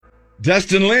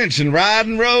Dustin Lynch and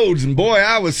riding roads, and boy,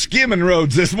 I was skimming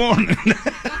roads this morning.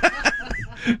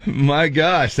 My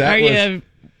gosh,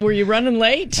 were you running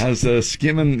late? I was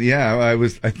skimming. Yeah,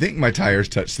 I think my tires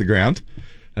touched the ground.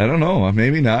 I don't know,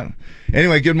 maybe not.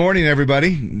 Anyway, good morning,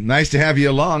 everybody. Nice to have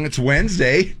you along. It's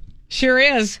Wednesday. Sure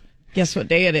is. Guess what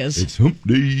day it is? It's Hump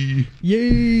Day. Yay!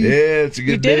 Yeah, it's a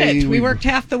good day. We did it. We worked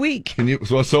half the week.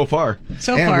 So far.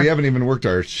 And we haven't even worked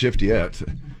our shift yet.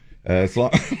 It's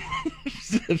long.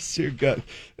 Got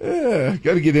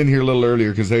to get in here a little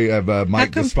earlier because they have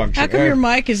mic dysfunction. How come your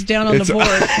mic is down on the board?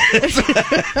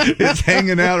 It's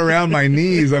hanging out around my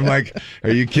knees. I'm like,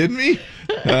 are you kidding me?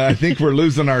 I think we're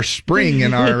losing our spring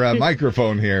in our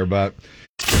microphone here, but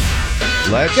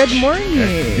Good morning.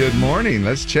 Good morning.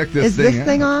 Let's check this thing out. Is this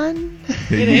thing on?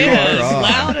 It is.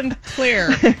 Loud and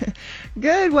clear.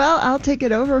 Good. Well, I'll take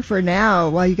it over for now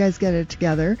while you guys get it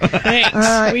together.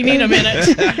 Thanks. We need a minute.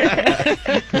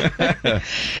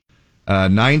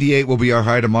 98 will be our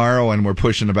high tomorrow, and we're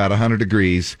pushing about 100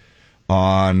 degrees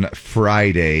on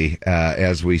Friday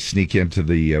as we sneak into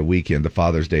the weekend, the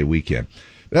Father's Day weekend.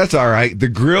 That's all right. The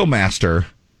Grill Master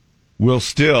will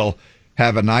still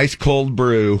have a nice cold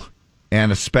brew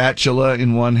and a spatula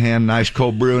in one hand, nice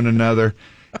cold brew in another,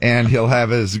 and he'll have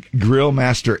his Grill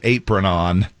Master apron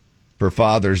on for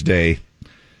Father's Day.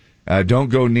 Don't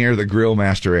go near the Grill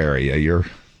Master area.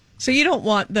 So you don't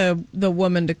want the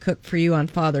woman to cook for you on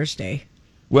Father's Day?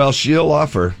 Well, she'll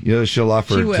offer. Yeah, she'll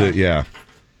offer. She will. Yeah.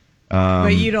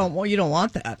 But you don't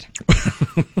want that,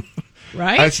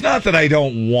 right? It's not that I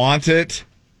don't want it.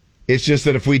 It's just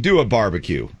that if we do a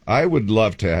barbecue, I would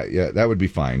love to. Yeah, that would be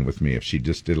fine with me if she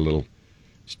just did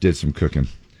some cooking.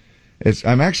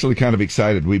 I'm actually kind of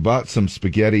excited. We bought some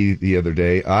spaghetti the other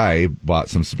day. I bought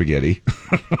some spaghetti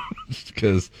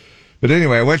but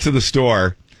anyway, I went to the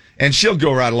store, and she'll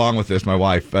go right along with this, my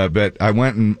wife. But I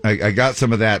went and I got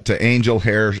some of that angel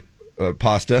hair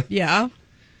pasta. Yeah.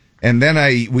 And then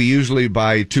we usually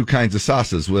buy two kinds of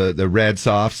sauces, with the red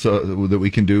sauce that we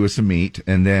can do with some meat,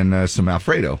 and then some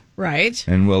Alfredo. Right.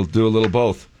 And we'll do a little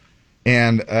both.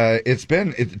 And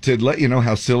to let you know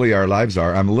how silly our lives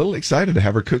are, I'm a little excited to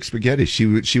have her cook spaghetti.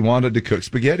 She wanted to cook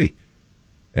spaghetti.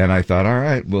 And I thought, all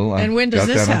right, well. And when does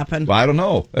this happen? Well, I don't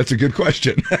know. That's a good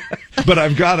question. But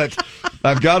I've got it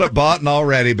bought and all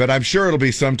ready. But I'm sure it'll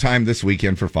be sometime this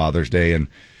weekend for Father's Day. And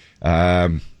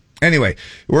anyway,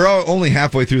 we're only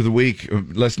halfway through the week.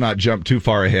 Let's not jump too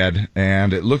far ahead.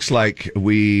 And it looks like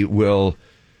we will.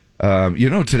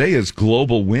 Today is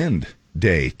Global Wind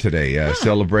Day. Today,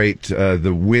 celebrate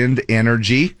the wind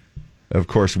energy. Of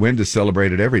course, wind is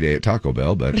celebrated every day at Taco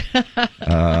Bell, but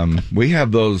we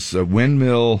have those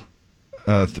windmill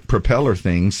propeller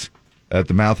things at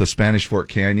the mouth of Spanish Fork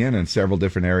Canyon and several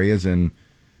different areas in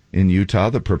Utah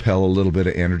that propel a little bit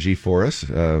of energy for us.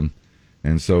 And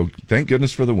so, thank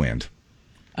goodness for the wind.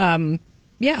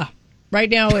 Yeah. Right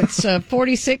now, it's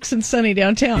 46 and sunny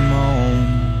downtown.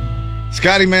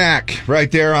 Scotty Mac, right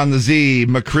there on the Z.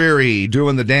 McCreary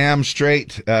doing the Damn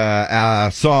Straight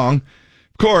song.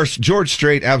 Of course, George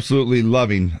Strait absolutely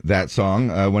loving that song.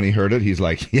 When he heard it, he's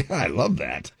like, yeah, I love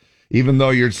that. Even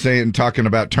though you're talking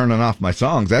about turning off my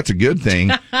songs, that's a good thing.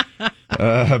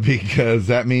 Because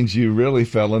that means you really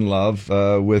fell in love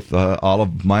with all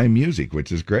of my music,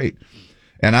 which is great.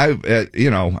 And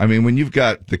when you've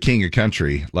got the king of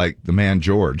country, like the man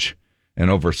George, and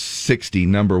over 60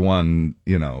 number one,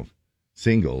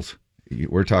 singles,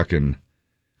 we're talking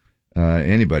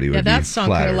anybody would be that song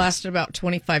flattered. could have lasted about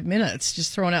 25 minutes,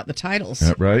 just throwing out the titles.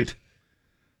 Right?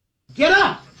 Get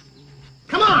up!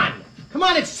 Come on,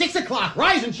 it's 6 o'clock.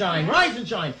 Rise and shine, rise and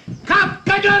shine.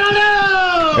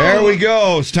 Cock-a-doodle-doo! There we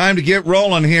go. It's time to get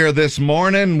rolling here this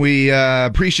morning. We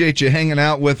appreciate you hanging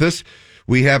out with us.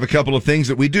 We have a couple of things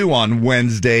that we do on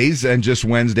Wednesdays, and just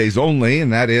Wednesdays only,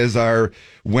 and that is our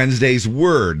Wednesday's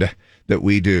Word that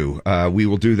we do. We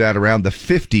will do that around the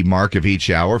 50 mark of each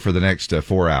hour for the next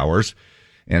 4 hours,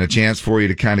 and a chance for you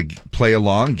to kind of play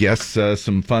along, guess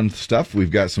some fun stuff.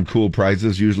 We've got some cool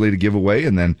prizes usually to give away,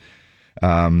 and then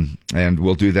and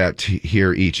we'll do that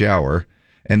here each hour.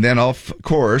 And then, of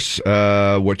course,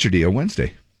 What's Your Deal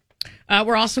Wednesday?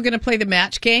 We're also going to play the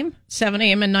match game, 7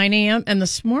 a.m. and 9 a.m. And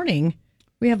this morning,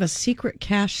 we have a secret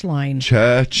cash line.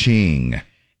 Cha-ching.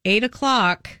 8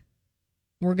 o'clock,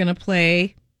 we're going to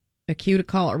play a cue to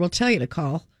call, or we'll tell you to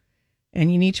call.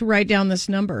 And you need to write down this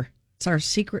number. It's our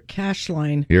secret cash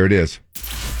line. Here it is.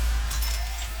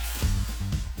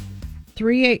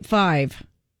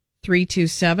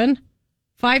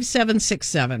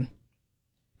 385-327-5767.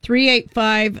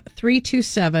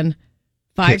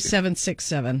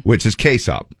 385-327-5767. Which is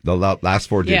KSOP. The last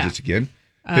four digits again.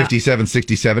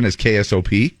 5767 is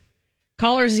KSOP.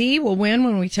 Caller Z will win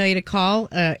when we tell you to call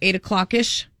 8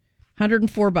 o'clock-ish,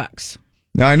 $104.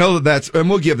 Now, I know that's, and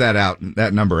we'll give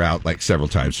that number out like several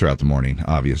times throughout the morning,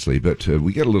 obviously, but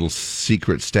we get a little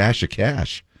secret stash of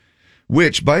cash,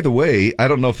 which, by the way, I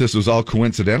don't know if this was all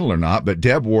coincidental or not, but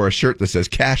Deb wore a shirt that says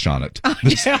cash on it I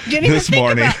didn't even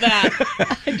think about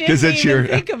that. I didn't even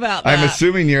think about that. I'm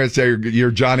assuming it's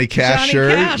your Johnny Cash Johnny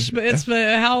shirt. Cash, but it's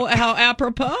how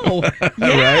apropos.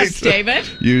 Yes, Right? David.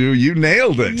 You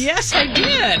nailed it. Yes, I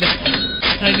did.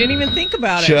 I didn't even think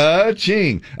about it.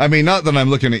 Cha-ching. I mean, not that I'm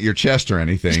looking at your chest or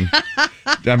anything.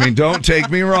 I mean, don't take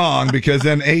me wrong, because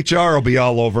then HR will be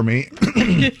all over me.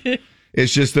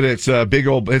 It's just that it's a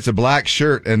black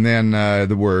shirt, and then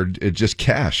the word, it's just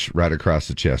cash right across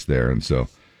the chest there. And so,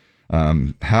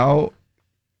 how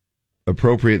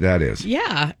appropriate that is.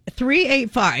 Yeah.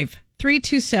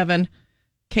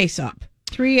 385-327-KSOP.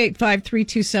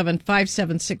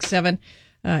 385-327-5767.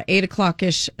 8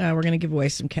 o'clock-ish, we're going to give away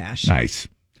some cash. Nice.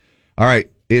 All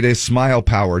right. It is Smile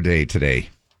Power Day today.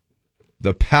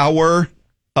 The power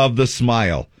of the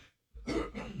smile.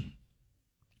 You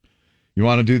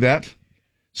want to do that?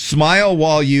 Smile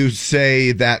while you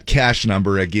say that cash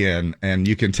number again, and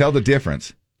you can tell the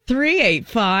difference.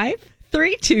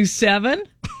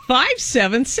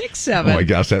 385-327-5767. Oh my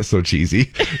gosh, that's so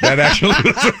cheesy. That actually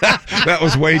that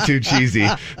was way too cheesy.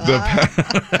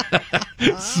 The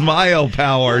Smile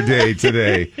Power Day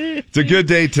today. It's a good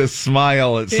day to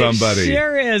smile at somebody. It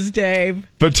sure is, Dave.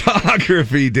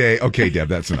 Photography Day. Okay, Deb,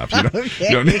 that's enough. You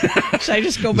don't need, Should I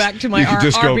just go back to my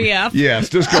RBF? Yes,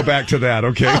 just go back to that,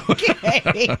 okay?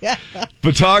 Okay.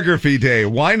 Photography Day.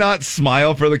 Why not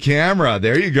smile for the camera?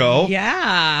 There you go.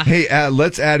 Yeah. Hey,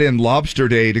 let's add in Lobster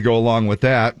Day to go along with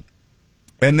that,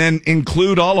 and then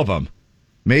include all of them.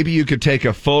 Maybe you could take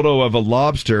a photo of a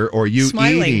lobster or you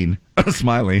Smiling.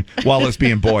 smiling while it's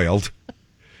being boiled.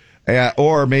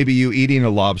 Or maybe you eating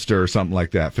a lobster or something like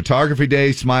that. Photography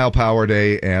Day, Smile Power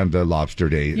Day, and Lobster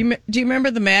Day. Do you remember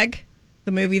The Meg?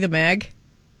 The movie The Meg?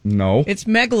 No. It's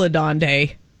Megalodon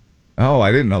Day. Oh,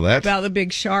 I didn't know that. About the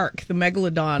big shark, the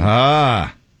Megalodon.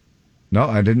 Ah. No,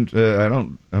 I didn't.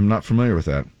 I'm not familiar with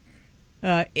that.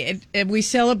 We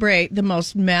celebrate the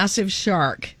most massive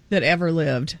shark that ever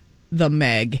lived, the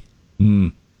Meg.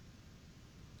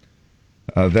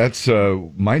 That's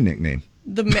my nickname.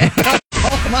 The Meg.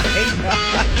 Oh, my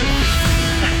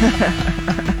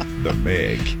God. The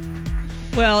Meg.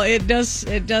 Well, it does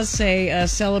say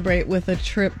celebrate with a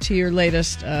trip to your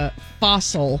latest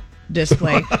fossil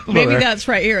display. Maybe that's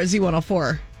right here at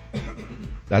Z104.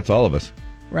 That's all of us.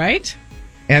 Right?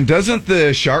 And doesn't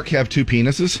the shark have two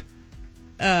penises?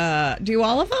 Do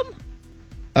all of them?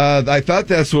 I thought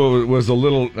that's what was a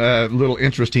little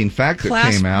interesting fact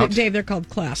that came out. Dave, they're called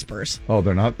claspers. Oh,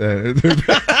 they're not.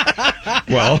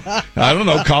 Well, I don't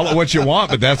know. Call it what you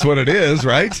want, but that's what it is,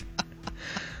 right?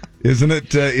 Isn't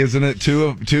it? Isn't it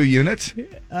two units? 2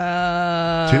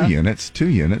 units, 2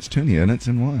 units, 2 units,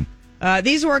 and one.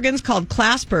 These organs, called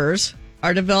claspers,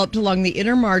 are developed along the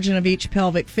inner margin of each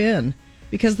pelvic fin.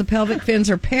 Because the pelvic fins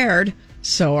are paired,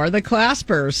 so are the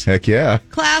claspers. Heck yeah.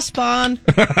 Clasp on,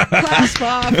 clasp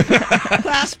off,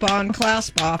 clasp on,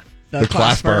 clasp off. The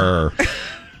clasper.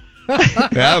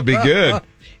 That would be good.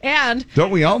 And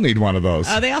don't we all need one of those?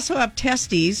 They also have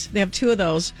testes. They have 2 of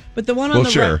those. But the one on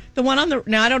right, the one on the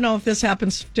now I don't know if this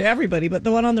happens to everybody, but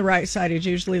the one on the right side is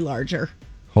usually larger.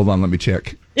 Hold on, let me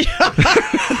check.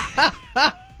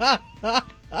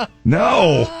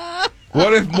 No.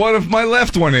 What if my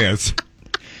left one is?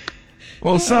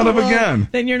 Well, son of a gun.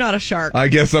 Then you're not a shark. I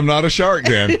guess I'm not a shark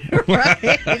then.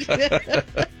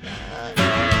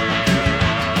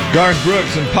 Garth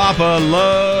Brooks and Papa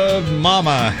loved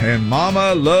Mama, and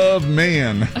Mama loved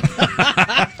men.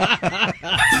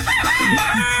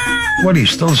 What, are you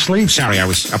still asleep? Sorry, I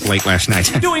was up late last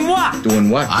night. Doing what? Doing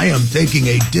what? I am taking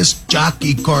a disc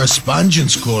jockey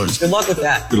correspondence course. Good luck with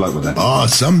that. Good luck with that. Oh,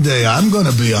 someday I'm going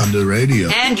to be on the radio.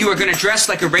 And you are going to dress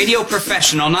like a radio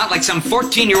professional, not like some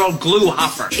 14-year-old glue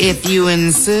hopper. If you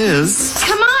insist.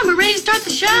 Come on, we're ready to start the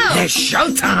show. It's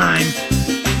showtime.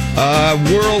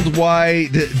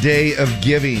 Worldwide Day of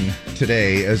Giving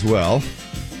today as well.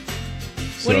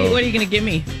 What are you going to give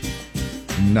me?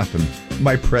 Nothing.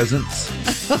 My presents.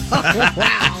 Wow.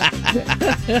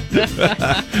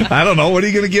 I don't know. What are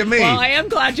you going to give me? Well, I am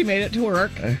glad you made it to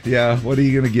work. Yeah. What are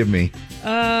you going to give me?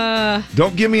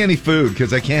 Don't give me any food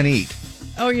because I can't eat.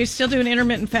 Oh, you're still doing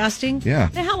intermittent fasting? Yeah.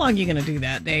 Now, how long are you going to do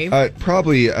that, Dave?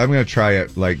 Probably. I'm going to try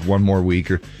it like one more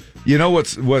week. Or, you know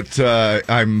what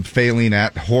I'm failing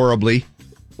at horribly?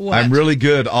 What? I'm really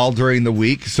good all during the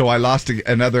week, so I lost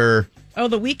another. Oh,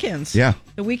 the weekends. Yeah.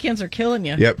 The weekends are killing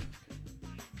you. Yep.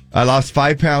 I lost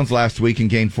 5 pounds last week and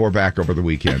gained 4 back over the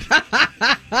weekend.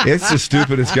 It's the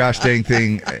stupidest gosh dang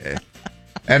thing.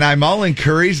 And I'm all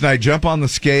encouraged, and I jump on the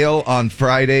scale on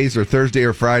Fridays or Thursday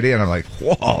or Friday, and I'm like,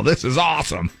 whoa, this is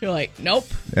awesome. You're like, nope.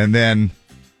 And then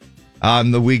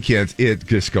on the weekends, it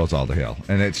just goes all to hell,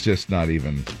 and it's just not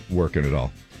even working at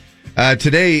all.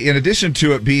 Today, in addition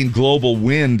to it being Global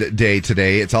Wind Day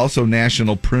today, it's also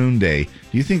National Prune Day.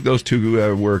 Do you think those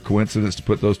two were a coincidence to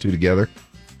put those two together?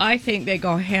 I think they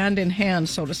go hand in hand,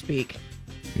 so to speak.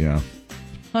 Yeah.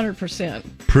 100%.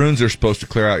 Prunes are supposed to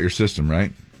clear out your system,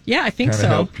 right? Yeah, I think Kinda so.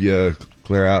 help you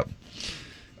clear out.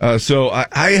 So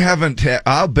I haven't.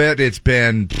 I'll bet it's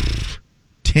been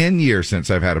 10 years since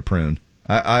I've had a prune.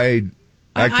 I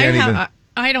can't even.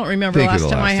 I don't remember think of last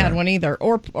the time I last had time. one either,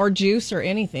 or juice or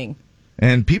anything.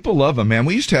 And people love them, man.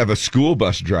 We used to have a school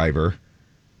bus driver,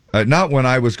 not when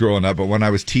I was growing up, but when I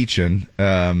was teaching.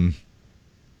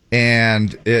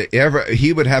 And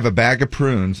he would have a bag of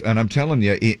prunes, and I'm telling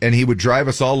you, and he would drive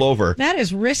us all over. That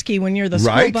is risky when you're the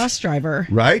school Right? bus driver.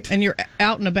 Right? And you're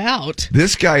out and about.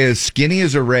 This guy is skinny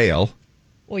as a rail.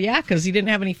 Well, yeah, because he didn't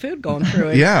have any food going through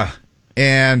it. Yeah.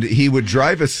 And he would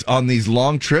drive us on these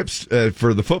long trips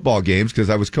for the football games because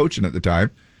I was coaching at the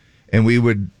time. And we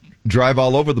would drive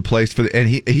all over the place and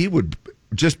he would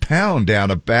just pound down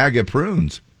a bag of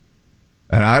prunes.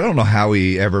 And I don't know how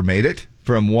he ever made it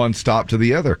from one stop to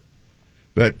the other.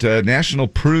 But National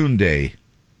Prune Day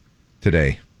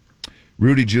today.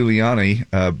 Rudy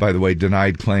Giuliani, by the way,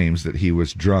 denied claims that he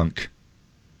was drunk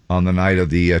on the night of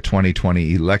the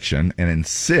 2020 election and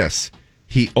insists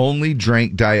he only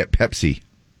drank Diet Pepsi.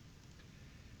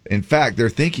 In fact, they're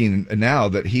thinking now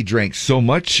that he drank so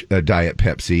much Diet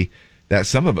Pepsi that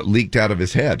some of it leaked out of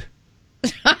his head.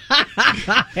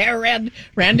 It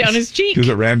ran down his cheek. Because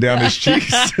it ran down his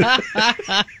cheeks.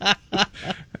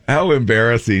 How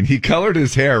embarrassing. He colored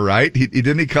his hair, right?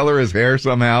 Didn't he color his hair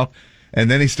somehow? And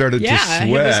then he started to sweat.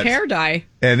 Yeah, his hair dye.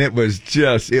 And it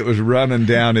was running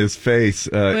down his face,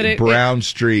 brown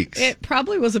streaks. It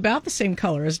probably was about the same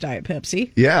color as Diet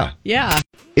Pepsi. Yeah. Yeah.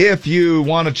 If you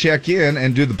want to check in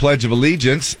and do the Pledge of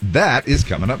Allegiance, that is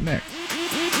coming up next.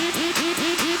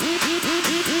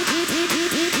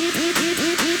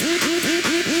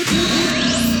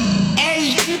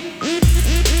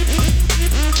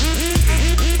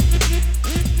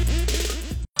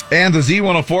 And the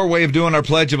Z104 way of doing our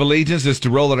Pledge of Allegiance is to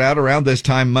roll it out around this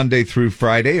time Monday through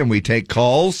Friday, and we take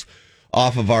calls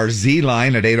off of our Z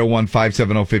line at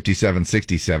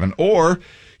 801-570-5767, or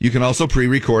you can also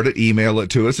pre-record it, email it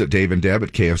to us at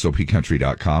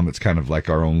daveanddeb@ksopcountry.com. It's kind of like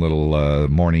our own little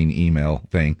morning email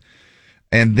thing.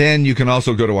 And then you can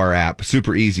also go to our app,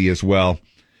 super easy as well,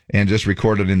 and just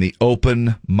record it in the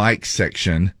open mic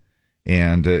section.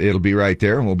 And it'll be right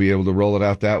there, and we'll be able to roll it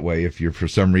out that way if you're, for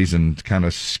some reason, kind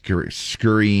of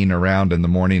scurrying around in the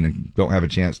morning and don't have a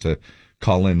chance to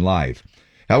call in live.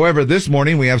 However, this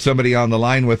morning we have somebody on the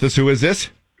line with us. Who is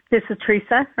this? This is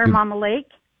Teresa, or Mama Lake.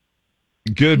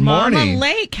 Good morning. Mama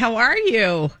Lake, how are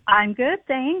you? I'm good,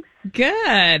 thanks.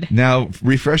 Good. Now,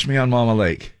 refresh me on Mama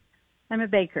Lake. I'm a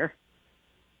baker.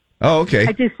 Oh, okay.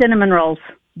 I do cinnamon rolls.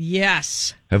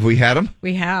 Yes. Have we had them?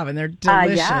 We have, and they're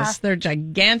delicious. Yeah. They're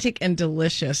gigantic and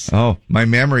delicious. Oh, my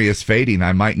memory is fading.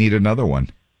 I might need another one.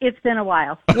 It's been a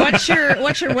while. What's your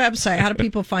website? How do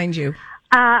people find you?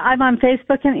 I'm on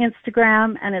Facebook and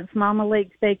Instagram, and it's Mama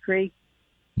Lake's Bakery.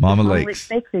 Mama Lake's Lakes.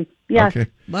 Bakery. Yes. Okay.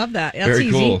 Love that. That's Very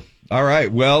easy. cool. All right.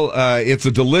 Well, it's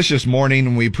a delicious morning,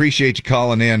 and we appreciate you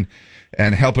calling in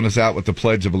and helping us out with the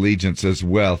Pledge of Allegiance as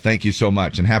well. Thank you so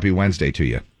much, and happy Wednesday to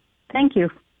you. Thank you.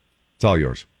 It's all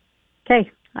yours.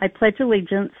 Okay. I pledge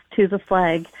allegiance to the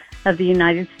flag of the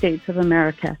United States of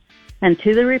America and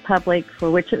to the republic for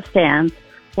which it stands,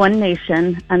 one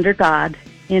nation, under God,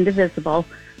 indivisible,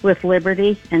 with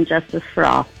liberty and justice for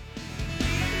all.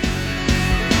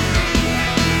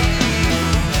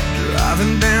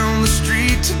 Driving down the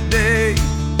street today,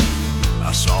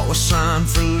 I saw a sign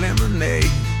for lemonade.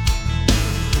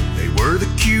 They were the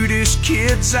cutest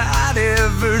kids I'd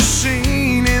ever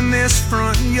seen in this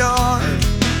front yard.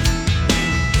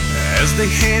 As they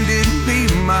handed me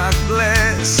my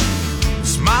glass,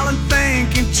 smiling,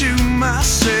 thinking to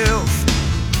myself,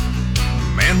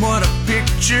 man, what a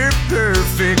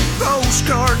picture-perfect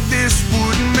postcard this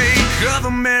would make of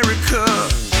America.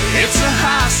 It's a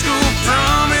high school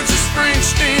prom, it's a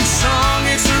Springsteen song,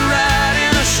 it's a ride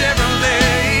in a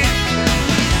Chevrolet.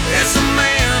 It's a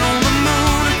man on the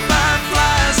moon and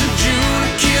fireflies in June,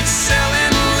 and kids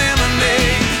selling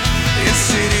lemonade. It's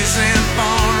cities and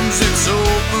farms, it's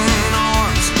open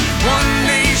arms, one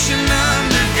nation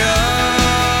under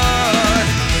God.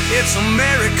 It's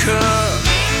America.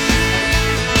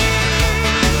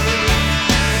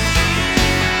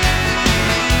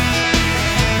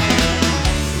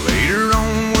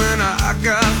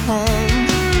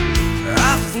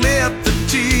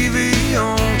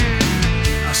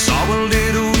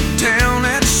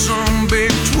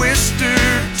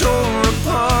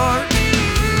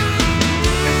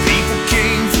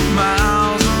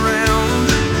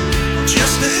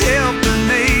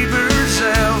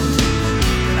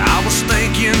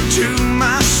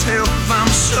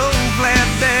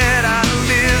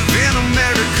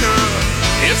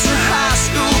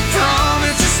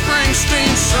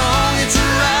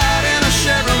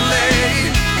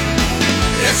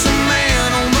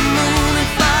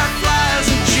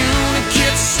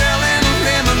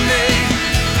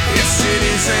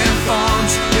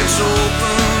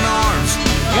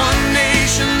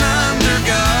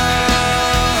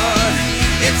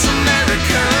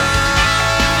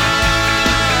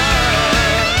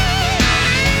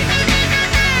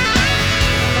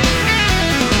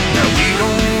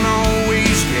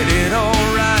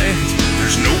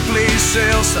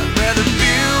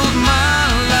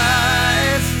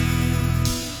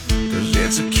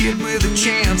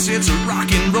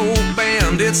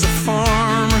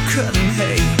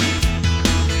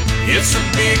 It's a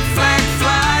big flag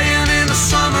flying in the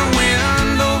summer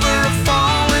wind over a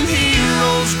fallen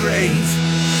hero's grave.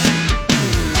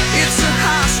 It's a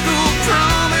high school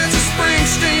prom, it's a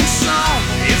Springsteen song.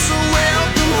 It's a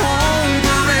welcome home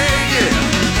parade,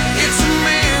 yeah. It's a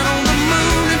man on the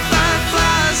moon and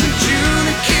fireflies in June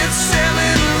and kids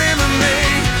selling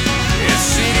lemonade. It's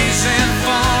cities and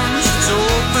farms, it's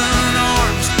open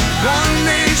arms, one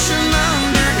nation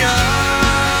under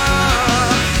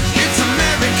God. It's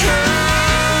America.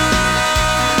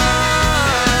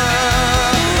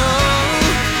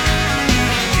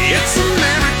 It's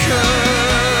America.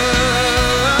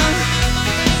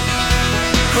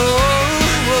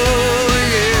 Oh,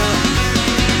 yeah.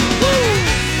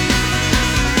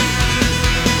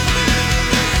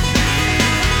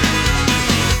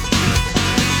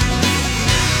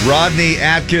 Rodney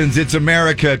Atkins, It's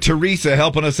America. Teresa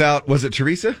helping us out. Was it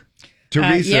Teresa?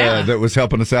 Teresa yeah. that was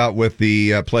helping us out with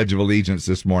the Pledge of Allegiance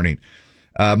this morning.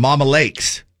 Mama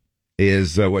Lakes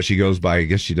is what she goes by. I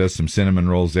guess she does some cinnamon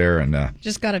rolls there. And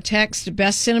Just got a text,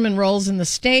 best cinnamon rolls in the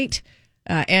state.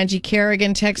 Angie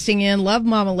Kerrigan texting in, love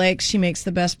Mama Lakes. She makes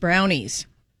the best brownies.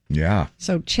 yeah.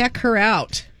 So check her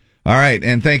out. All right.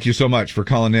 And thank you so much for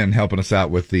calling in and helping us out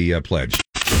with the pledge.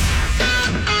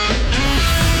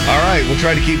 All right. We'll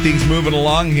try to keep things moving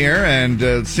along here.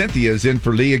 And Cynthia's in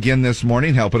for Lee again this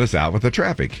morning, helping us out with the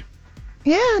traffic.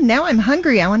 Yeah, now I'm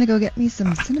hungry. I want to go get me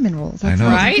some cinnamon rolls. That I know.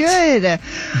 sounds Right? good.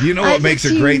 You know what makes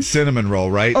a great cinnamon roll,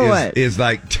 right? Oh, what? Is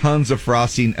like tons of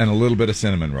frosting and a little bit of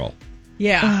cinnamon roll.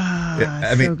 Yeah.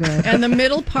 I So mean, good. And the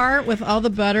middle part with all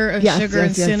the butter of Yes, sugar yes,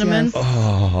 and yes, cinnamon.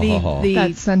 yes. The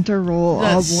That center roll, the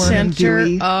all warm and center.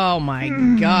 dewy. Oh my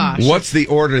gosh. what's the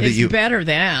order that It's you? better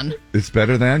than. It's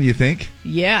better than you think.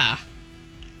 Yeah.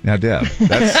 Now, Deb,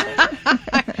 that's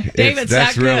Dave, it's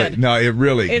that's that really good. no, it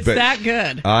really. It's but that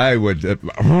good. I would.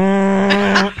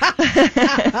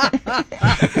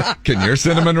 Can your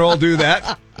cinnamon roll do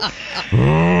that?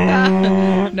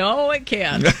 No, it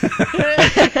can't.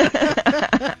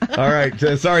 All right.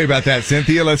 Sorry about that,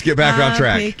 Cynthia. Let's get back on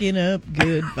track. Picking up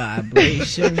good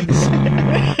vibrations.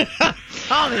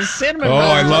 Oh, the cinnamon Oh, roll.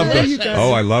 I love delicious. the.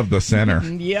 Oh, I love the center.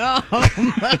 Yum.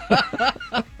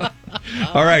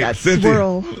 All right, That Cynthia.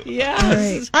 swirl.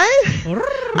 Yes.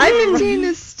 I maintain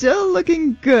is still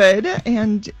looking good,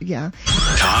 and yeah.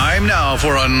 Time now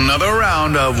for another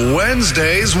round of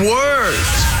Wednesday's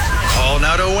Words. Call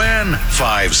now to win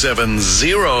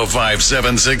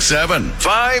 570-5767.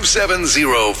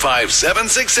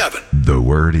 570-5767. The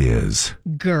word is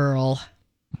Girl.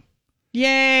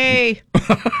 Yay.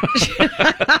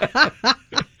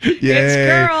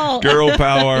 It's girl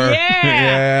power.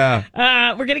 Yeah.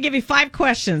 Yeah. We're going to give you 5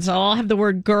 questions. I'll have the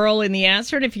word girl in the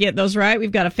answer. And if you get those right,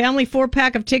 we've got a family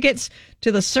 4-pack of tickets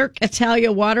to the Cirque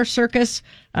Italia Water Circus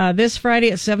this Friday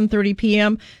at 7:30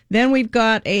 p.m. Then we've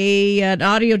got an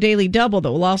audio daily double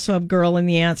that will also have girl in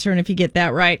the answer. And if you get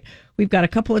that right, we've got a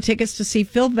couple of tickets to see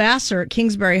Phil Vassar at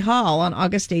Kingsbury Hall on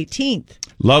August 18th.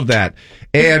 Love that.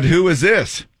 And who is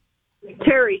this?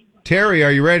 Terry. Terry,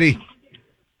 are you ready?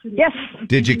 Yes.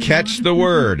 Did you catch the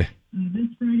word?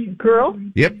 Girl.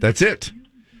 Yep, that's it.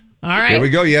 All right. Here we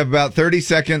go. You have about 30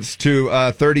 seconds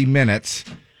to 30 minutes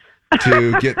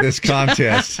to get this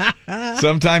contest.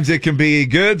 Sometimes it can be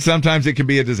good. Sometimes it can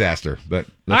be a disaster. But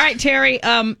All right, Terry.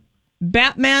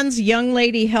 Batman's young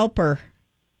lady helper.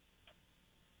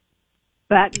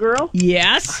 Batgirl.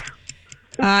 Yes.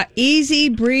 Easy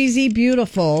Breezy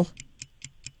Beautiful.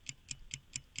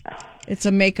 It's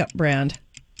a makeup brand.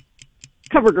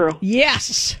 CoverGirl.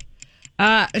 Yes.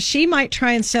 She might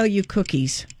try and sell you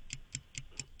cookies.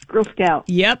 Girl Scout.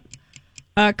 Yep.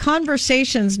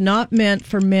 Conversations not meant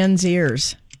for men's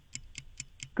ears.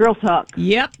 Girl Talk.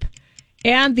 Yep.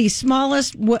 And the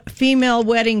smallest female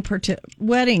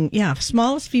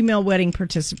smallest female wedding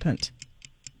participant.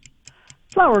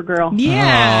 Flower Girl.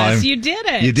 Yes, you did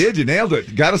it. You did. You nailed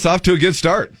it. Got us off to a good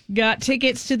start. Got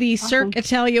tickets to the Cirque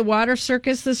Italia Water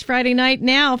Circus this Friday night.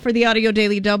 Now for the Audio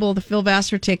Daily Double, the Phil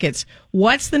Vassar tickets.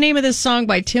 What's the name of this song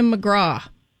by Tim McGraw?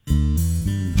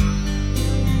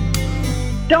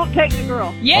 Don't Take the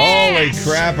Girl. Yes!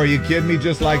 Holy crap. Are you kidding me?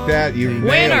 Just like that? You nailed it.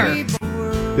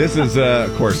 Winner. This is,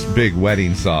 of course, big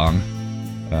wedding song.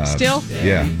 Still?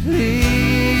 Yeah. Please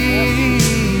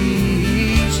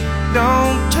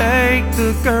don't take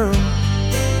the girl.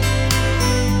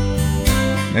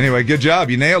 Anyway, good job.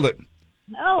 You nailed it.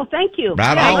 Oh, thank you.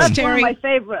 Right yeah, on. That's Terry. one of my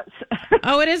favorites.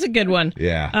 Oh, it is a good one.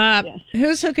 Yeah.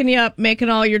 Who's hooking you up, making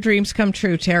all your dreams come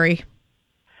true, Terry?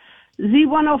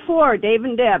 Z104, Dave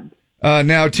and Deb.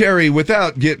 Now, Terry,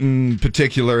 without getting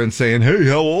particular and saying, hey,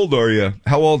 how old are you?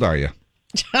 How old are you?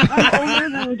 I'm older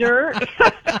than dirt.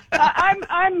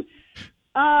 I'm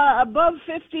Above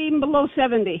 50 and below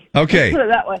 70. Okay. Let's put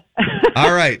it that way.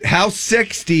 All right. How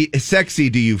sexy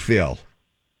do you feel?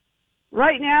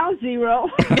 Right now, 0.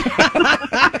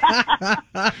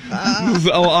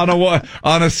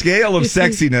 On a scale of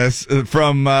sexiness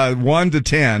from 1 to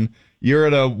 10, you're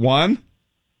at a 1?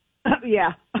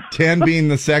 Yeah. 10 being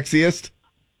the sexiest?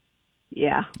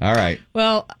 Yeah. All right.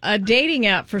 Well, a dating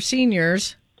app for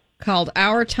seniors called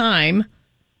Our Time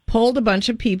polled a bunch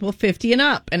of people 50 and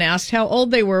up and asked how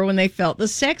old they were when they felt the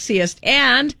sexiest.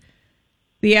 And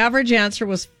the average answer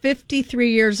was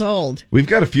 53 years old. We've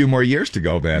got a few more years to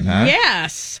go, Ben, huh?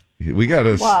 Yes. We got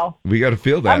to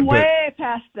feel that. I'm way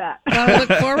past that. I look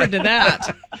forward to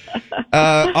that.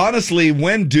 Honestly,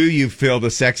 when do you feel the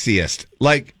sexiest?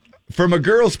 Like, from a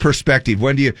girl's perspective,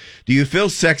 when do you feel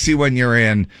sexy when you're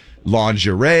in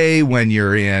lingerie, when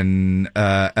you're in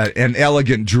an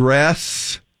elegant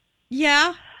dress?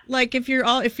 Yeah. Like if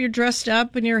you're dressed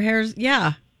up and your hair's,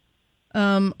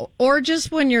 or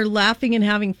just when you're laughing and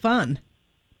having fun.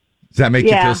 Does that make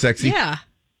you feel sexy? Yeah.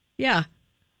 Yeah.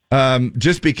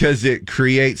 Just because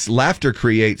laughter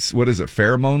creates, what is it,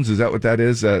 pheromones? Is that what that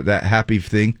is? That happy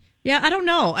thing? Yeah, I don't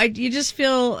know. You just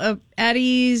feel at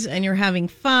ease and you're having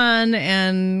fun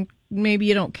and maybe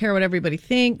you don't care what everybody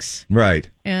thinks. Right.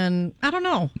 And I don't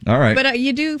know. All right. But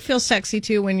you do feel sexy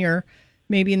too when you're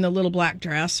maybe in the little black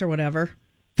dress or whatever.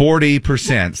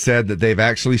 40% said that they've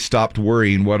actually stopped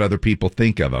worrying what other people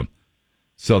think of them.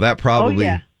 So that probably,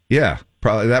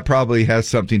 that probably has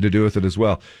something to do with it as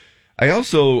well. I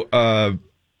also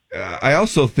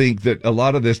think that a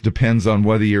lot of this depends on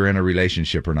whether you're in a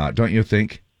relationship or not. Don't you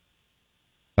think?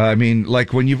 I mean,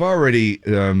 like when you've already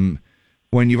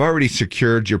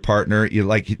secured your partner,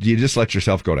 you just let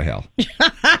yourself go to hell.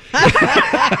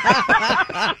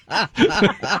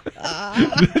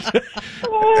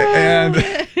 And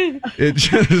it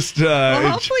just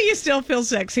hopefully you still feel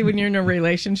sexy when you're in a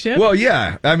relationship. Well,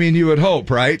 yeah. I mean, you would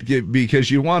hope, right? Because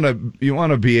you want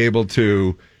to be able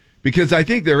to, because I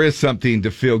think there is something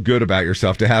to feel good about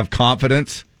yourself, to have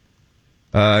confidence,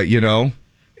 And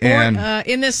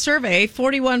in this survey,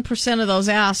 41% of those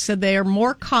asked said they are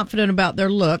more confident about their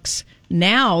looks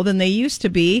now than they used to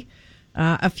be.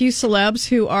 A few celebs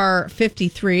who are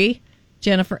 53,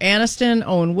 Jennifer Aniston,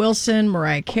 Owen Wilson,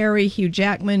 Mariah Carey, Hugh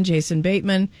Jackman, Jason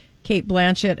Bateman, Cate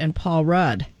Blanchett, and Paul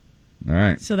Rudd. All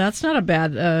right. So that's not a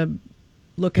bad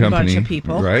looking bunch of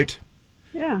people. Right?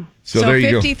 Yeah. So there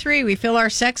you 53, we feel our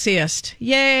sexiest.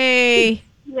 Yay!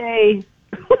 Yay.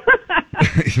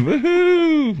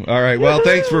 Woohoo! All right. Well,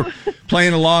 thanks for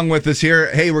playing along with us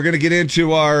here. Hey, we're going to get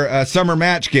into our summer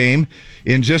match game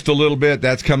in just a little bit.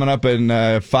 That's coming up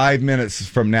in 5 minutes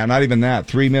from now. Not even that.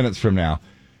 3 minutes from now.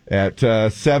 At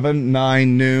 7,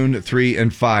 9, noon, 3,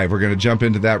 and 5. We're going to jump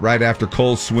into that right after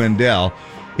Cole Swindell.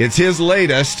 It's his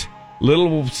latest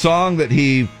little song that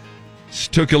he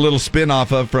took a little spin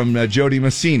off of from Jody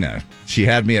Messina. She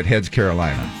Had Me at Heads,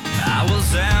 Carolina. I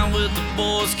was out with the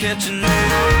boys catching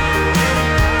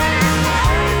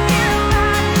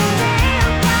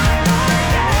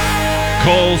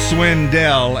Cole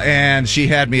Swindell, and She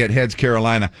Had Me at Heads,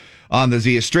 Carolina on the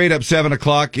Z. Straight up 7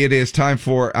 o'clock. It is time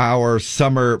for our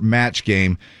summer match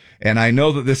game. And I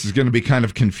know that this is going to be kind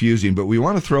of confusing, but we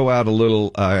want to throw out a little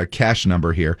cash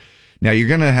number here. Now, you're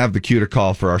going to have the cue to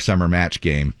call for our summer match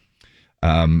game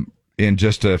in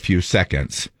just a few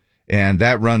seconds. And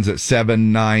that runs at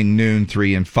 7, 9, noon,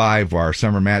 3, and 5. Our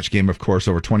summer match game, of course,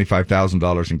 over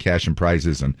 $25,000 in cash and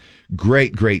prizes and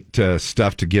great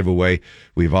stuff to give away.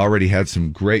 We've already had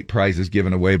some great prizes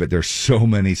given away, but there's so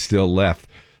many still left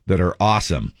that are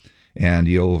awesome. And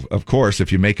you'll, of course,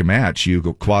 if you make a match,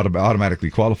 you automatically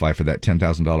qualify for that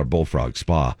 $10,000 Bullfrog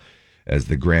Spa as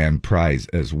the grand prize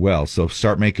as well. So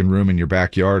start making room in your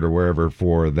backyard or wherever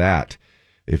for that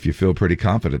if you feel pretty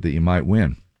confident that you might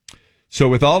win. So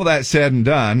with all of that said and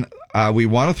done, we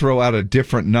want to throw out a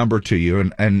different number to you.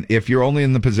 And if you're only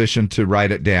in the position to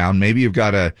write it down, maybe you've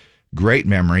got a great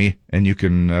memory and you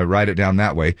can write it down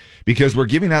that way, because we're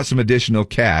giving out some additional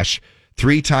cash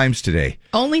 3 times today.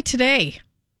 Only today.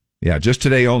 Yeah, just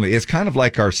today only. It's kind of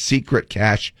like our secret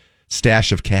cash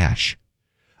stash of cash.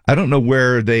 I don't know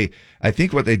where I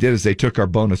think what they did is they took our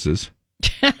bonuses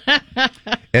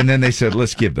and then they said,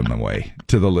 let's give them away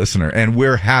to the listener. And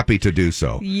we're happy to do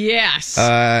so. Yes.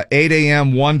 8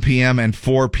 a.m., 1 p.m., and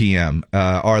 4 p.m.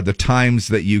 Are the times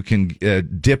that you can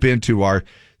dip into our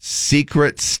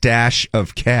secret stash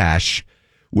of cash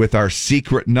with our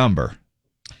secret number.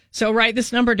 So write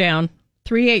this number down,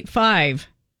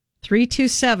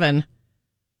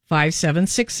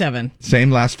 385-327-5767. Same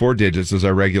last 4 digits as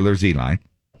our regular Z line.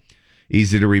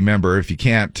 Easy to remember. If you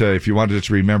can't, if you wanted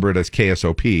to remember it as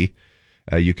KSOP,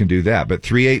 you can do that. But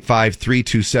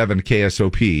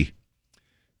 385-327-KSOP,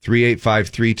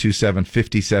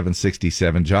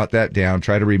 385-327-5767. Jot that down.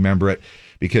 Try to remember it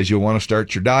because you'll want to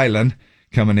start your dialing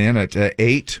coming in at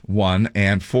 8, 1,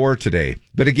 and 4 today.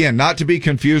 But again, not to be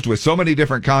confused with so many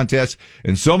different contests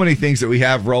and so many things that we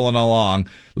have rolling along.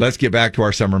 Let's get back to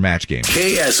our summer match game.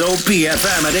 KSOP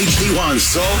FM at HD1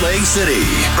 Salt Lake City.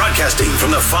 Broadcasting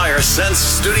from the Fire Sense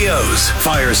Studios.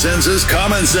 Fire Sense is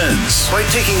common sense. By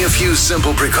taking a few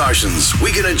simple precautions,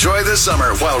 we can enjoy the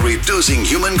summer while reducing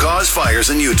human-caused fires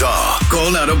in Utah.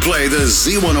 Call now to play the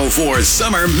Z104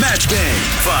 Summer Match Game.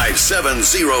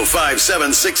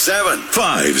 570-5767.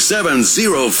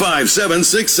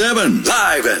 570-5767.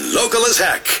 Live and local as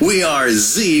heck. We are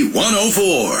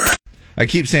Z104. I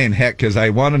keep saying heck because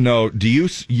I want to know, do you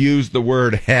use the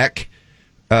word heck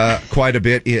quite a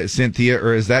bit, Cynthia,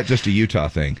 or is that just a Utah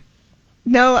thing?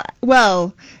 No,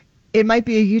 well, it might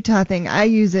be a Utah thing. I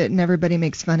use it and everybody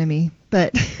makes fun of me,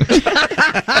 but... Because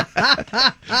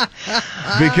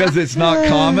it's not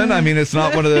common? I mean, it's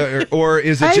not one of the... Or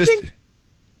is it just...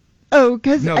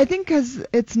 I think because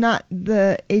it's not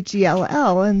the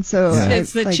H-E-L-L, and so...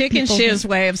 It's the chicken shiz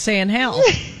way of saying hell.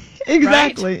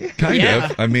 Exactly. Right? Kind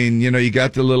of. I mean, you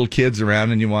got the little kids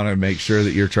around and you want to make sure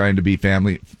that you're trying to be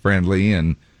family friendly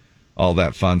and all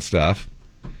that fun stuff.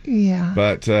 Yeah.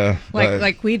 But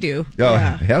like we do. Oh,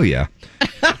 yeah. Hell yeah.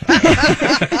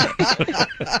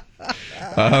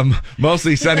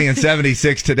 Mostly sunny and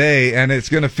 76 today, and it's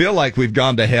going to feel like we've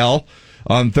gone to hell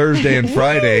on Thursday and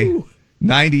Friday.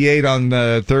 98 on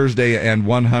Thursday and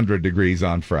 100 degrees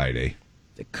on Friday.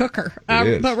 The cooker. It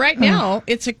is. But right now,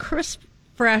 it's a crisp,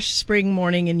 fresh spring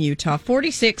morning in Utah.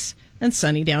 46 and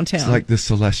sunny downtown. It's like the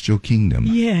celestial kingdom.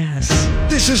 Yes.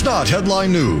 This is not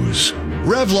headline news.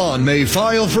 Revlon may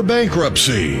file for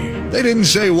bankruptcy. They didn't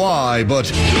say why, but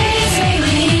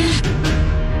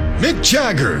Mick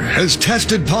Jagger has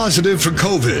tested positive for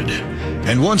COVID.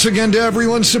 And once again, to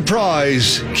everyone's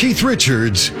surprise, Keith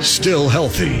Richards still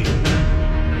healthy.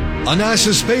 A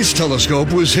NASA space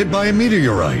telescope was hit by a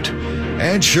meteorite.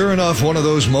 And sure enough, one of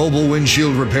those mobile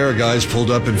windshield repair guys pulled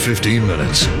up in 15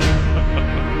 minutes.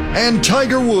 And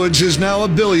Tiger Woods is now a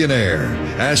billionaire.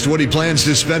 Asked what he plans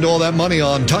to spend all that money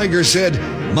on, Tiger said,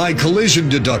 "My collision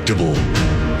deductible."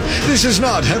 This is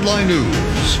not headline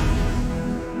news.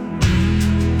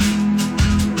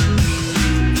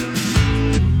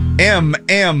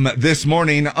 MM this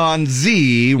morning on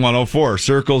Z104.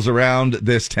 Circles around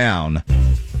this town.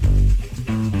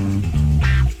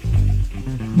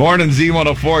 Morning,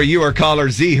 Z104. You are caller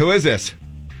Z. Who is this?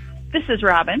 This is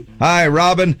Robin. Hi,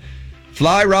 Robin.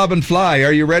 Fly, Robin, fly.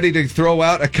 Are you ready to throw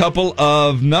out a couple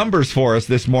of numbers for us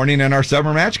this morning in our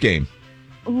summer match game?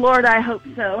 Lord, I hope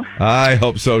so. I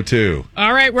hope so, too.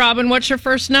 All right, Robin, what's your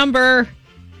first number?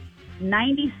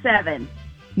 97.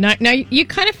 Now, you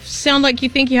kind of sound like you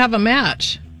think you have a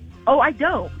match. Oh, I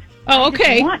don't. Oh,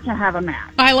 okay. I just want to have a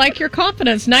match. I like your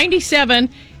confidence. 97,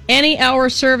 any hour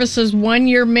services, 1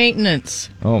 year maintenance.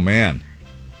 Oh, man.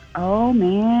 Oh,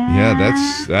 man. Yeah,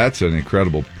 that's an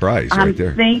incredible price right there.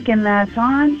 I'm thinking that's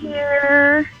on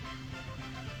here.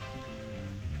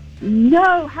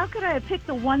 No, how could I have picked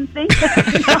the one thing?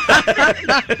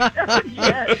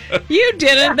 You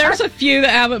didn't. There's a few that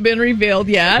haven't been revealed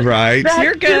yet. Right. That's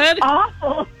You're good. just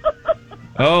awful.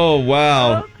 Oh,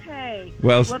 wow. Okay.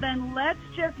 Well, then let's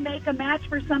just make a match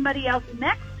for somebody else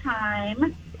next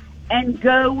time and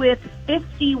go with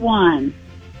 51.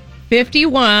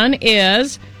 51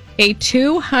 is a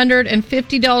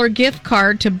 $250 gift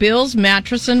card to Bill's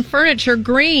Mattress and Furniture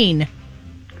Green.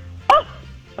 Of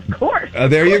course.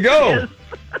 There you go.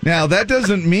 Now, that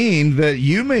doesn't mean that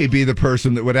you may be the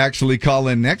person that would actually call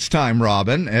in next time,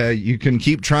 Robin. You can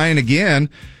keep trying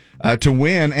again to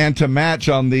win and to match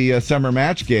on the summer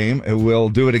match game. We'll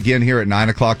do it again here at 9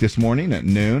 o'clock this morning, at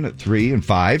noon, at 3 and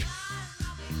 5.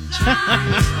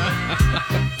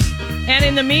 And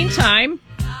in the meantime,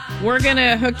 we're going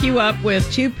to hook you up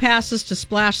with 2 passes to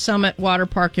Splash Summit Water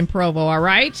Park in Provo, all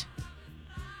right?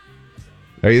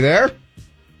 Are you there?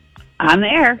 I'm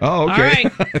there. Oh, okay. All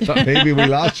right. I thought maybe we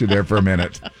lost you there for a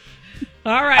minute.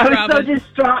 All right, I was Robin. so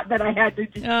distraught that I had to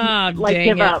just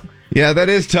give up. Yeah, that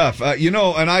is tough.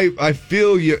 And I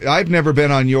feel you. I've never been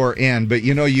on your end, but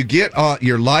you get on.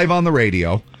 You're live on the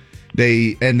radio.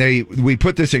 We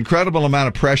put this incredible amount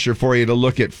of pressure for you to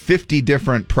look at 50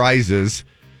 different prizes.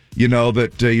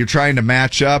 That you're trying to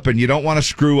match up, and you don't want to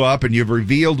screw up, and you've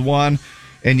revealed one,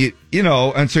 and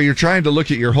and so you're trying to look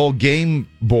at your whole game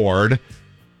board.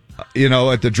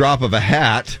 At the drop of a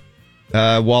hat,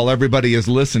 while everybody is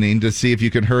listening to see if you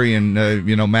can hurry and,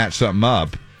 match something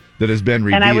up. that has been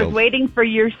revealed. And I was waiting for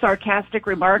your sarcastic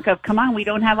remark of, come on, we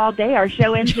don't have all day. Our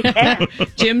show ends at 10.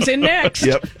 Jim's in next.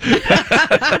 Yep.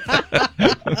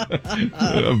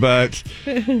 But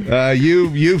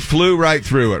you flew right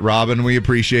through it, Robin. We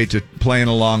appreciate you playing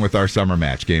along with our summer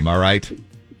match game, all right?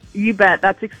 You bet.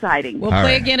 That's exciting. We'll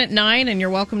play again at 9, and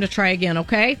you're welcome to try again,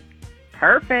 okay?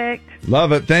 Perfect.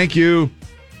 Love it. Thank you.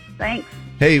 Thanks.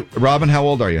 Hey, Robin, how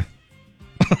old are you?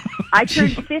 I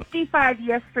turned 55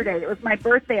 yesterday. It was my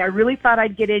birthday. I really thought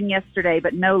I'd get in yesterday,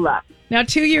 but no luck. Now,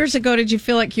 2 years ago, did you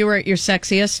feel like you were at your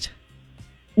sexiest?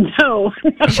 No.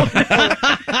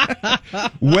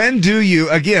 When do you,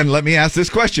 again, let me ask this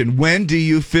question. When do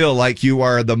you feel like you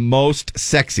are the most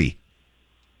sexy?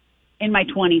 In my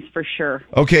 20s, for sure.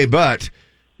 Okay, but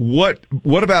what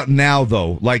about now,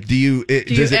 though? Like, do you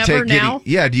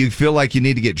feel like you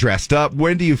need to get dressed up?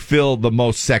 When do you feel the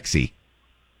most sexy?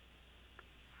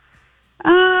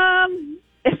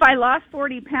 If I lost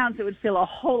 40 pounds, it would feel a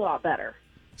whole lot better.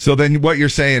 So then what you're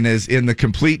saying is in the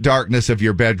complete darkness of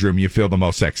your bedroom, you feel the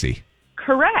most sexy.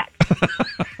 Correct.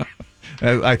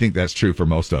 I think that's true for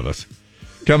most of us.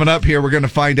 Coming up here, we're going to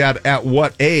find out at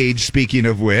what age, speaking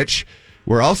of which,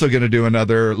 we're also going to do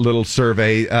another little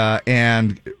survey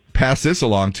and pass this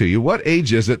along to you. What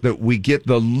age is it that we get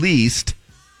the least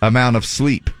amount of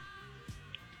sleep?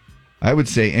 I would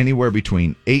say anywhere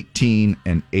between 18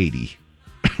 and 80.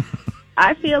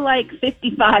 I feel like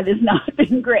 55 has not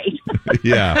been great.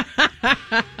 Yeah.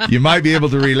 You might be able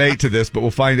to relate to this, but we'll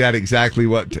find out exactly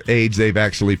what age they've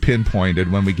actually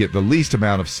pinpointed when we get the least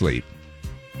amount of sleep.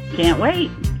 Can't wait.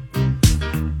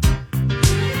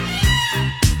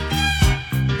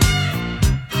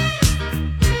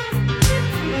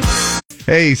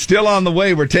 Hey, still on the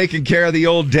way. We're taking care of the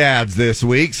old dads this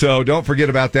week, so don't forget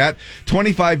about that.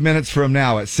 25 minutes from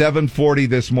now at 7:40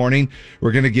 this morning,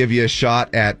 we're going to give you a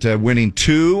shot at winning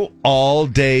 2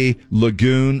 all-day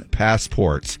Lagoon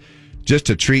passports, just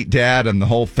to treat Dad and the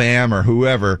whole fam or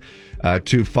whoever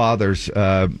to a Father's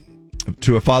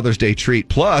Day treat.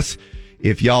 Plus,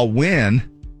 if y'all win,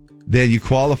 then you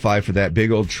qualify for that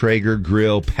big old Traeger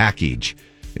grill package,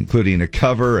 including a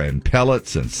cover and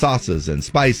pellets and sauces and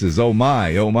spices. Oh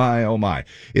my, oh my, oh my.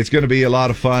 It's going to be a lot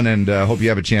of fun, and hope you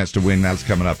have a chance to win. That's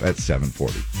coming up at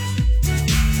 7:40.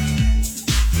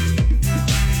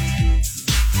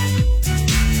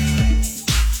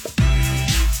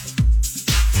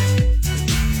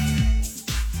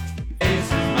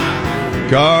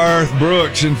 Garth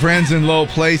Brooks and Friends in Low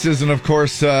Places, and of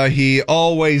course, he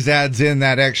always adds in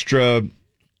that extra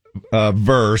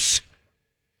verse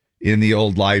in the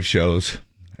old live shows,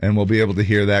 and we'll be able to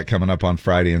hear that coming up on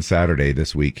Friday and Saturday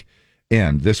this week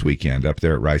and this weekend up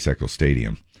there at Rice Eccles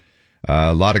Stadium.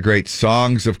 A lot of great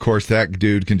songs. Of course, that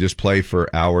dude can just play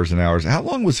for hours and hours. How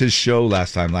long was his show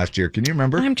last year? Can you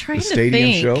remember? I'm trying the to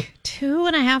stadium think. Show?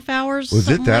 2.5 hours. Was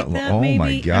it that like long? Maybe. Oh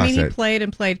my gosh! I mean, he played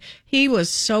and played. He was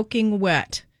soaking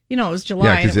wet. You know, it was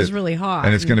July and it was really hot.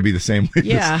 And it's going to be the same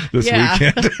this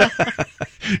weekend.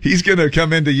 He's going to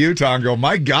come into Utah and go,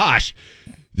 my gosh,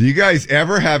 do you guys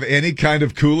ever have any kind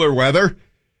of cooler weather?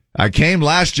 I came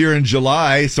last year in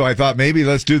July, so I thought maybe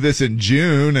let's do this in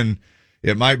June and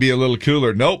it might be a little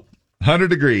cooler. Nope, 100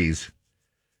 degrees.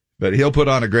 But he'll put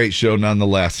on a great show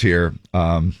nonetheless here.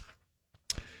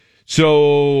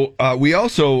 So we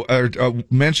also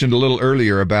mentioned a little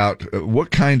earlier about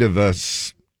what kind of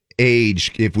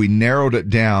age, if we narrowed it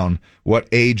down, what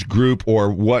age group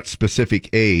or what specific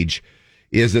age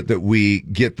is it that we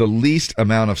get the least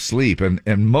amount of sleep? And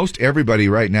most everybody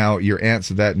right now, your answer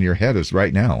to that in your head is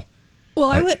right now. Well,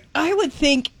 I would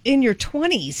think in your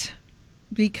 20s,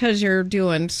 because you're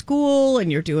doing school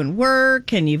and you're doing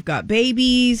work and you've got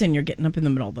babies and you're getting up in the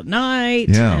middle of the night.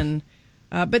 Yeah. And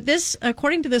but this,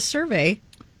 according to this survey,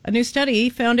 a new study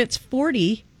found it's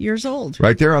 40 years old.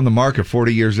 Right there on the mark of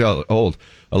 40 years old.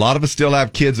 A lot of us still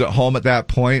have kids at home at that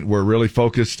point. We're really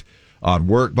focused on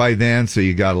work by then, so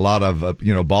you got a lot of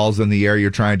balls in the air you're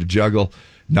trying to juggle.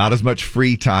 Not as much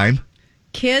free time.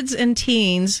 Kids and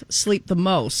teens sleep the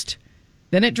most.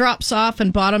 Then it drops off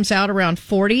and bottoms out around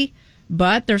 40.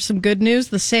 But there's some good news.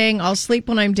 The saying, I'll sleep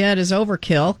when I'm dead, is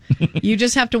overkill. You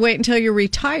just have to wait until you're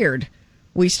retired.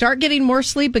 We start getting more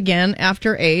sleep again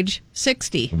after age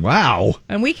 60. Wow.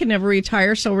 And we can never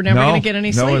retire, so we're never going to get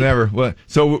any sleep. No, never. Well,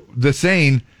 so the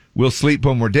saying, we'll sleep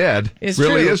when we're dead, is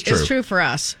true. It's true for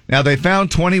us. Now, they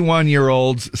found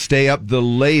 21-year-olds stay up the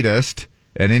latest,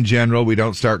 and in general, we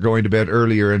don't start going to bed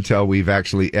earlier until we've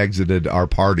actually exited our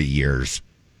party years.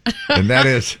 And that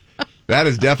is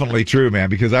definitely true, man,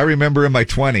 because I remember in my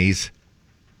 20s,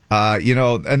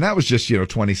 And that was just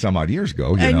 20 some odd years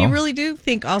ago. You really do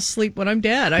think I'll sleep when I'm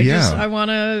dead. I want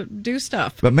to do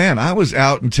stuff. But man, I was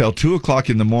out until 2:00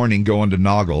 in the morning going to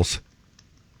Noggles,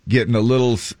 getting a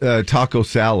little taco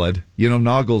salad.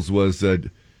 Noggles was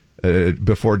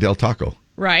before Del Taco,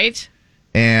 right?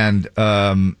 And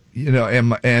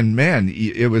and man,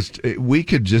 we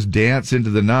could just dance into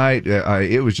the night.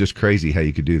 It was just crazy how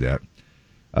you could do that.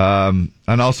 And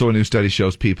also, a new study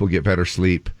shows people get better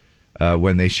sleep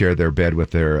when they share their bed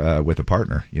with a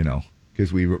partner.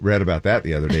 Because we read about that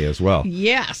the other day as well.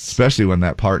 Yes, especially when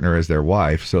that partner is their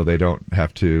wife, so they don't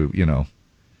have to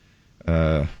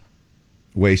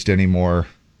waste any more.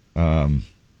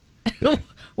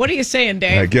 What are you saying,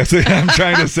 Dave? I guess I'm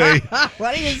trying to say.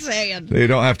 What are you saying? They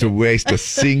don't have to waste a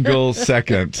single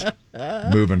second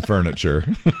moving furniture.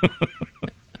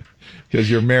 Because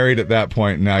you're married at that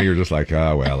point, and now you're just like,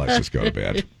 oh, well, let's just go to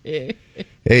bed.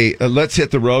 Hey, let's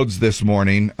hit the roads this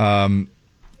morning.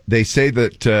 They say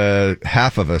that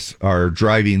half of us are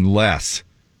driving less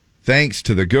thanks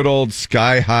to the good old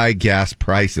sky-high gas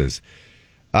prices.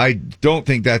 I don't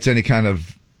think that's any kind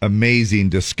of amazing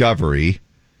discovery.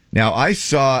 Now, I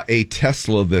saw a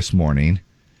Tesla this morning,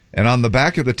 and on the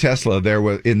back of the Tesla, there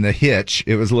was in the hitch,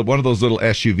 it was one of those little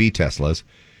SUV Teslas,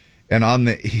 and on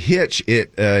the hitch,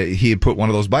 he had put one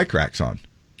of those bike racks on.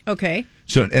 Okay.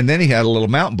 So, and then he had a little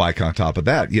mountain bike on top of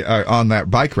that, on that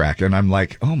bike rack, and I'm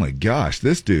like, oh my gosh,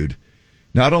 this dude,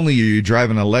 not only are you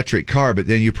driving an electric car, but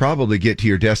then you probably get to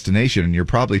your destination, and you're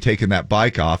probably taking that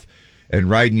bike off and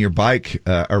riding your bike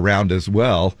around as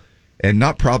well, and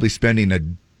not probably spending a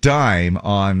dime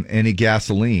on any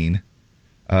gasoline.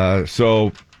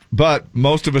 But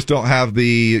most of us don't have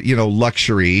the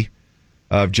luxury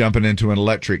of jumping into an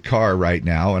electric car right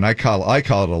now, and I call it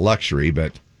a luxury,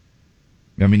 but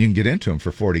I mean you can get into them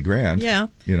for $40,000. Yeah,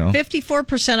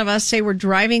 54% of us say we're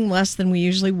driving less than we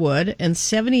usually would, and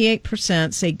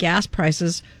 78% say gas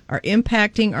prices are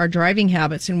impacting our driving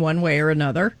habits in one way or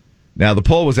another. Now, the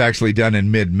poll was actually done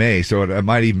in mid-May, so it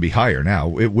might even be higher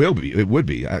now. It would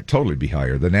totally be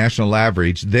higher. The national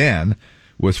average then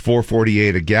was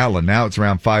 $4.48 a gallon. Now it's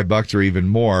around $5 or even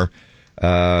more,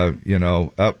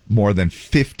 up more than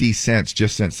 50 cents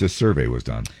just since this survey was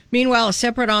done. Meanwhile, a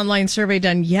separate online survey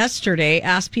done yesterday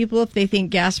asked people if they think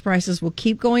gas prices will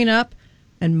keep going up,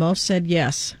 and most said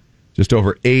yes. Just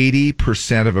over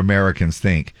 80% of Americans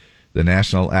think the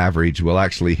national average will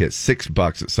actually hit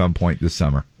 $6 at some point this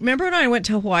summer. Remember when I went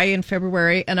to Hawaii in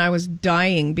February and I was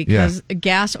dying because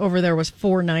gas over there was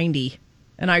 $4.90,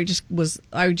 and I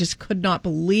just could not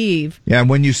believe. Yeah, and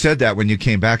when you said that when you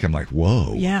came back, I'm like,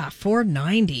 whoa. Yeah,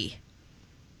 $4.90.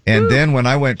 And then when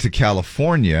I went to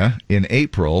California in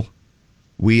April,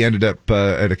 we ended up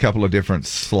at a couple of different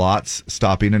slots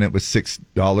stopping, and it was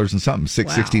 $6 and something,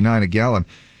 $6.69 a gallon.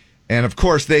 And, of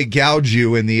course, they gouge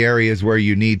you in the areas where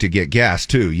you need to get gas,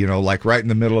 too. Like right in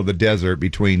the middle of the desert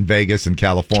between Vegas and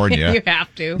California. You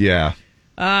have to. Yeah.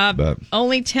 But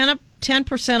only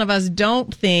 10% of us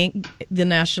don't think the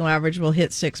national average will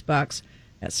hit $6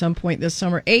 at some point this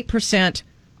summer. 8%,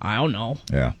 I don't know.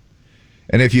 Yeah.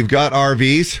 And if you've got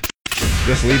RVs,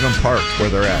 just leave them parked where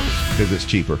they're at because it's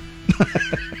cheaper.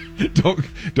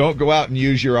 Don't go out and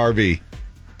use your RV.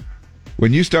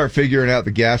 When you start figuring out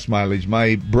the gas mileage,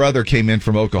 my brother came in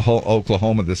from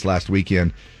Oklahoma this last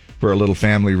weekend for a little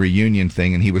family reunion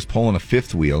thing, and he was pulling a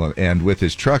fifth wheel and with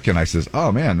his truck, and I says,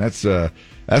 "Oh man, that's the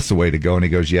way to go." And he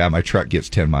goes, "Yeah, my truck gets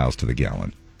 10 miles to the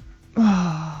gallon."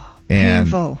 Oh, and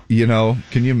painful.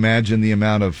 Can you imagine the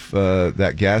amount of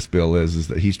that gas bill is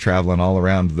that he's traveling all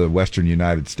around the western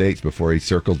United States before he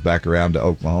circles back around to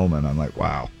Oklahoma? And I'm like,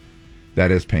 wow, that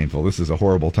is painful. This is a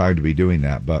horrible time to be doing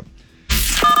that, but.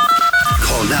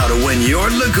 Call now to win your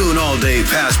Lagoon All-Day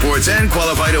passports and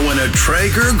qualify to win a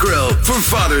Traeger grill for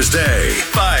Father's Day.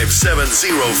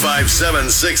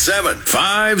 570-5767.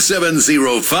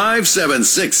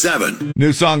 570-5767.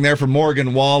 New song there from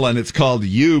Morgan Wallen. It's called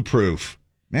You Proof.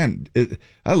 Man,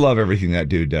 I love everything that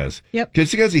dude does. Yep.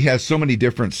 Because he has so many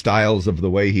different styles of the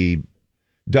way he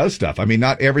does stuff. I mean,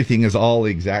 not everything is all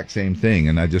the exact same thing.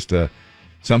 And I just...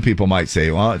 some people might say,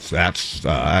 well, that's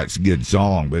a good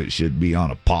song, but it should be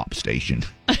on a pop station.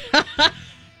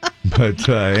 But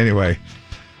anyway,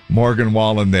 Morgan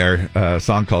Wallen there, a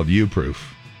song called You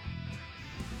Proof.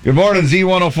 Good morning,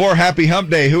 Z104. Happy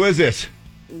Hump Day. Who is this?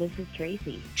 This is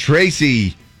Tracy.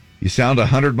 Tracy, you sound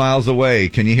 100 miles away.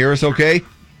 Can you hear us okay?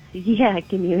 Yeah,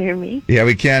 can you hear me? Yeah,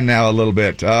 we can now a little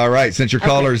bit. All right, since you're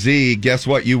caller Z, guess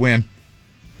what? You win.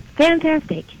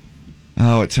 Fantastic.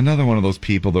 Oh, it's another one of those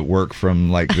people that work from,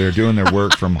 they're doing their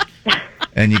work from,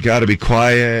 and you got to be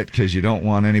quiet because you don't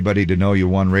want anybody to know you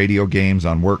won radio games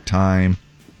on work time.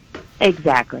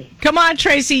 Exactly. Come on,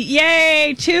 Tracy.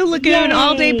 Yay! 2 Lagoon Yay.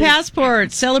 all-day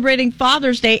passports celebrating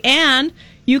Father's Day. And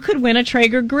you could win a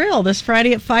Traeger grill this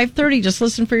Friday at 5:30. Just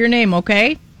listen for your name,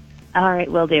 okay? All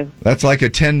right, will do. That's like a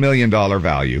 $10 million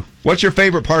value. What's your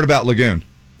favorite part about Lagoon?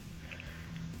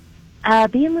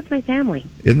 Being with my family.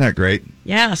 Isn't that great?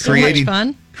 Yeah, so much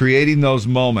fun. Creating those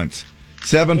moments.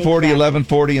 7:40,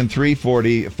 11:40, and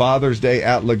 3:40, Father's Day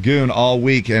at Lagoon all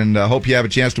week. And hope you have a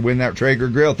chance to win that Traeger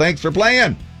grill. Thanks for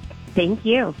playing. Thank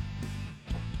you.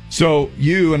 So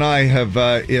you and I have,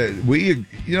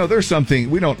 there's something,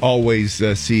 we don't always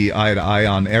see eye to eye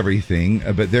on everything,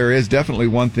 but there is definitely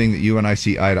one thing that you and I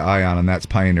see eye to eye on, and that's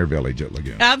Pioneer Village at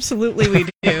Lagoon. Absolutely we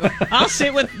do. I'll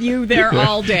sit with you there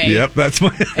all day. Yep, that's my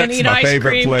favorite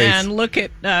cream place. And look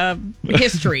at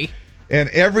history. And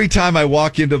every time I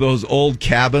walk into those old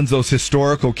cabins, those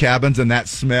historical cabins, and that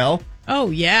smell...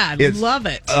 Oh, yeah. I love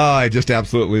it. Oh, I just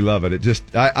absolutely love it. It just,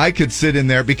 I could sit in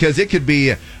there because it could be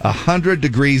 100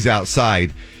 degrees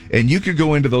outside and you could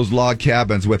go into those log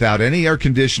cabins without any air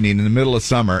conditioning in the middle of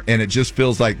summer and it just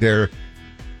feels like they're,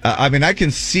 I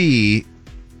can see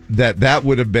that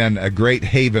would have been a great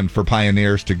haven for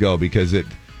pioneers to go because it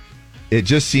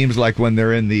just seems like when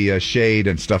they're in the shade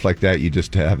and stuff like that, you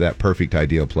just have that perfect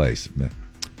ideal place.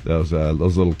 Those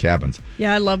little cabins.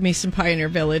 Yeah, I love me some Pioneer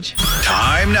Village.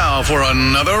 Time now for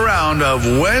another round of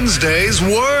Wednesday's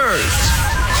Words.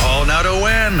 Call now to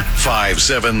win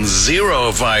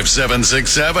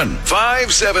 570-5767.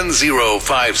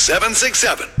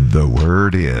 570-5767. The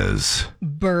word is...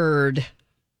 Bird.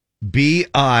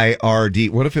 B-I-R-D.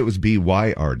 What if it was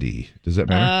B-Y-R-D? Does that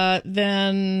matter?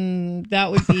 Then that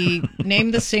would be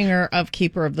name the singer of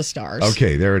Keeper of the Stars.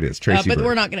 Okay, there it is. Tracy but Bird.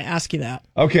 we're not going to ask you that.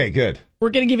 Okay, good.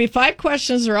 We're going to give you 5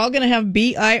 questions. They're all going to have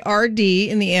B-I-R-D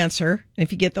in the answer. And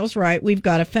if you get those right, we've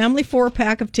got a family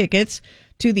 4-pack of tickets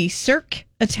to the Cirque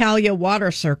Italia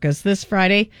Water Circus this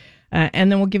Friday.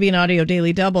 And then we'll give you an audio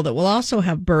daily double that will also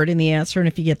have Bird in the answer. And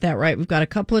if you get that right, we've got a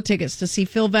couple of tickets to see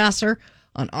Phil Vassar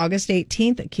on August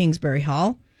 18th at Kingsbury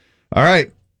Hall. All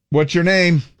right. What's your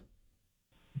name?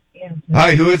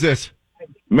 Hi, who is this?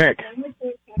 Mick.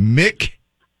 Mick?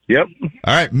 Yep.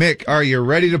 All right, Mick, are you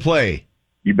ready to play?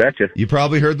 You betcha. You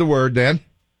probably heard the word then.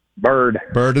 Bird.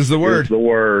 Bird is the word. Is the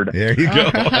word. There you go.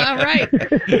 All right.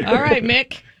 All right,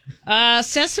 Mick.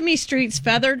 Sesame Street's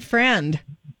feathered friend.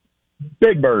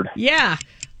 Big Bird. Yeah.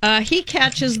 He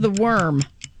catches the worm.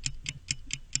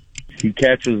 He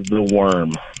catches the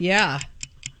worm. Yeah.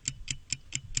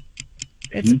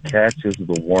 He catches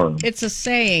the worm. It's a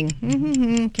saying.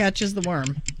 Mm-hmm, catches the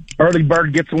worm. Early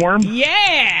bird gets a worm?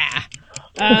 Yeah.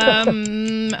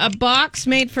 A box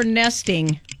made for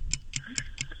nesting.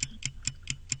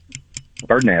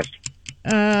 Bird nest.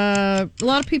 A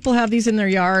lot of people have these in their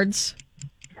yards.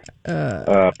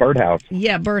 Birdhouse.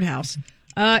 Yeah, birdhouse.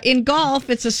 In golf,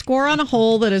 it's a score on a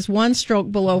hole that is 1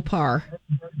 stroke below par.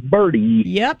 Birdie.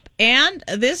 Yep. And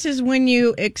this is when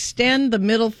you extend the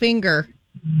middle finger.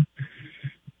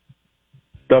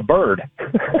 The bird.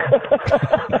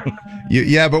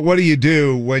 Yeah, but what do you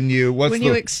do when you...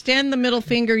 you extend the middle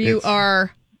finger, you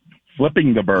are...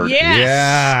 Flipping the bird. Yes.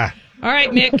 Yeah. All right,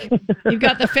 Mick. You've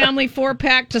got the family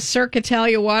 4-pack to Cirque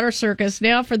Italia Water Circus.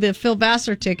 Now for the Phil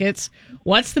Vassar tickets.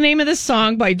 What's the name of this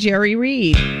song by Jerry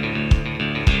Reed?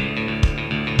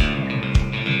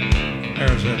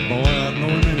 There's that boy, I know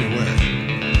him anywhere.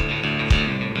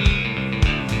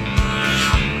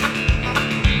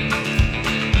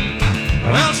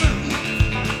 Well, sir,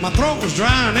 my throat was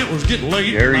dry and it was getting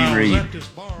late. Jerry Reed.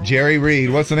 Jerry Reed.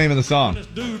 What's the name of the song? This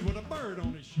dude with a bird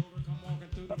on his shoulder come walking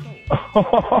through the door.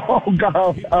 Oh,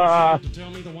 God. To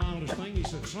tell me the wildest thing. He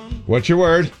said, son, What's your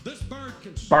word? this bird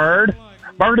can Bird.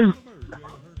 Bird is...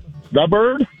 The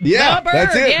bird? Yeah, The bird,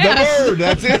 that's it. yes. The bird.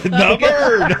 That's it. The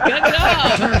bird. Good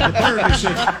job. turned to the bird and he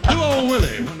said, do old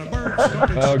Willie when the bird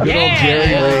started. Oh, good old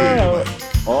Jerry Reed.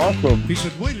 Awesome. He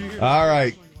said, wait till you hear. All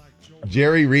right.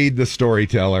 Jerry Reed, the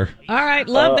storyteller. All right,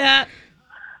 love that.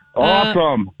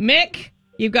 Awesome. Mick,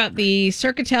 you've got the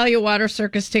Cirque Italia Water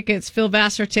Circus tickets, Phil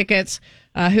Vassar tickets.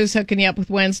 Who's hooking you up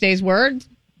with Wednesday's word?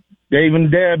 Dave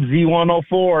and Deb,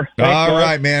 Z104. All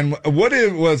right, man. What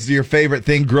was your favorite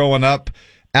thing growing up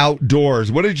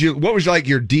outdoors? What was like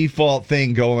your default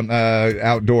thing going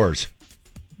outdoors?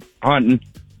 Hunting.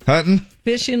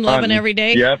 Fishing, loving Hunting. every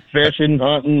day? Yep, fishing,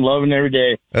 hunting, loving every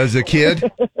day. As a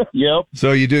kid? Yep.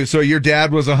 So your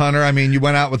dad was a hunter. I mean, you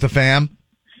went out with the fam?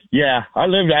 Yeah, I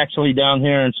lived actually down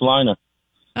here in Salina.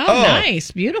 Oh, nice.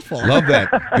 Beautiful. Love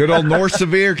that. Good old North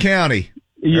Sevier County.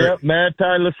 Yep, Mad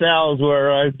Ty LaSalle is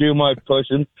where I do my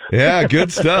pushing. Yeah,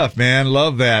 good stuff, man.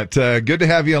 Love that. Good to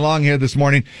have you along here this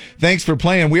morning. Thanks for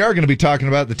playing. We are going to be talking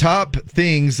about the top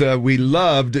things we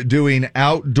loved doing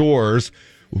outdoors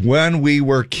when we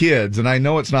were kids. And I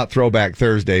know it's not Throwback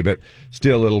Thursday, but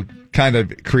still it'll kind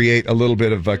of create a little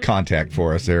bit of contact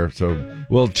for us there. So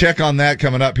we'll check on that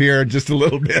coming up here in just a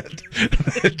little bit.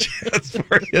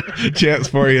 Chance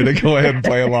for you to go ahead and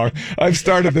play along. I've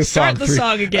started this song. Start the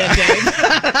song again, Dave.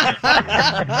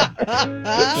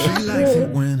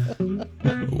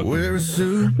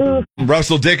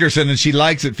 Russell Dickerson, and She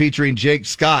Likes It, featuring Jake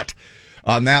Scott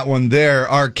on that one there.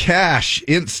 Our cash,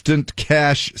 instant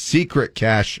cash, secret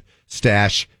cash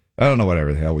stash. I don't know,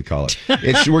 whatever the hell we call it.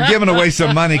 We're giving away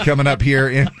some money coming up here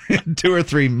in 2 or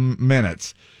 3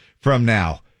 minutes from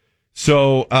now.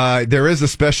 So there is a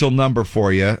special number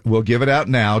for you. We'll give it out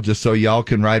now just so y'all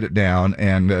can write it down,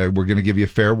 and we're going to give you a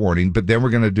fair warning. But then we're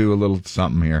going to do a little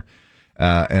something here,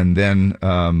 and then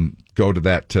go to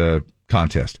that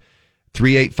contest.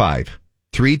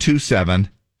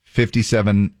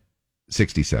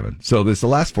 385-327-5767. So this is the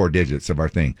last 4 digits of our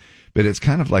thing, but it's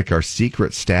kind of like our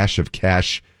secret stash of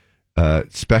cash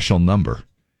special number.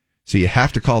 So you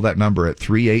have to call that number at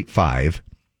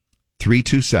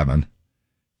 385-327-5767.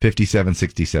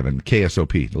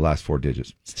 KSOP, the last 4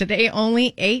 digits. It's today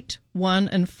only 8, 1,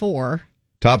 and 4.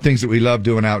 Top things that we loved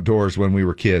doing outdoors when we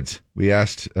were kids. We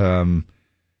asked,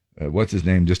 what's his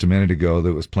name just a minute ago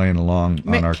that was playing along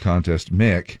Mick. On our contest,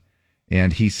 Mick,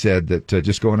 and he said that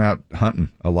just going out hunting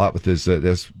a lot with his,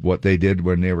 that's what they did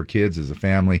when they were kids as a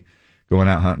family, going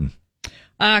out hunting.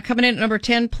 Coming in at number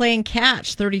 10, playing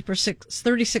catch.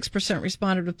 36%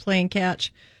 responded with playing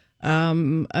catch.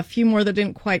 A few more that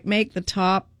didn't quite make the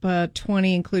top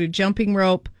 20 included jumping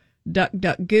rope, duck,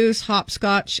 duck, goose,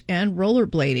 hopscotch, and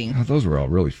rollerblading. Oh, those were all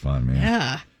really fun,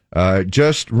 man. Yeah.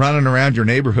 Just running around your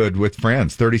neighborhood with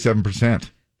friends, 37%.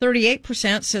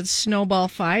 38% said snowball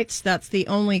fights. That's the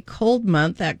only cold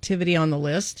month activity on the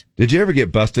list. Did you ever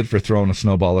get busted for throwing a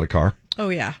snowball at a car? Oh,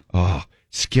 yeah. Oh,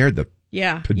 scared the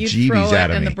Yeah. You'd bejeebies throw it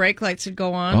out of and me. the brake lights would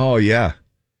go on. Oh, yeah.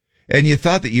 And you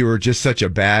thought that you were just such a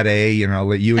bad A, you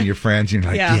know, you and your friends, you're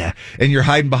like, yeah. And you're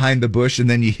hiding behind the bush, and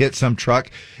then you hit some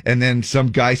truck, and then some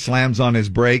guy slams on his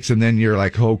brakes, and then you're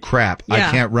like, oh, crap,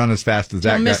 I can't run as fast as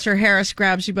that guy. Mr. Harris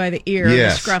grabs you by the ear,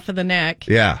 the scruff of the neck,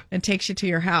 and takes you to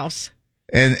your house.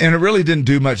 And it really didn't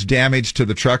do much damage to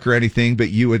the truck or anything, but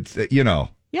you would, you know.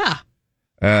 Yeah.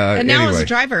 And now anyway. as a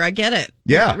driver, I get it.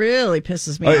 Yeah. It really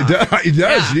pisses me off. It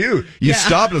does. Yeah. You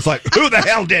stop and it's like, who the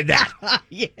hell did that?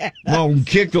 Yeah. Well,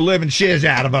 kick the living shiz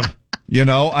out of them. You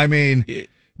know, I mean,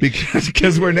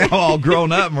 because we're now all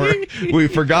grown up and we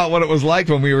forgot what it was like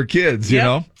when we were kids, you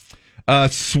know?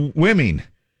 Swimming,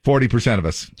 40% of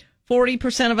us.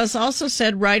 40% of us also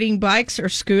said riding bikes or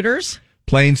scooters.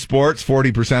 Playing sports,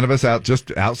 40% of us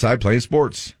just outside playing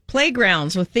sports.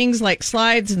 Playgrounds with things like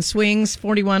slides and swings,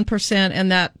 41%,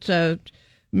 and that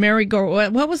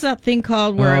merry-go-round. What was that thing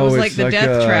called where it was like the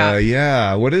death trap?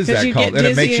 Yeah, what is that called? And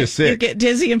it makes you sick. You get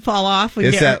dizzy and fall off and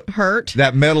get hurt.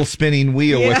 That metal spinning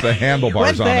wheel with the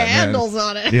handlebars on it. With the handles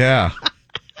on it. Yeah.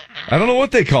 I don't know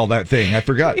what they call that thing. I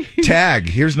forgot. Tag.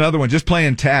 Here's another one. Just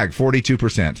playing tag,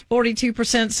 42%.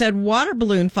 42% said water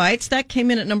balloon fights. That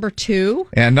came in at number 2.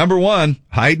 And number 1,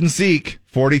 hide and seek.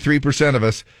 43% of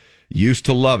us used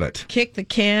to love it. Kick the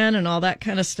can and all that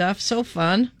kind of stuff. So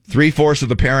fun. 3/4 of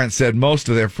the parents said most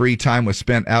of their free time was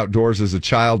spent outdoors as a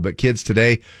child, but kids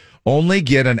today only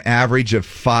get an average of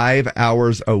 5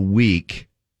 hours a week.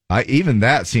 Even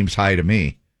that seems high to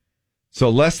me. So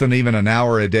less than even an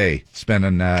hour a day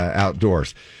spending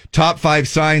outdoors. Top 5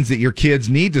 signs that your kids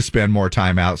need to spend more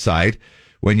time outside.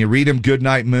 When you read him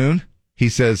Goodnight Moon, he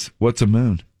says, what's a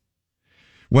moon?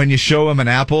 When you show him an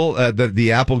apple,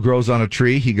 the apple grows on a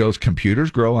tree, he goes,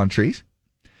 computers grow on trees?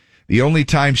 The only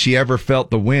time she ever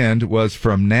felt the wind was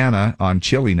from Nana on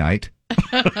chilly night.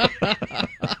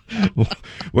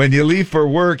 When you leave for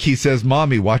work, he says,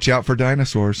 Mommy, watch out for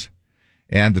dinosaurs.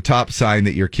 And the top sign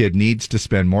that your kid needs to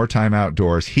spend more time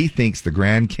outdoors, he thinks the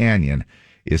Grand Canyon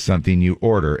is something you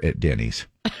order at Denny's.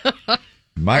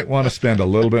 Might want to spend a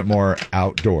little bit more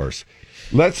outdoors.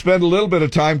 Let's spend a little bit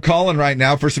of time calling right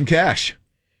now for some cash.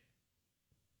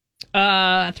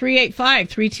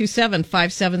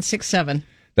 385-327-5767.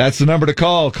 That's the number to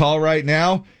call. Call right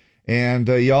now, and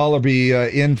y'all will be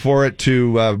in for it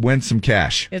to win some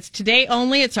cash. It's today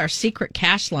only. It's our secret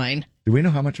cash line. Do we know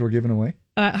how much we're giving away?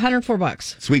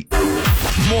 $104. Sweet.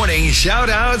 Morning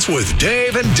shout-outs with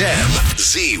Dave and Deb.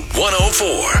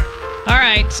 Z104. All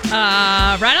right.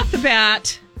 Right off the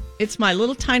bat, It's my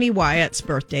little tiny Wyatt's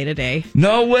birthday today.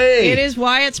 No way. It is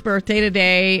Wyatt's birthday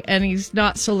today, and he's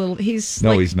not so little. He's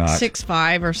he's not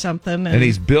 6'5" or something, and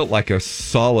he's built like a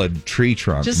solid tree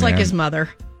trunk, just like his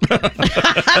mother. In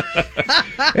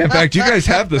fact, you guys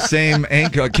have the same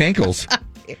cankles.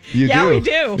 You do. We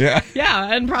do.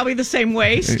 Yeah, and probably the same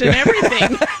waist and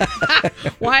everything.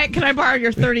 Wyatt, can I borrow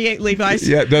your 38 Levi's?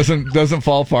 Yeah, it doesn't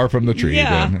fall far from the tree.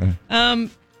 Yeah. Then.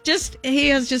 He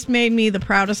has just made me the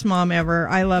proudest mom ever.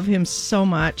 I love him so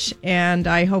much, and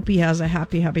I hope he has a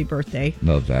happy birthday.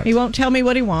 Love that. He won't tell me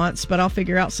what he wants, but I'll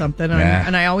figure out something,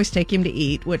 and I always take him to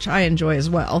eat, which I enjoy as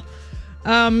well.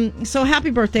 So happy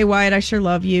birthday, Wyatt. I sure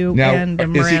love you. Now, and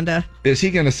Miranda. Is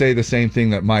he going to say the same thing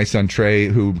that my son Trey,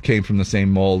 who came from the same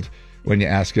mold, when you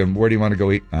ask him, where do you want to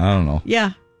go eat? I don't know.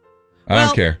 Yeah. I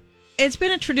don't care. It's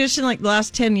been a tradition like the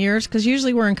last 10 years, because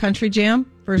usually we're in Country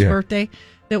Jam for his birthday,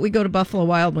 that we go to Buffalo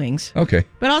Wild Wings. Okay.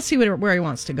 But I'll see where he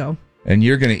wants to go. And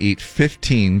you're going to eat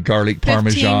 15 garlic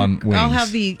Parmesan wings. I'll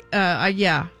have the, I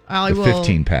will.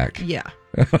 15 pack. Yeah.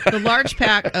 The large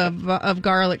pack of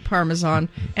garlic Parmesan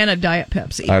and a Diet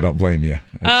Pepsi. I don't blame you.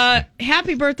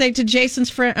 Happy birthday to Jason's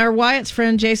friend, or Wyatt's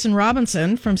friend, Jason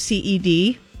Robinson from CED.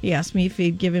 He asked me if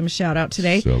he'd give him a shout out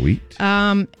today. Sweet.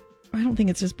 I don't think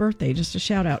it's his birthday, just a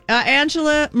shout out.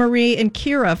 Angela, Marie, and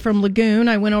Kira from Lagoon.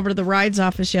 I went over to the rides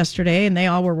office yesterday, and they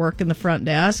all were working the front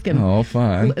desk. And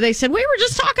fun. They said, we were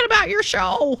just talking about your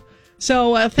show.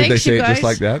 So thanks, Did they say you guys. it just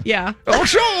like that? Yeah. Oh,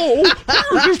 show!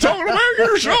 We were just talking about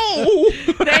your show!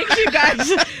 Thanks, you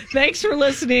guys. Thanks for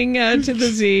listening to the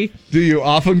Z. Do you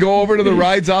often go over to the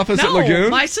rides office at Lagoon?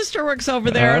 My sister works over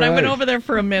there, and I went over there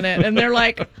for a minute, and they're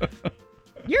like...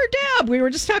 You're Deb. We were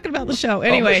just talking about the show.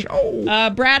 Anyway,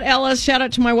 Brad Ellis, shout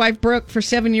out to my wife, Brooke, for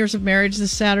 7 years of marriage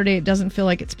this Saturday. It doesn't feel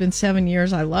like it's been 7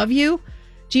 years. I love you.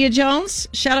 Gia Jones,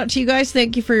 shout out to you guys.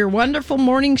 Thank you for your wonderful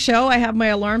morning show. I have my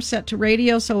alarm set to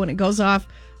radio, so when it goes off,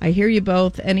 I hear you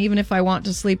both. And even if I want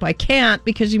to sleep, I can't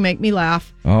because you make me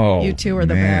laugh. Oh, you two are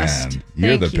the best.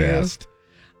 You're Thank the you. best.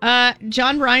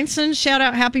 John Reinson, shout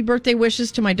out happy birthday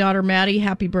wishes to my daughter, Maddie.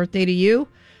 Happy birthday to you.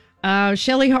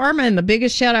 Shelly Harmon, the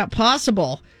biggest shout out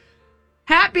possible.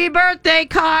 Happy birthday,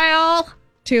 Kyle,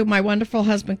 to my wonderful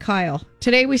husband, Kyle.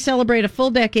 Today we celebrate a full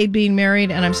decade being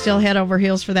married, and I'm still head over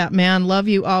heels for that man. Love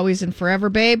you always and forever,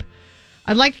 babe.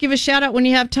 I'd like to give a shout out when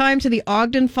you have time to the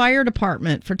Ogden Fire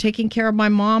Department for taking care of my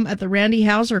mom at the Randy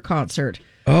Houser concert.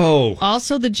 Oh.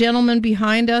 Also the gentleman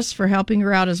behind us for helping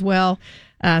her out as well.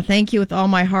 Thank you with all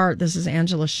my heart. This is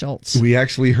Angela Schultz. We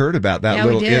actually heard about that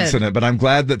little incident, but I'm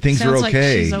glad that things are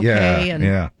okay. Sounds like she's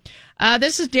okay. Yeah.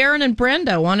 This is Darren and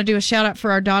Brenda. Want to do a shout out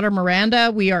for our daughter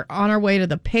Miranda. We are on our way to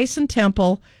the Payson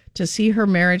Temple to see her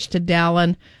marriage to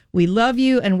Dallin. We love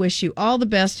you and wish you all the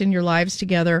best in your lives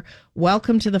together.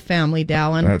 Welcome to the family,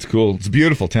 Dallin. That's cool. It's a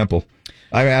beautiful temple.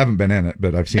 I haven't been in it,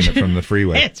 but I've seen it from the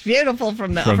freeway. It's beautiful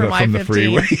from I-15. The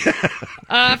freeway.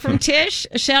 From Tish,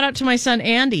 a shout out to my son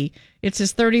Andy. It's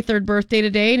his 33rd birthday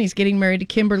today, and he's getting married to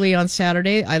Kimberly on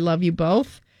Saturday. I love you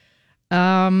both.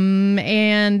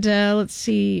 Let's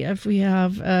see if we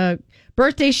have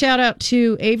birthday shout out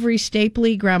to Avery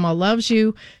Stapley. Grandma loves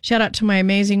you. Shout out to my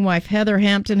amazing wife Heather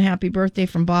Hampton. Happy birthday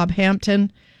from Bob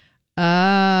Hampton.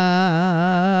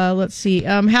 Let's see.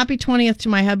 Happy 20th to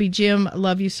my hubby Jim.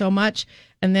 Love you so much.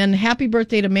 And then happy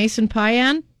birthday to Mason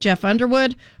Payan, Jeff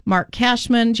Underwood, Mark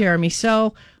Cashman, Jeremy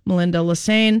So, Melinda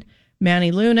Lassane,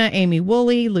 Manny Luna, Amy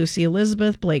Woolley, Lucy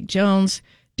Elizabeth, Blake Jones,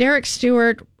 Derek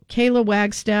Stewart, Kayla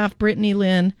Wagstaff, Brittany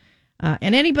Lynn,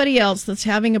 and anybody else that's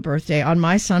having a birthday on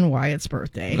my son Wyatt's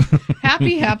birthday.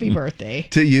 Happy birthday.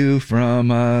 To you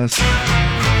from us.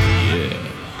 Yeah.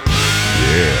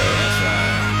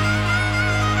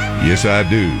 Yes, I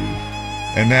do.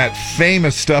 And that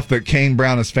famous stuff that Kane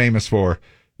Brown is famous for.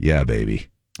 Yeah, baby.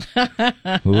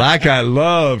 Like I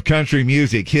love country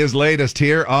music. His latest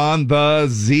here on the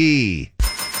Z.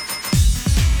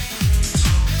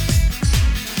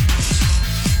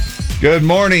 Good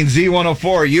morning,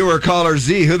 Z104. You are caller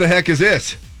Z. Who the heck is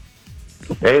this?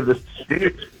 Hey, this is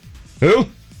Steve. Who?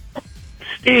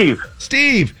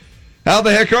 Steve. How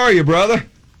the heck are you, brother?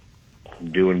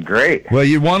 Doing great. Well,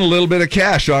 you won a little bit of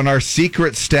cash on our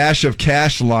secret stash of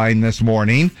cash line this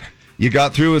morning. You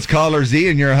got through as caller Z,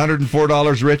 and you're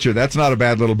 $104 richer. That's not a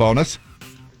bad little bonus.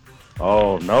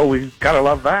 Oh, no, we gotta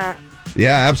love that.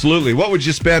 Yeah, absolutely. What would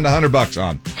you spend $100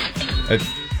 on?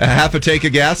 A half a tank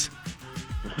of gas?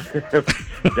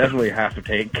 Definitely half a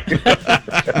tank.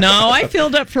 No, I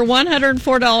filled up for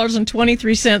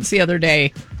 $104.23 the other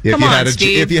day.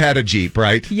 If you had a Jeep,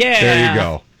 right? Yeah. There you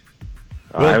go.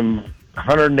 Well, I'm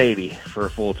 180 for a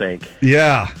full tank.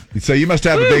 Yeah. So you must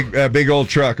have a big old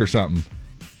truck or something.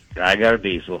 I got a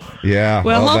diesel. Yeah.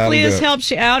 Well, that'll hopefully do this it.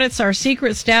 helps you out. It's our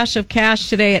secret stash of cash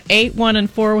today at 8, 1, and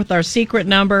 4 with our secret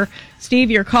number.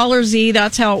 Steve, your caller Z,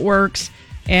 that's how it works.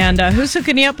 And who's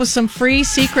hooking you up with some free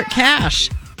secret cash?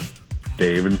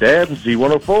 Dave and Dad,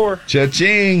 Z104.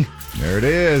 Cha-ching. There it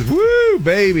is. Woo,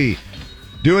 baby.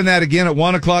 Doing that again at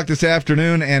 1 o'clock this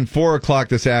afternoon and 4 o'clock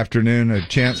this afternoon. A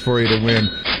chance for you to win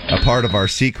a part of our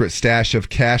secret stash of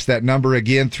cash. That number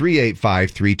again,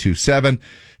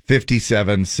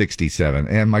 385-327-5767.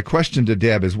 And my question to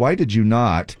Deb is, why did you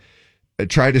not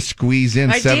try to squeeze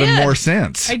in 7 more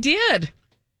cents? I did.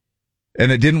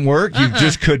 And it didn't work? You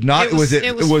just could not? Was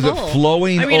it full.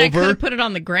 flowing I mean, over? I could have put it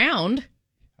on the ground.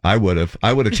 I would have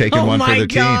taken one for the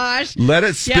gosh. team. Let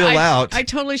it spill out. I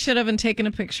totally should have taken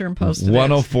a picture and posted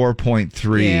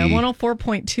 104.3. it. Yeah,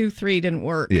 104.23 didn't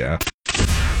work. Yeah.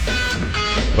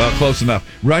 Well, close enough.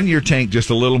 Run your tank just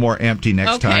a little more empty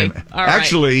next time. All right.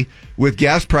 Actually, with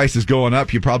gas prices going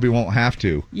up, you probably won't have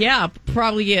to. Yeah,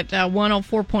 probably get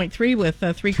 104.3 with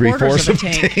 3/4 of a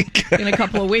tank in a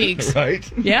couple of weeks. Right?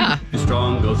 Yeah.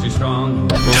 Strong, go see strong.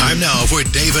 Time now for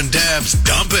Dave and Dab's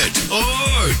Dump It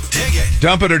or Dig It.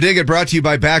 Dump It or Dig It, brought to you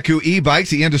by Baku e-Bikes,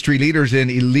 the industry leaders in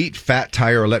elite fat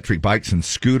tire electric bikes and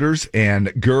scooters,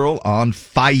 and Girl on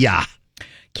Fire.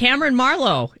 Cameron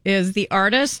Marlowe is the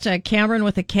artist, Cameron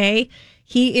with a K.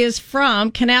 He is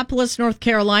from Kannapolis, North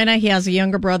Carolina. He has a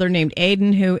younger brother named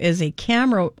Aiden, who is a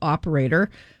camera operator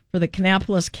for the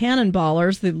Kannapolis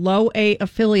Cannonballers, the low A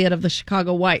affiliate of the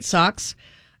Chicago White Sox.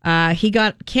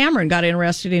 Cameron got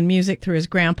interested in music through his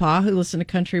grandpa, who listened to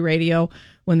country radio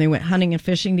when they went hunting and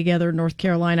fishing together in North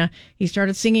Carolina. He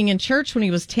started singing in church when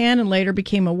he was 10 and later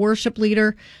became a worship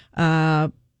leader.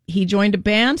 He joined a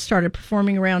band, started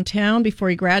performing around town before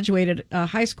he graduated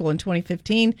high school in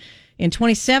 2015. In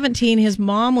 2017, his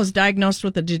mom was diagnosed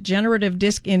with a degenerative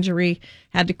disc injury,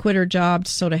 had to quit her job.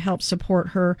 So to help support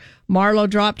her, Marlowe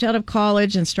dropped out of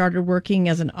college and started working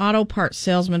as an auto parts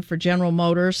salesman for General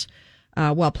Motors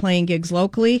while playing gigs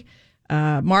locally.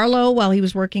 Marlowe, while he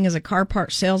was working as a car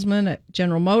parts salesman at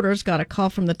General Motors, got a call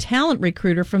from the talent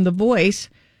recruiter from The Voice,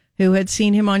 who had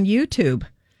seen him on YouTube.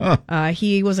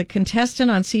 He was a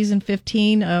contestant on season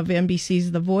 15 of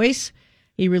NBC's The Voice.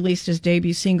 He released his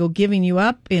debut single, Giving You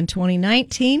Up, in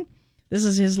 2019. This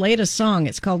is his latest song.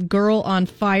 It's called Girl on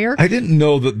Fire. I didn't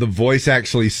know that The Voice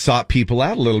actually sought people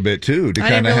out a little bit, too, to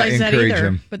kind of encourage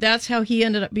him. But that's how he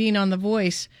ended up being on The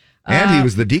Voice. And he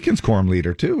was the Deacon's Quorum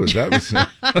leader, too.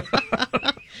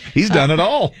 He's done it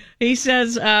all. He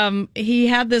says he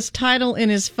had this title in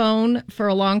his phone for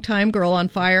a long time, Girl on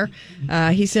Fire.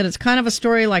 He said it's kind of a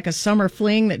story like a summer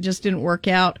fling that just didn't work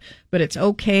out, but it's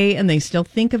okay, and they still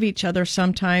think of each other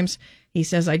sometimes. He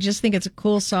says, I just think it's a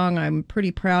cool song. I'm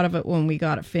pretty proud of it when we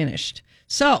got it finished.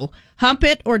 So, hump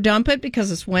it or dump it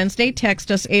because it's Wednesday. Text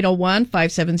us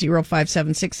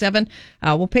 801-570-5767.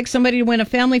 We'll pick somebody to win a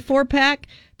family 4-pack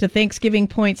to Thanksgiving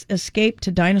Points Escape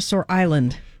to Dinosaur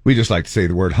Island. We just like to say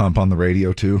the word hump on the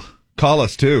radio, too. Call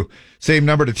us, too. Same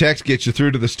number to text gets you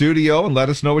through to the studio and let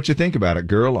us know what you think about it.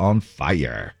 Girl on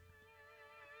Fire.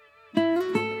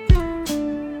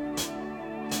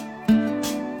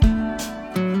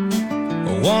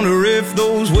 I wonder if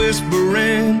those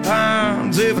whispering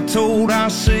pines ever told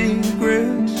our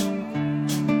secrets.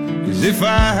 'Cause if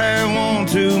I had one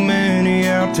too many,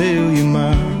 I'll tell you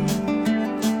mine.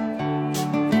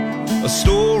 A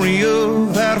story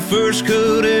of how the first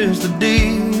cut is the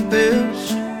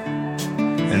deepest,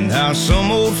 and how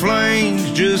some old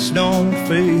flames just don't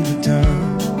fade with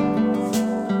time.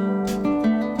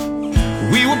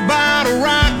 We were bottle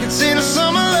rockets in a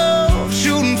summer love,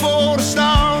 shooting for the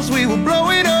stars. We were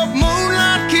blowing up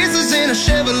moonlight kisses in a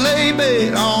Chevrolet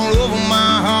bed. All over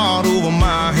my heart, over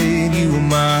my head. You were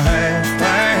my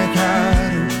half-pack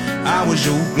hider, I was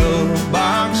your glove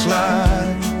box slider.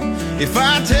 If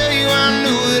I tell you I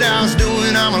knew what I was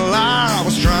doing, I'm a liar. I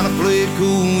was trying to play it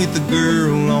cool with the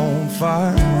girl on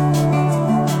fire.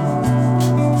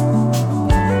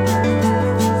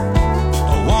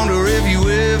 I wonder if you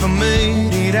ever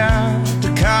made it out to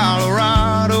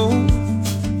Colorado,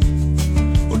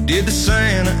 or did the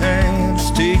Santa Ants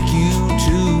take you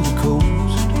to the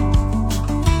coast?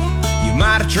 You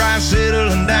might have tried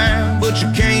settling down, but you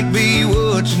can't be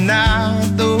what you're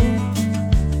not, though.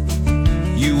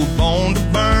 You were born to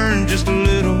burn just a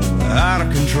little out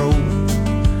of control.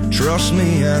 Trust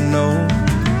me, I know.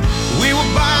 We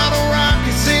were bottle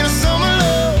rockets in a summer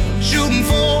love, shooting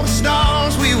for the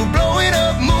stars. We were blowing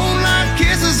up moonlight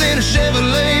kisses in a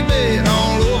Chevrolet bed.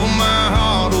 All over my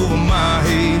heart, over my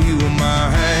head. You were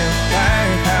my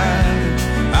half-pack hider,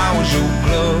 I was your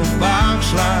glove box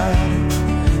slider.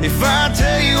 If I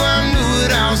tell you I knew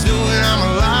what I was doing, I'm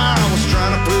a liar. I was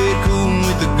trying to play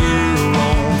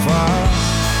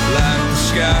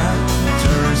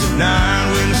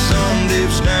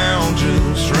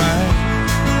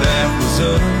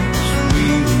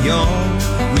young,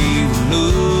 we were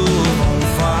love on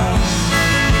fire.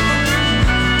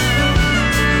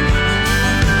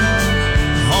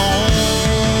 On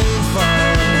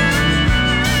fire.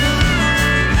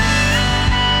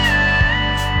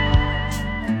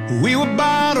 We were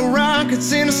bottle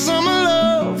rockets in the summer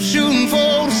love, shooting for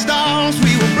the stars.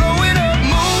 We were blowing up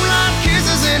moonlight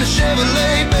kisses in a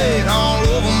Chevrolet bed, all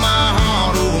over my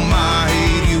heart, over my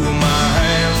head. You were my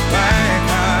half-back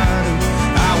hider,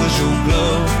 I was your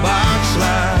glove box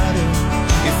slider.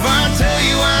 If I tell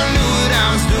you I knew what I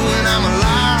was doing, I'm a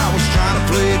liar. I was trying to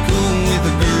play it cool with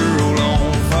a girl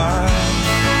on fire.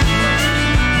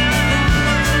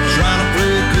 Trying to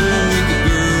play it cool with a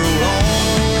girl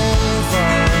on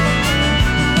fire.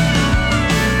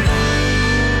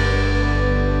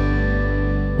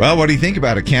 Well, what do you think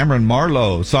about it? Cameron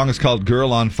Marlowe. The song is called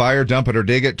Girl on Fire. Dump it or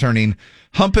dig it, turning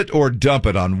Hump It or Dump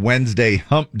It on Wednesday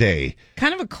Hump Day.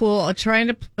 Kind of a cool, trying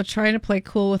to play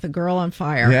cool with a girl on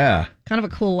fire. Yeah. Kind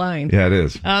of a cool line. Yeah, it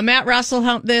is. Matt Russell,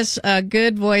 Hump This.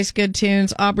 Good voice, good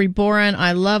tunes. Aubrey Boren,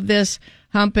 I love this.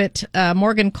 Hump It.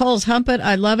 Morgan Coles, Hump It.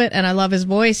 I love it, and I love his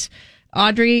voice.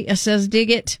 Audrey says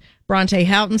dig it. Bronte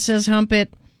Houghton says Hump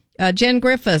It. Jen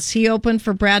Griffiths, he opened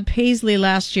for Brad Paisley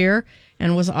last year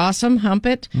and was awesome. Hump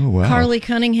it. Oh, wow. Carly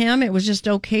Cunningham, it was just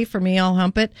okay for me. I'll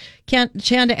hump it.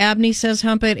 Chanda Abney says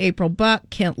hump it. April Buck,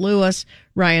 Kent Lewis,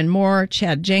 Ryan Moore,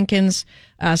 Chad Jenkins,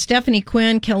 Stephanie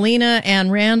Quinn, Kalina, Ann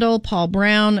Randall, Paul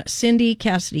Brown, Cindy,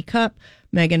 Cassidy Cup,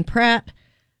 Megan Pratt,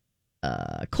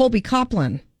 Colby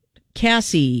Copeland,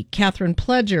 Cassie, Catherine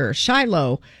Pledger,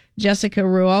 Shiloh, Jessica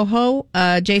Ruoho,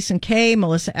 Jason Kay,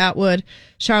 Melissa Atwood,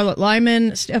 Charlotte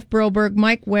Lyman, Steph Broberg,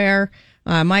 Mike Ware,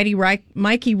 Mikey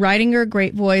Reidinger,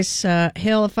 great voice.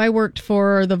 Hill, if I worked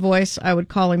for The Voice, I would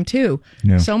call him too.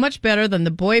 Yeah. So much better than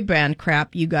the boy band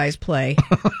crap you guys play.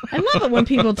 I love it when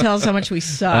people tell us how much we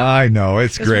suck. I know.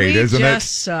 It's 'Cause great, we isn't it?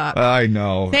 just suck. I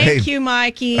know. Thank you,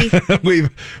 Mikey.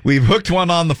 We've hooked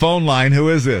one on the phone line. Who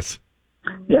is this?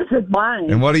 This is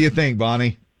Bonnie. And what do you think,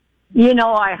 Bonnie? You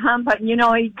know, I hump it. You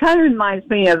know, he kind of reminds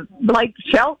me of Blake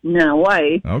Shelton in a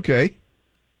way. Okay.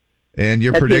 And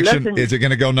your If you prediction, listen- is it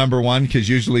going to go number one? Because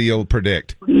usually you'll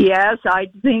predict. Yes, I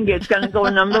think it's going to go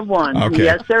number one. Okay.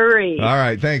 Yes, sir. All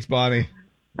right. Thanks, Bonnie.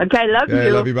 Okay, love Okay,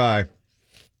 you. love you. Bye.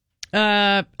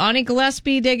 Ani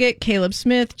Gillespie, dig it. Caleb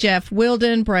Smith, Jeff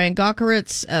Wilden, Brian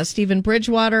Gockeritz, Stephen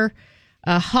Bridgewater,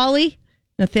 Holly,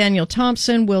 Nathaniel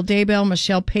Thompson, Will Daybell,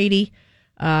 Michelle Patey.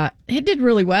 It did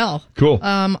really well. Cool.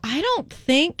 I don't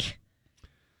think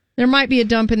there might be a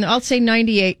dump in. I'll say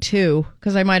 98 too,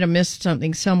 because I might have missed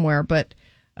something somewhere. But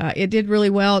it did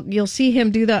really well. You'll see him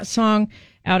do that song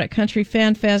out at Country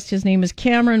Fan Fest. His name is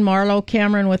Cameron Marlowe.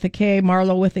 Cameron with a K,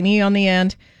 Marlowe with an E on the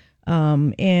end.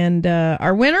 And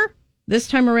our winner this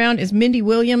time around is Mindy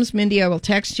Williams. Mindy, I will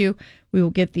text you. We will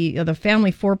get the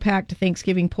family 4-pack to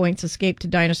Thanksgiving Points Escape to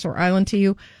Dinosaur Island to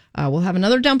you. We'll have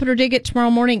another Dump It or Dig It tomorrow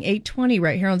morning, 8:20,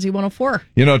 right here on Z104.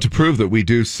 You know, to prove that we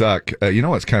do suck, you know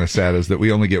what's kind of sad is that we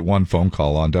only get one phone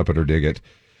call on Dump It or Dig It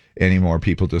anymore.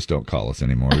 People just don't call us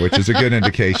anymore, which is a good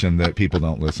indication that people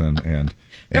don't listen. And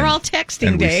they're all texting,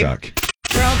 and Dave. We suck.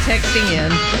 They're all texting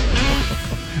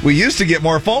in. We used to get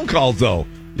more phone calls, though,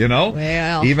 you know?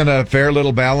 Well. Even a fair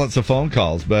little balance of phone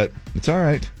calls, but it's all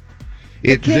right.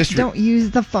 Kids don't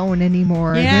use the phone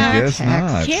anymore. Yeah. They don't Guess text.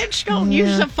 not. Kids don't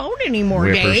use the phone anymore,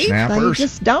 Dave. Whippersnappers. They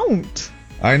just don't.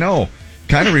 I know.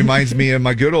 Kind of reminds me of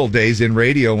my good old days in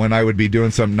radio when I would be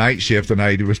doing some night shift and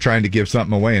I was trying to give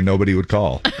something away and nobody would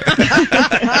call. And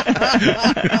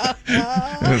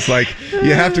it's like,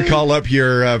 you have to call up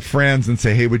your friends and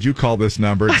say, hey, would you call this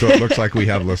number? So it looks like we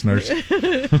have listeners.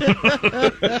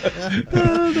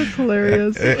 Oh, that's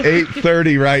hilarious.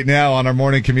 8:30 right now on our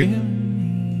morning commute.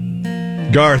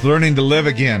 Garth, learning to live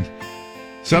again.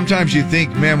 Sometimes you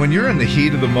think, man, when you're in the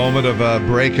heat of the moment of a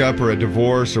breakup or a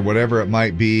divorce or whatever it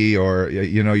might be, or,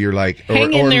 you know, you're like...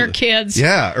 Hang in there, kids.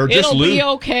 Yeah. Or just It'll be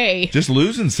okay. Just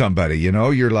losing somebody, you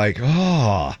know, you're like,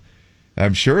 oh,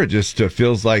 I'm sure it just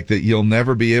feels like that you'll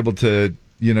never be able to,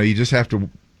 you know, you just have to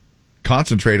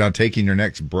concentrate on taking your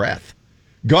next breath.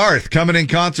 Garth coming in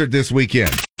concert this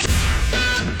weekend.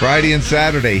 Friday and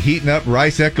Saturday, heating up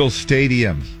Rice Eccles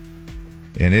Stadium.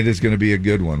 And it is going to be a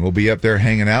good one. We'll be up there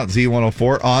hanging out,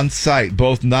 Z104, on site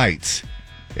both nights.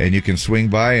 And you can swing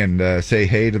by and say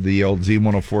hey to the old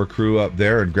Z104 crew up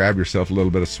there and grab yourself a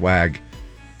little bit of swag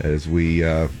as we'll be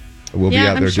out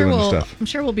there doing the stuff. I'm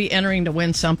sure we'll be entering to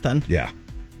win something. Yeah.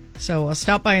 So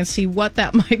stop by and see what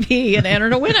that might be and enter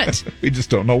to win it. We just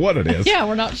don't know what it is. Yeah,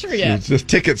 we're not sure yet. It's just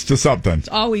tickets to something. It's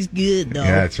always good, though.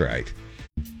 Yeah, that's right.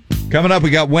 Coming up, we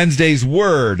got Wednesday's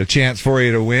Word, a chance for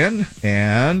you to win.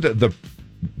 And the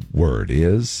word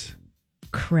is...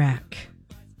 crack.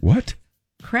 What?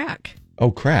 Crack.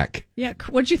 Oh, crack. Yeah.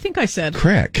 What'd you think I said?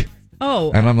 Crack.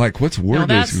 Oh. And I'm like, what's word No,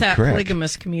 that's is that crack?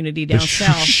 polygamous community down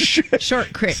south.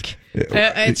 Short Crick.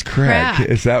 It's crack. crack.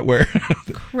 Is that where?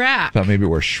 Crack. I thought maybe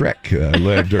where Shrek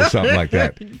lived or something like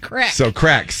that. Crack. So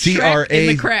crack. Shrek in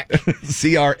the crack.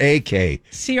 C-R-A-K.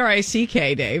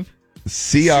 C-R-A-C-K, Dave.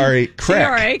 C-R-A. Crack.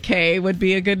 C-R-A-K would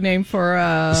be a good name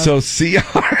for... So C-R...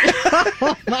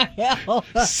 Oh, my hell.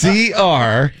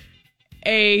 C-R...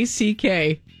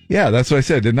 A-C-K. Yeah, that's what I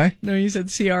said, didn't I? No, you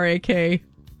said C-R-A-K.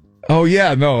 Oh,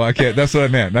 yeah, no, okay, that's what I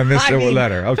meant. I missed the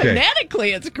letter. Okay.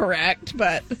 Phonetically, it's correct,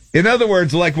 but... In other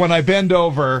words, like when I bend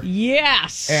over...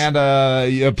 Yes. And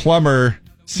a plumber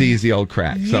sees the old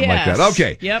crack, something like that.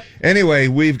 Okay. Yep. Anyway,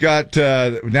 we've got,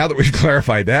 now that we've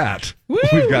clarified that,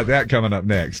 we've got that coming up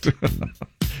next.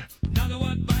 Another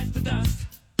one bites the dust.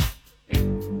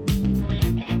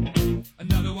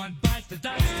 Another one bites the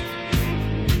dust.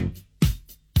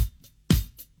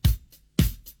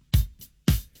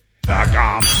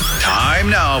 Time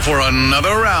now for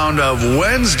another round of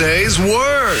Wednesday's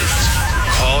Words.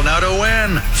 Call now to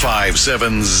win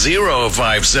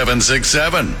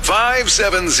 570-5767.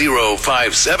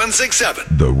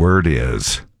 570-5767. The word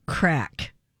is... Crack.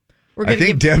 I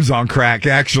think Deb's on crack,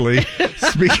 actually.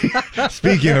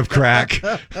 Speaking of crack,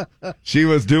 she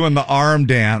was doing the arm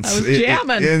dance I was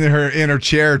jamming. in her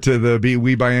chair to the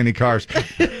We Buy Any Cars,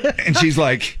 and she's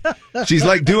like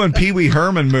doing Pee Wee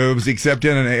Herman moves, except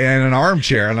in an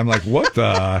armchair, and I'm like, what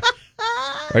the?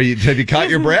 Have you caught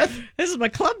your breath? This is my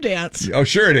club dance. Oh,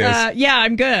 sure it is. Yeah,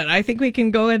 I'm good. I think we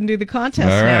can go ahead and do the contest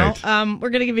All now. right.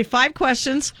 We're going to give you 5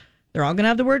 questions. They're all going to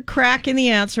have the word crack in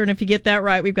the answer. And if you get that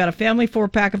right, we've got a family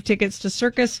 4-pack of tickets to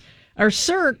Cirque.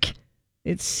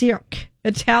 It's Cirque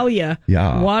Italia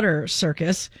Water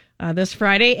Circus this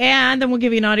Friday. And then we'll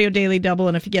give you an audio daily double.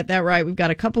 And if you get that right, we've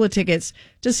got a couple of tickets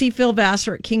to see Phil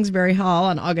Vassar at Kingsbury Hall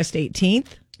on August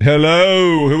 18th.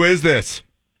 Hello. Who is this?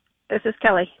 This is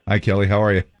Kelly. Hi, Kelly. How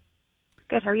are you?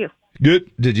 Good. How are you? Good.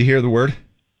 Did you hear the word?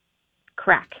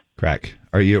 Crack. Crack.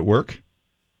 Are you at work?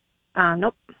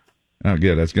 Nope. Oh,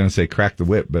 good. I was going to say crack the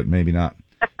whip, but maybe not.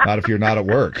 Not if you're not at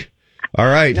work. All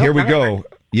right, here we go.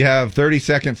 You have 30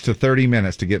 seconds to 30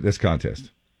 minutes to get this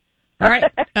contest. All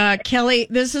right, Kelly,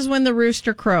 this is when the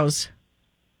rooster crows.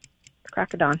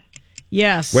 Crack of dawn.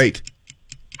 Yes. Wait.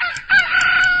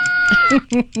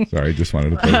 Sorry, just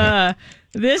wanted to play that.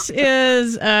 This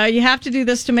is, you have to do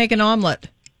this to make an omelet.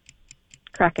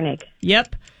 Crack an egg.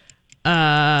 Yep.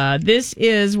 This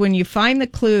is when you find the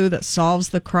clue that solves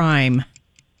the crime.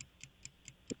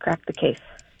 Crack the case.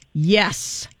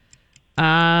 Yes.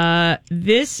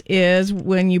 This is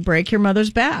when you break your mother's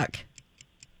back.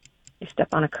 You step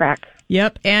on a crack.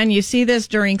 Yep, and you see this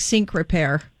during sink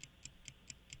repair.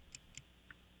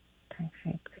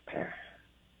 Sink repair.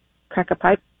 Crack a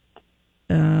pipe.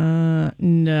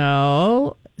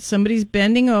 No. Somebody's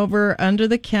bending over under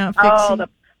the count. Oh,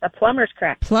 the plumber's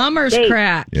crack. Plumber's Dave.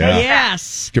 crack. Yeah.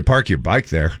 Yes. You could park your bike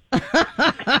there.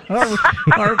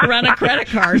 or run a credit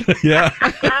card. Yeah.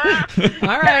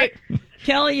 All right.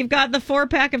 Kelly, you've got the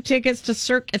 4-pack of tickets to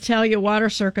Cirque Italia Water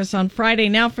Circus on Friday.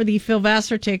 Now for the Phil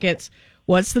Vassar tickets.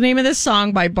 What's the name of this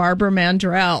song by Barbara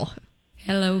Mandrell?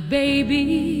 Hello,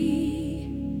 baby.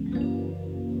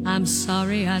 I'm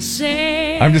sorry I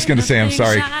said. I'm just going to say I'm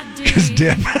sorry because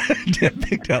Deb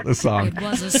picked out the song. It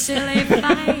was a silly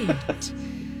fight.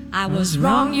 I was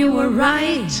wrong, you were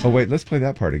right. Oh, wait, let's play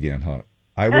that part again, huh?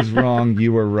 I was wrong,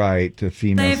 you were right. To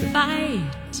female sing.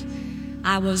 Fight.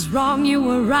 I was wrong, you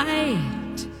were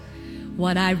right.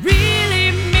 What I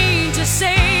really mean to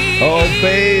say. Oh,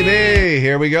 baby.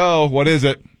 Here we go. What is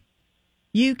it?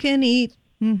 You can eat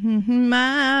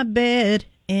my bed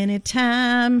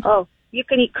anytime. Oh, you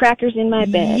can eat crackers in my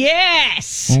bed.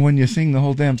 Yes. Well, when you sing the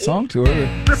whole damn song to her.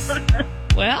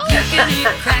 Well, you can eat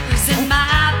crackers in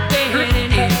my bed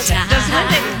anytime.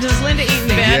 Does Linda eat in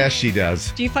bed? Yes, she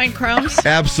does. Do you find crumbs?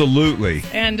 Absolutely.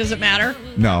 And does it matter?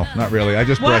 No, not really. I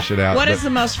just brush it out. What is the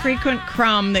most frequent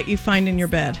crumb that you find in your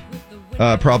bed?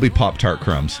 Probably Pop-Tart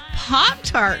crumbs.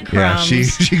 Pop-Tart crumbs? Yeah,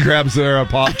 she grabs a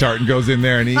Pop-Tart and goes in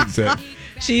there and eats it.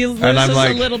 She loses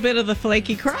a little bit of the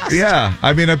flaky crust. Yeah.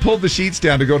 I mean, I pulled the sheets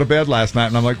down to go to bed last night,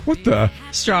 and I'm like, what the?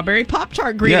 Strawberry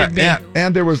Pop-Tart greeted me.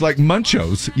 And there was like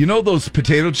Munchos. You know those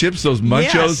potato chips, those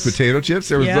Munchos potato chips?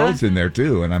 There was those in there,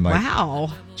 too. And I'm like,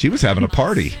 wow. She was having a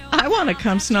party. I want to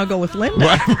come snuggle with Linda.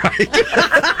 Right.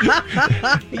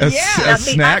 a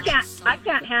snack. I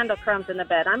can't handle crumbs in the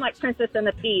bed. I'm like Princess and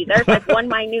the Pea. There's like one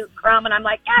minute crumb, and I'm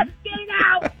like, yes, get it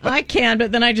out. I can,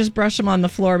 but then I just brush them on the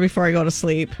floor before I go to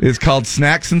sleep. It's called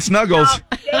Snacks and Snuggles.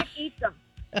 No, Dave eats them.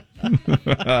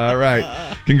 All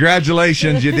right.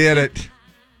 Congratulations. You did it.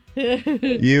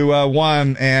 You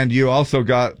won, and you also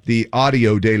got the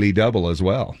audio daily double as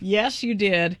well. Yes, you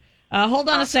did. Hold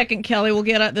on a second, Kelly. We'll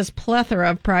get this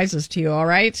plethora of prizes to you, all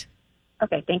right?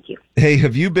 Okay, thank you. Hey,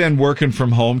 have you been working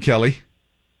from home, Kelly?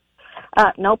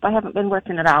 Nope, I haven't been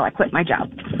working at all. I quit my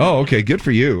job. Oh, okay. Good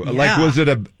for you. Yeah. Like, was it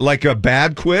a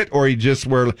bad quit, or you just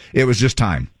it was just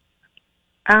time?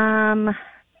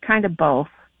 Kind of both.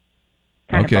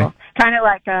 Kind of both. Kind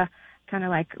of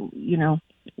like, you know,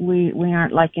 we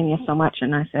aren't liking you so much.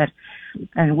 And I said,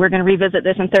 and we're going to revisit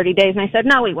this in 30 days. And I said,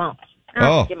 no, we won't.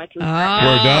 Give my 2 weeks. We're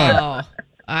done.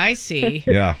 I see.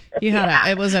 Yeah. You had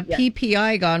it was a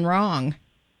PPI gone wrong.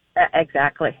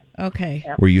 Exactly. Okay.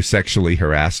 Yep. Were you sexually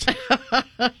harassed?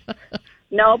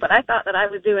 No, but I thought that I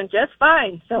was doing just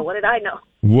fine. So what did I know?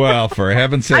 Well, for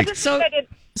heaven's sake.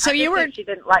 She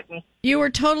didn't like me. You were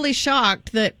totally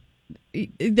shocked that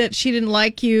she didn't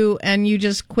like you, and you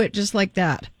just quit just like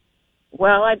that.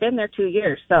 Well, I've been there 2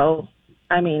 years, so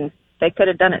I mean, they could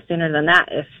have done it sooner than that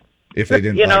if they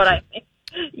didn't. You know like what I mean?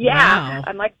 Yeah, wow.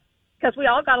 I'm like, because we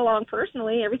all got along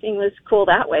personally, everything was cool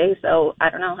that way. So I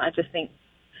don't know. I just think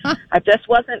I just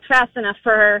wasn't fast enough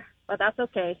for her, but that's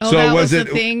okay. Oh, so that was the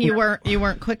thing. You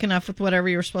weren't quick enough with whatever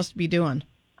you were supposed to be doing.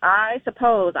 I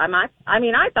suppose. I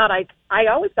mean, I thought I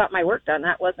always got my work done.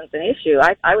 That wasn't an issue.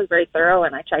 I was very thorough,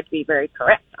 and I tried to be very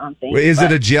correct on things. Is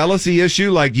it a jealousy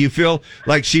issue? Like, do you feel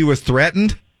like she was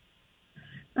threatened?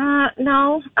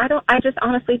 No, I don't. I just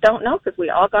honestly don't know, because we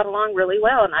all got along really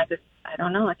well, and I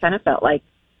don't know. I kind of felt like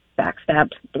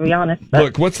backstabbed, to be honest. But.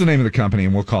 Look, what's the name of the company,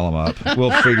 and we'll call them up. We'll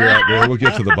figure out there. We'll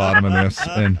get to the bottom of this,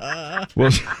 and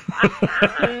we'll.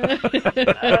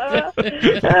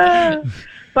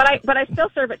 But I still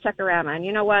serve at Chuckarama, and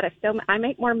you know what? I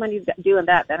make more money doing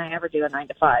that than I ever do a 9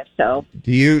 to 5. So.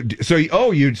 You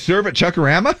serve at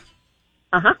Chuckarama?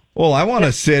 Uh-huh. Well, I want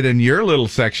to sit in your little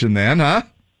section then, huh?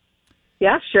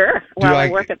 Yeah, sure. Well, I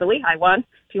work at the Lehigh one,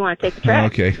 if you want to take the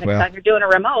track. Okay, Next time you're doing a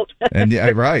remote. And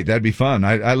yeah, right, that'd be fun.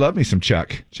 I love me some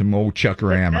old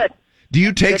Chuckarama. Do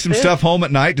you take some stuff home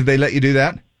at night? Do they let you do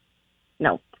that?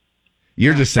 No.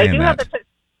 You're just saying that.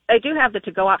 They do have the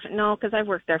to-go option. No, because I've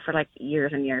worked there for like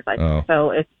years and years. So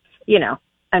it's,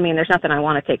 I mean, there's nothing I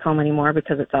want to take home anymore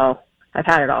because I've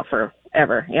had it all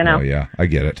forever, Oh, yeah, I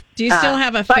get it. Do you still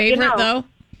have a favorite, though?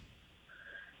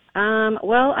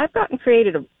 Well, I've gotten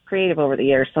creative over the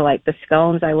years. So, like the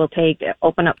scones, I will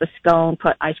open up the scone,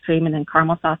 put ice cream and then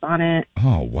caramel sauce on it.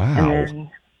 Oh, wow. And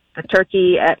then the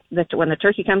turkey, when the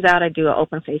turkey comes out, I do an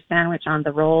open-faced sandwich on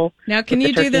the roll. Now, can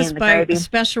you do this by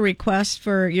special request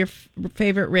for your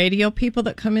favorite radio people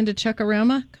that come into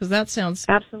Chuckarama? Because that sounds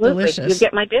delicious. You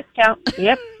get my discount.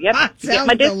 Yep. You get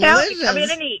my discount. You come in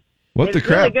and eat. What it's the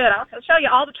crap? Really good. I'll show you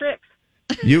all the tricks.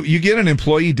 You get an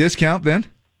employee discount then?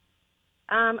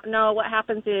 No, what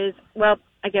happens is, well,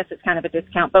 I guess it's kind of a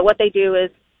discount, but what they do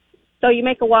is, so you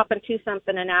make a whopping $2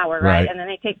 an hour, right? And then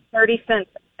they take 30 cents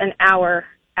an hour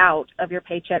out of your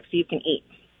paycheck so you can eat.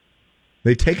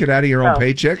 They take it out of your own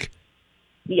paycheck?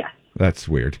 Yeah. That's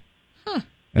weird. Huh.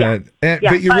 But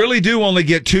you really do only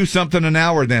get $2 an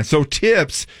hour then. So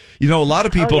tips, a lot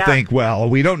of people think, well,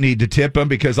 we don't need to tip them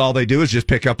because all they do is just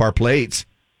pick up our plates.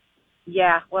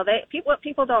 Yeah. Well, what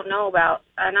people don't know about,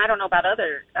 and I don't know about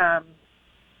other,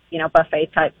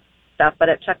 buffet type stuff, but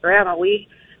at Chuckarama,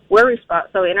 we're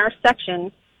responsible. So in our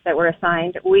section that we're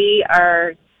assigned, we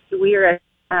are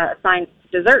assigned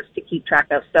desserts to keep track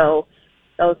of. So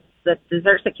the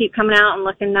desserts that keep coming out and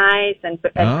looking nice and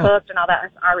cooked and all that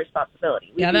is our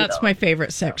responsibility. That's my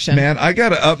favorite section. Man, I got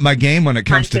to up my game when it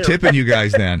comes to tipping you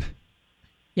guys then.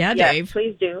 Yeah, Dave. Yes,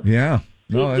 please do. Yeah.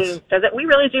 Please do. Because we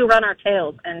really do run our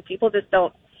tails, and people just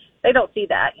don't see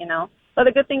that, But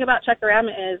the good thing about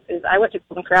Chuckarama is I went to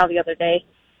Golden Corral the other day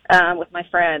with my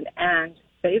friend, and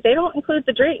they don't include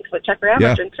the drinks, but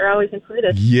Chuckarama drinks are always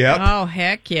included. Yep. Oh,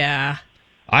 heck yeah.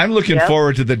 I'm looking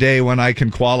forward to the day when I can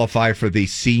qualify for the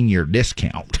senior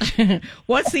discount.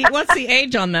 What's the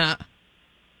age on that?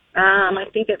 I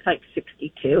think it's like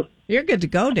 62. You're good to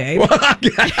go, Dave. Well, I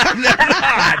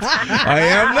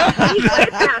am not.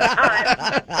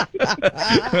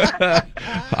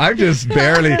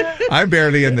 I'm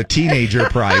barely in the teenager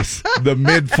price, the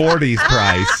mid 40s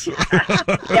price.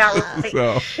 Yeah, right.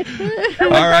 So, all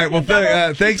right. Well,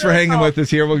 thanks for hanging with us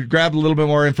here. We'll grab a little bit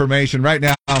more information right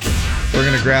now. We're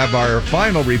going to grab our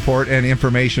final report and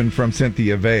information from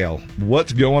Cynthia Vale.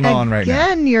 What's going on right now?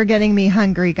 Again, you're getting me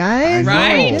hungry, guys.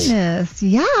 Right. Oh, goodness.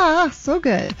 Yeah, so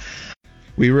good.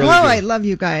 We really do. I love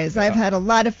you guys. I've had a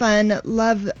lot of fun.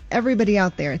 Love everybody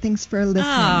out there. Thanks for listening.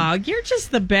 Oh, you're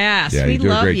just the best. Yeah, we you do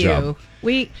love a great you. job.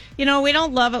 We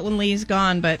don't love it when Lee's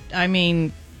gone, but I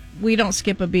mean, we don't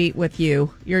skip a beat with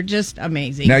you. You're just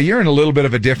amazing. Now, you're in a little bit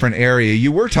of a different area.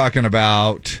 You were talking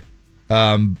about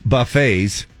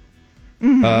buffets.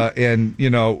 And,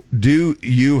 do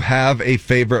you have a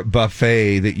favorite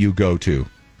buffet that you go to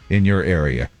in your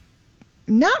area?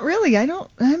 Not really.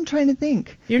 I'm trying to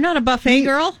think. You're not a buffet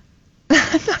girl?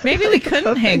 Maybe we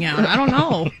couldn't hang out. I don't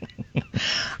know.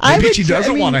 Maybe she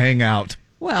doesn't want to hang out.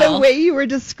 Well, the way you were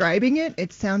describing it,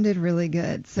 it sounded really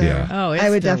good. So yeah. Oh, it's I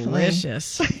would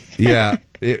delicious. Yeah.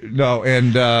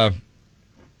 And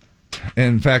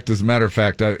in fact, as a matter of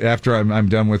fact, after I'm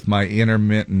done with my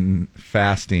intermittent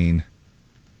fasting,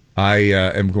 I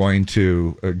am going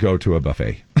to go to a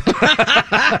buffet.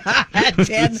 At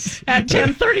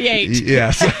 10:38.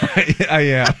 Yes, I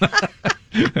am.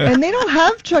 And they don't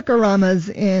have Chuck-A-Ramas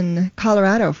in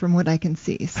Colorado, from what I can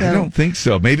see. So I don't think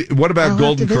so. Maybe. What about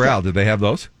Golden Corral? Did they have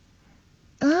those?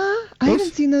 I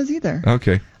haven't seen those either.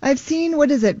 Okay. I've seen,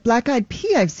 what is it? Black Eyed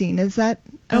Pea I've seen. Is that?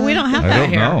 Oh, we don't have that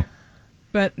here. I don't know.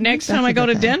 But next time I go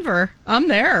to Denver, I'm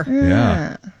there.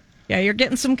 Yeah. Yeah, you're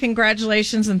getting some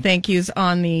congratulations and thank yous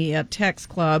on the text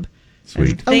club.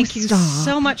 Sweet. And thank you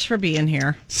so much for being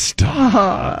here.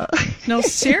 Stop. No,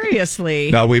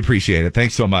 seriously. No, we appreciate it.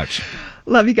 Thanks so much.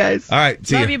 Love you guys. All right.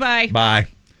 See Love you. you. Bye. Bye.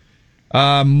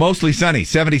 Mostly sunny.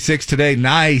 76 today.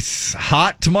 Nice.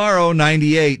 Hot tomorrow.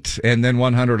 98. And then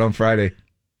 100 on Friday.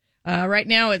 Right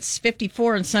now it's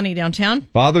 54 and sunny downtown.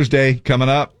 Father's Day coming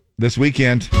up this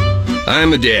weekend.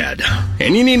 I'm a dad,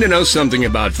 and you need to know something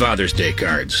about Father's Day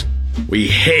cards. We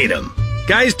hate them.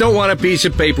 Guys don't want a piece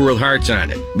of paper with hearts on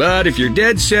it. But if you're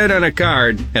dead set on a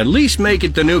card, at least make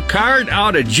it the new card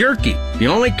out of jerky. The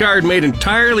only card made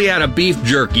entirely out of beef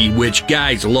jerky, which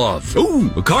guys love.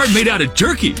 Ooh, a card made out of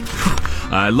jerky.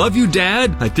 I love you,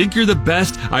 Dad. I think you're the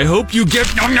best. I hope you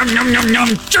get yum, yum, yum, yum, yum,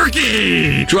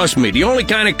 jerky. Trust me, the only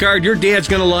kind of card your dad's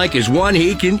gonna like is one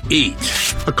he can eat.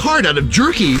 A card out of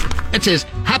jerky that says,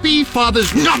 Happy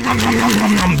Father's nom, nom, nom, nom,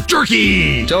 nom, nom,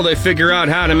 jerky. Until they figure out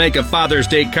how to make a Father's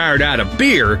Day card out of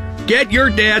beer, get your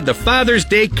dad the Father's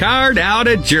Day card out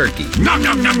of jerky. Nom,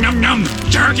 nom, nom, nom, nom,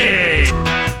 jerky.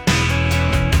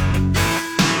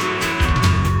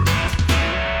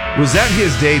 Was that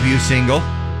his debut single?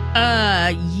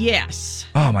 Yes.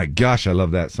 Oh my gosh, I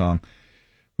love that song.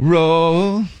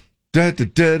 Roll, da da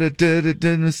da da da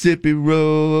da, Mississippi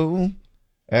roll.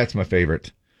 That's my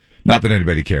favorite. Not that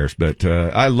anybody cares, but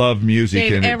I love music,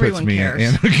 Dave, and it puts me cares.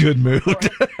 in a good mood.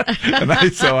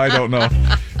 So I don't know.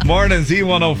 Morning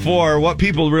Z104. What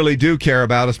people really do care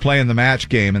about is playing the match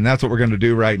game, and that's what we're going to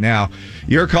do right now.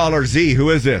 Your caller, Z.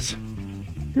 Who is this?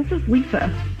 This is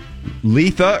Lisa.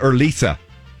 Letha or Lisa?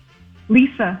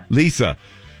 Lisa. Lisa.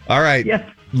 All right. Yes.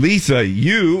 Lisa,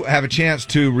 you have a chance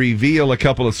to reveal a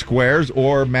couple of squares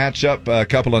or match up a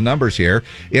couple of numbers here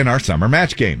in our summer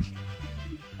match game.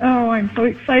 Oh, I'm so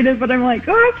excited, but I'm like,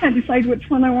 I can't decide which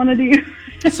one I want to do.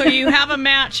 So you have a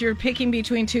match. You're picking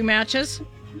between two matches?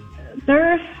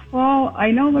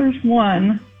 I know there's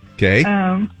one. Okay.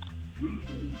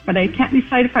 But I can't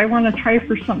decide if I want to try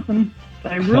for something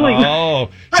that I really... Oh,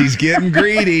 she's getting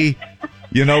greedy.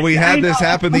 We had this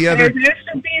happen the other...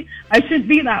 I shouldn't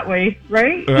be that way,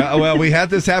 right? Well, we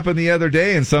had this happen the other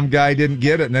day, and some guy didn't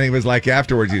get it, and then he was like,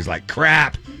 afterwards, he was like,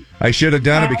 crap. I should have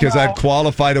done it because I'd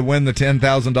qualify to win the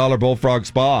 $10,000 Bullfrog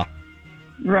Spa.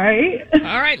 Right.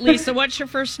 All right, Lisa, what's your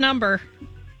first number?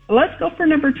 Let's go for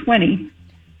number 20.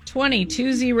 20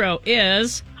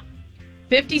 is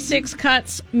 56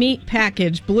 cuts meat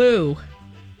package blue.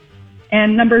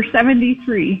 And number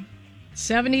 73.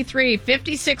 73,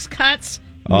 56 cuts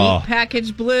Oh. meat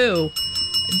package blue.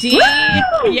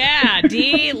 Yeah,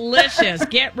 delicious.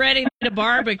 Get ready to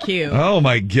barbecue. Oh,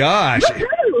 my gosh.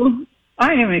 Woo-hoo!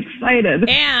 I am excited.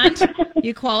 And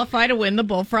you qualify to win the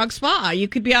Bullfrog Spa. You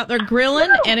could be out there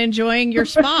grilling and enjoying your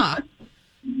spa.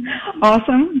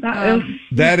 Awesome.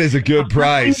 That is a good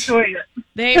price. I enjoy it.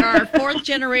 They are fourth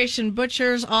generation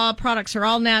butchers. All products are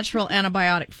all natural,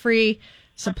 antibiotic free.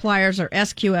 Suppliers are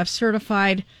SQF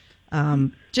certified.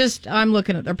 I'm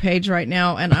looking at their page right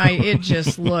now, and it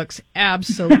just looks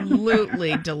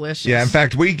absolutely delicious. Yeah, in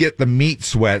fact, we get the meat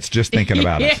sweats just thinking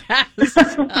about it. Yes.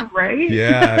 Right?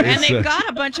 Yeah. And they've got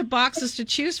a bunch of boxes to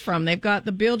choose from. They've got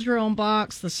the Build Your Own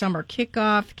box, the Summer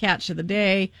Kickoff, Catch of the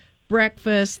Day,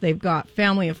 Breakfast. They've got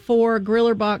Family of Four,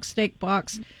 Griller box, Steak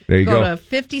box. There you go. Go to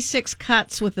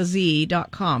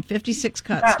 56cutswithaz.com,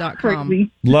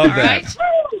 56cuts.com. Love All that. right?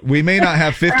 We may not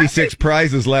have 56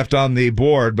 prizes left on the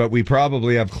board, but we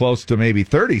probably have close to maybe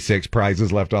 36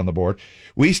 prizes left on the board.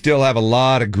 We still have a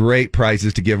lot of great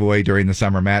prizes to give away during the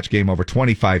summer match game, over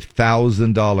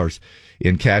 $25,000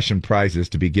 in cash and prizes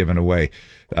to be given away.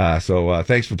 So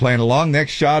thanks for playing along.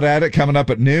 Next shot at it coming up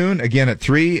at noon, again at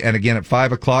 3 and again at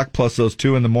 5 o'clock, plus those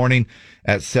 2 in the morning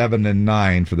at 7 and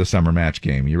 9 for the summer match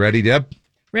game. You ready, Deb?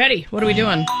 Ready. What are we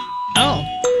doing? Oh.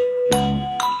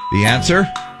 The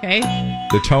answer? Okay.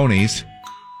 The Tonys,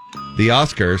 the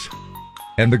Oscars,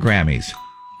 and the Grammys.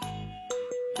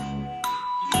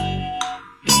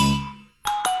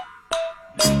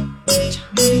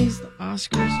 Tonys, the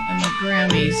Oscars, and the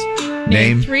Grammys.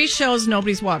 Name 3 shows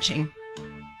nobody's watching.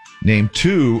 Name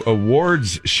 2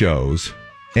 awards shows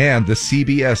and the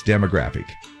CBS demographic.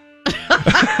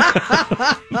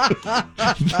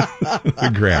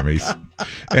 The Grammys.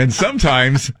 And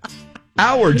sometimes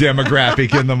our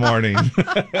demographic in the morning.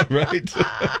 Right?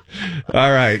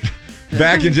 All right.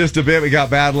 Back in just a bit. We got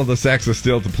Battle of the Sexes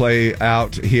still to play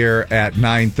out here at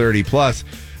 9:30. Plus,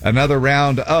 another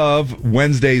round of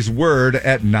Wednesday's Word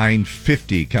at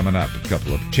 9:50 coming up. A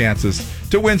couple of chances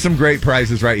to win some great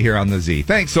prizes right here on the Z.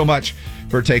 Thanks so much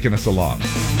for taking us along.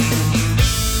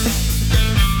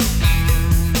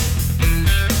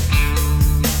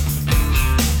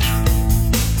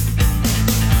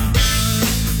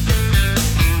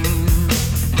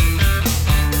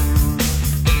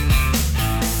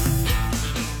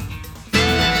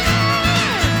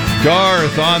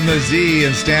 Garth on the Z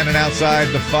and standing outside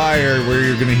the fire where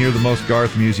you're going to hear the most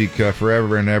Garth music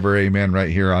forever and ever. Amen. Right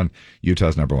here on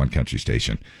Utah's #1 country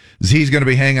station. Z's going to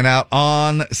be hanging out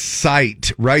on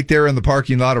site right there in the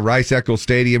parking lot of Rice Eccles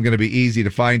Stadium. Going to be easy to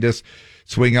find us.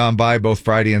 Swing on by both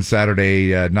Friday and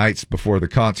Saturday nights before the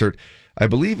concert. I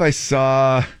believe I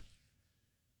saw...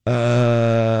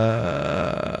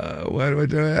 what do I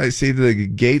do? I see the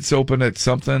gates open at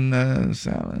something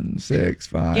 7, 6,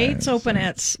 5. Gates open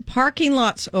at parking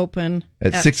lots open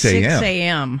at 6 a.m. 6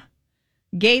 a.m.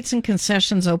 Gates and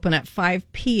concessions open at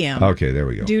 5 p.m. Okay, there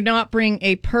we go. Do not bring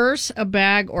a purse, a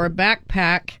bag, or a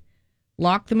backpack.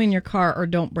 Lock them in your car or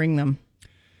don't bring them.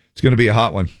 It's going to be a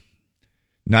hot one.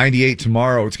 98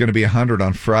 tomorrow. It's going to be 100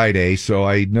 on Friday. So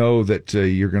I know that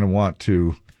you're going to want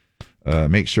to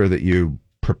make sure that you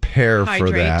prepare for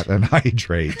that and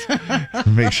hydrate.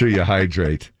 Make sure you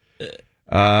hydrate.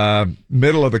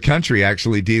 Middle of the country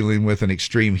actually dealing with an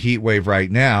extreme heat wave right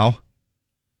now.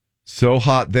 So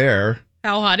hot there.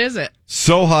 How hot is it?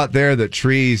 So hot there that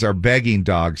trees are begging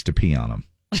dogs to pee on them.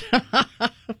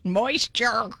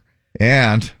 Moisture.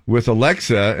 And with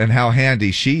Alexa and how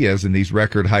handy she is in these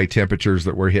record high temperatures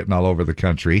that we're hitting all over the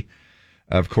country,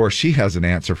 of course, she has an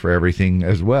answer for everything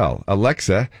as well.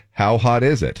 Alexa, how hot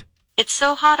is it? It's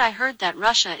so hot I heard that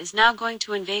Russia is now going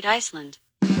to invade Iceland.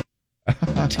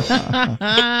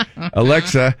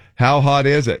 Alexa, how hot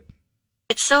is it?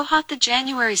 It's so hot the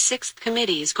January 6th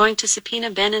committee is going to subpoena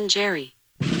Ben and Jerry.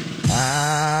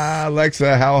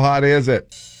 Alexa, how hot is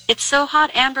it? It's so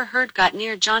hot Amber Heard got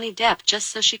near Johnny Depp just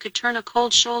so she could turn a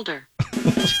cold shoulder.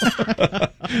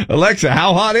 Alexa,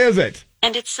 how hot is it?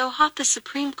 And it's so hot the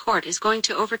Supreme Court is going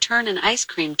to overturn an ice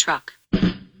cream truck.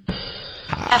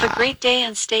 Have a great day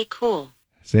and stay cool.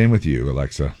 Same with you,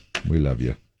 Alexa. We love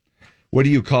you. What do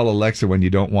you call Alexa when you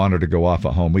don't want her to go off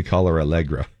at home? We call her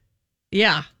Allegra.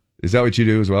 Yeah. Is that what you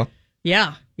do as well?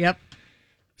 Yeah. Yep.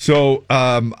 So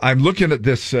I'm looking at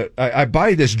this. I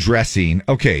buy this dressing.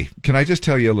 Okay. Can I just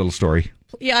tell you a little story?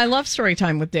 Yeah, I love story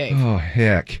time with Dave. Oh,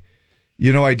 heck.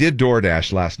 You know, I did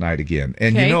DoorDash last night again.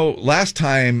 And, you know, last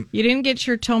time... You didn't get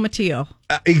your tomatillo.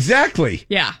 Exactly.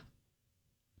 Yeah.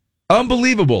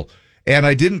 Unbelievable. And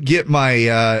I didn't get my,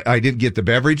 I didn't get the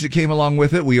beverage that came along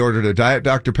with it. We ordered a Diet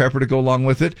Dr. Pepper to go along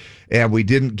with it. And we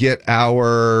didn't get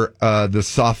our, the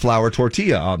soft flour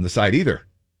tortilla on the side either.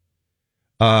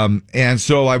 And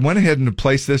so I went ahead and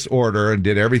placed this order and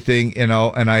did everything, you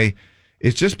know, and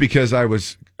it's just because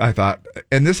I thought,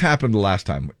 and this happened the last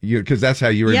time, because that's how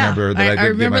you remember that I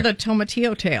didn't remember the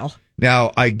tomatillo tail.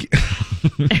 Now and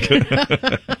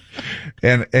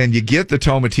you get the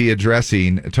tomatillo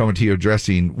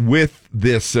dressing with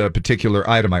this particular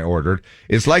item I ordered.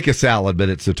 It's like a salad, but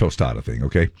it's a tostada thing.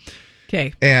 Okay.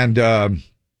 Okay. And,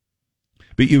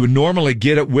 but you would normally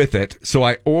get it with it. So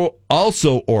I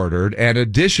also ordered an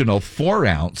additional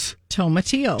 4-ounce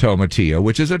tomatillo,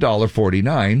 which is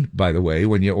 $1.49, by the way,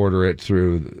 when you order it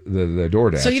through the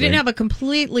DoorDash. So you didn't have a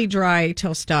completely dry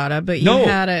tostada, but you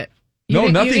had it.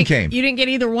 Nothing came. You didn't get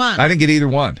either one. I didn't get either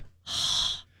one.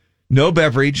 No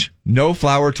beverage, no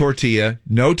flour tortilla,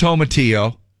 no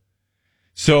tomatillo.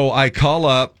 So I call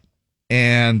up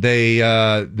and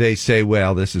they say,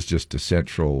 well, this is just a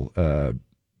central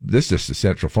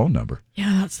phone number.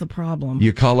 Yeah, that's the problem.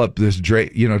 You call up this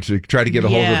to try to get a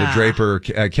hold of the Draper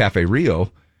Cafe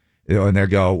Rio, and they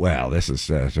go, well, this is,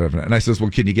 and I says, well,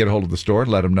 can you get a hold of the store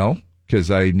and let them know?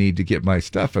 because I need to get my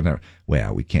stuff. And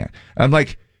well, we can't. I'm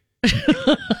like,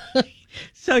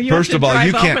 so you first have to of all, drive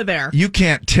you can't over there. You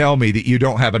can't tell me that you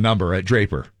don't have a number at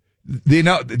Draper.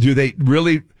 Do they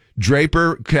really?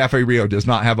 Draper Cafe Rio does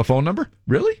not have a phone number?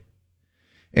 Really?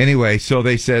 Anyway, so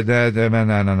they said,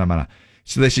 no.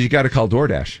 So they said, you got to call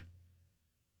DoorDash.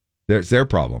 It's their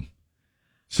problem.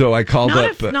 So I called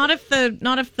up. Not if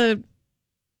the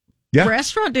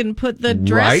restaurant didn't put the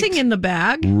dressing in the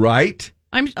bag. Right.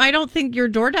 I don't think your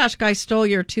DoorDash guy stole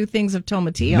your 2 things of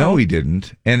tomatillo. No, he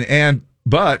didn't.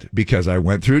 But because I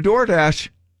went through DoorDash,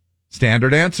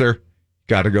 standard answer,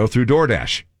 got to go through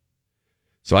DoorDash.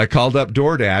 So I called up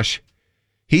DoorDash.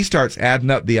 He starts adding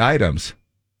up the items.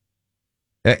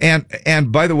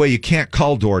 And by the way, you can't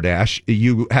call DoorDash.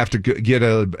 You have to get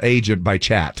an agent by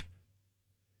chat.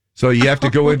 So you have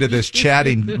to go into this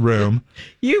chatting room.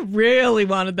 You really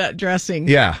wanted that dressing.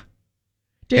 Yeah.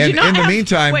 Did you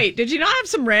meantime, did you not have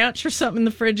some ranch or something in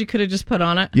the fridge you could have just put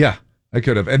on it? Yeah, I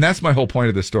could have. And that's my whole point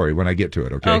of the story when I get to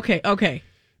it, okay? Okay.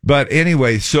 But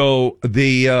anyway, so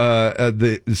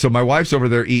so my wife's over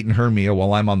there eating her meal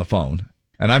while I'm on the phone,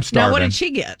 and I'm starving. Now, what did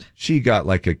she get? She got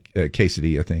like a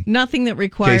quesadilla thing. Nothing that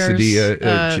requires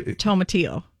quesadilla,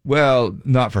 tomatillo. Well,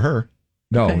 not for her.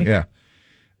 No, okay. Yeah.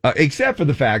 Except for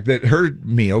the fact that her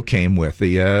meal came with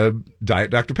the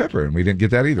Diet Dr. Pepper, and we didn't get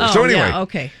that either. Oh, so anyway, yeah,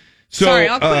 okay. So, sorry,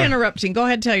 I'll quit interrupting. Go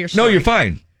ahead and tell your story. No, you're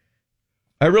fine.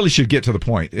 I really should get to the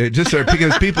point.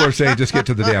 Because people are saying just get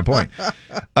to the damn point.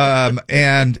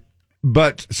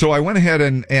 But so I went ahead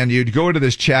and you'd go into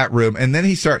this chat room, and then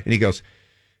he goes,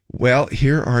 well,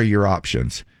 here are your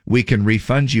options. We can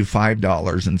refund you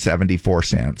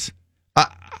 $5.74.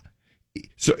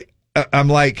 So I'm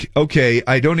like, okay,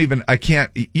 I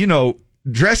can't,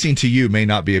 dressing to you may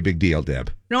not be a big deal, Deb.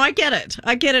 No, I get it.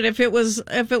 If it was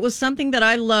something that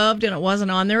I loved and it wasn't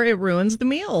on there, it ruins the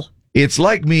meal. It's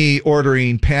like me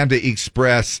ordering Panda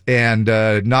Express and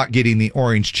not getting the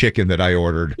orange chicken that I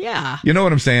ordered. Yeah. You know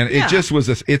what I'm saying? Yeah. It just was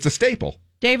it's a staple.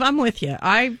 Dave, I'm with you.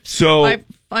 I'm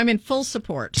in full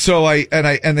support. So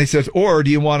they said, or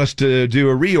do you want us to do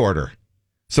a reorder?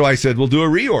 So I said, we'll do a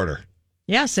reorder.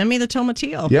 Yeah, send me the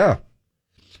tomatillo. Yeah.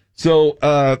 So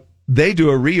they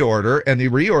do a reorder, and the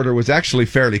reorder was actually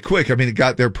fairly quick. I mean, it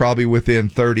got there probably within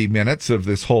 30 minutes of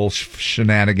this whole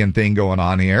shenanigan thing going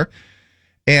on here.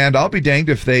 And I'll be danged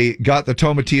if they got the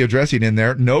tomatillo dressing in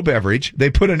there, no beverage.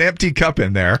 They put an empty cup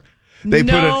in there. They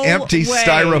put an empty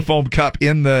styrofoam cup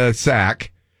in the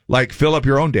sack, like fill up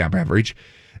your own damn beverage,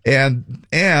 and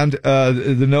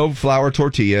the no flour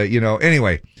tortilla,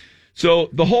 Anyway, so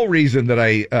the whole reason that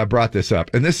I brought this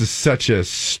up, and this is such a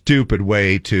stupid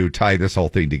way to tie this whole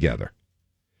thing together.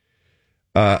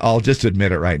 I'll just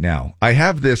admit it right now. I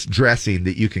have this dressing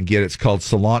that you can get. It's called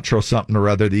cilantro something or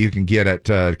other that you can get at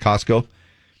Costco.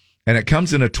 And it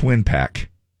comes in a twin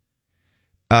pack.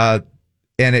 And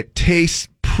it tastes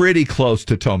pretty close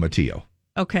to tomatillo.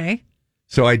 Okay.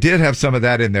 So I did have some of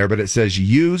that in there, but it says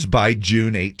use by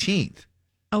June 18th.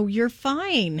 Oh, you're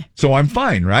fine. So I'm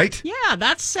fine, right? Yeah,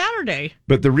 that's Saturday.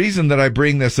 But the reason that I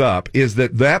bring this up is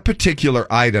that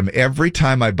particular item, every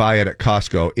time I buy it at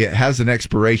Costco, it has an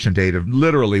expiration date of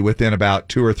literally within about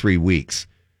 2 or 3 weeks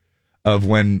of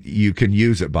when you can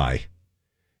use it by.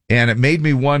 And it made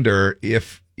me wonder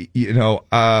if, and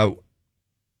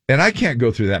I can't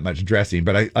go through that much dressing,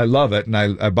 but I love it and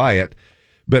I buy it.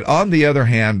 But on the other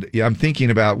hand, I'm thinking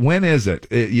about when is it?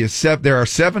 There are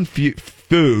 7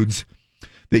 foods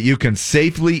that you can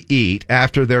safely eat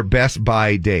after their best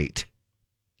by date.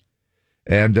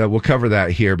 And we'll cover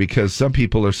that here because some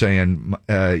people are saying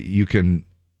you can,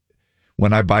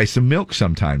 when I buy some milk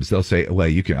sometimes, they'll say, well,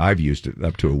 you can. I've used it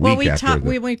up to a week after.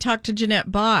 We talked to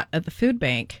Jeanette Bott at the food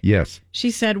bank. Yes.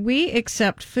 She said, we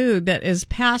accept food that is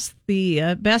past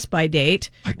the best by date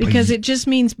because it just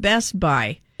means best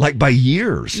by. Like by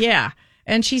years. Yeah.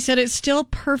 And she said it's still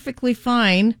perfectly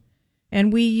fine.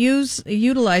 And we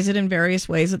utilize it in various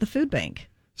ways at the food bank.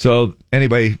 So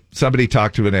anyway, somebody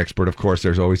talked to an expert. Of course,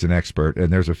 there's always an expert.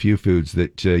 And there's a few foods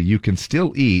that you can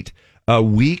still eat a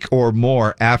week or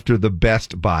more after the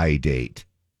best by date.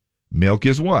 Milk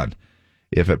is one.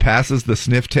 If it passes the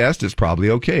sniff test, it's probably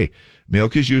okay.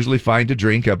 Milk is usually fine to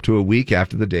drink up to a week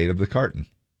after the date of the carton.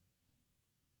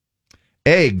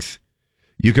 Eggs.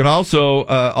 You can also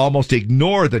almost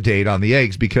ignore the date on the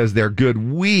eggs because they're good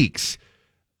weeks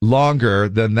longer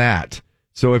than that.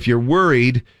 So if you're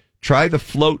worried, try the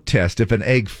float test. If an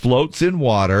egg floats in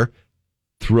water,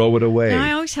 throw it away. Now,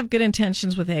 I always have good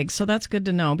intentions with eggs, so that's good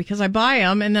to know because I buy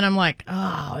them and then I'm like,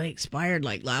 oh, they expired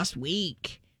like last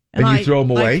week. And you throw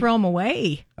them away? I throw them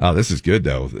away. Oh, this is good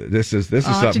though. This is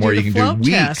something where you can do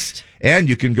weeks. Test. And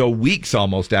you can go weeks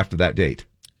almost after that date.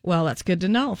 Well, that's good to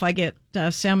know. If I get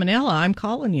salmonella, I'm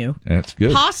calling you. That's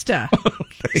good. Pasta.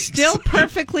 Still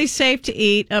perfectly safe to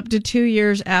eat up to 2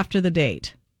 years after the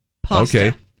date.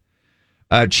 Pasta.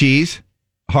 Okay. Cheese.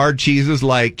 Hard cheeses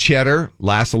like cheddar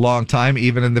last a long time,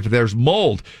 even if there's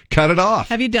mold. Cut it off.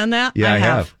 Have you done that? Yeah, I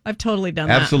have. I've totally done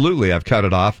that. Absolutely, I've cut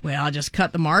it off. Well, I'll just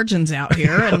cut the margins out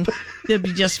here, and it'll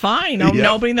be just fine.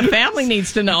 Nobody in the family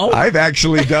needs to know. I've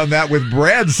actually done that with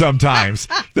bread sometimes.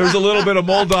 There's a little bit of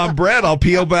mold on bread. I'll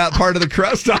peel that part of the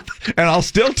crust off, and I'll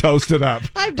still toast it up.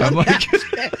 I've done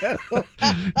that.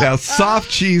 Now, soft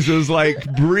cheeses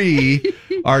like brie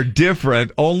are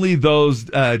different. Only those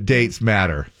dates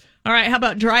matter. All right, how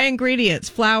about dry ingredients?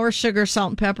 Flour, sugar, salt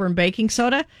and pepper, and baking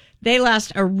soda. They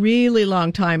last a really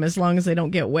long time as long as they don't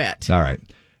get wet. All right.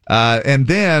 And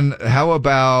then how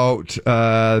about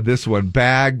this one?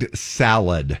 Bagged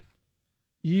salad.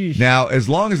 Yeesh. Now, as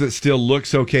long as it still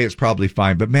looks okay, it's probably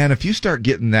fine. But, man, if you start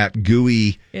getting that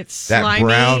gooey, that slimy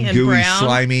brown, and gooey, brown.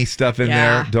 slimy stuff in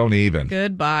there, don't even.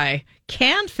 Goodbye.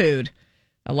 Canned food.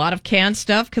 A lot of canned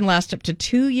stuff can last up to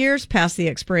 2 years past the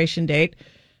expiration date.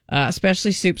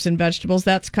 Especially soups and vegetables.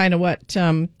 That's kind of what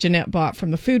Jeanette Bott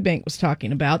from the food bank was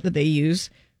talking about, that they use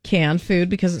canned food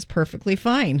because it's perfectly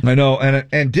fine. I know.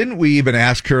 And didn't we even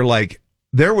ask her, like,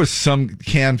 there was some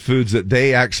canned foods that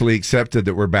they actually accepted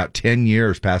that were about 10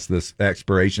 years past this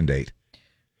expiration date.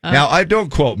 Now, I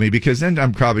don't quote me because then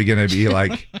I'm probably going to be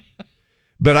like...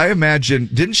 But I imagine,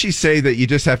 didn't she say that you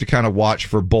just have to kind of watch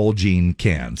for bulging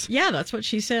cans? Yeah, that's what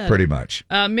she said. Pretty much.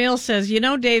 Mill says,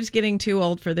 Dave's getting too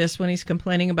old for this when he's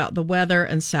complaining about the weather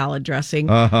and salad dressing.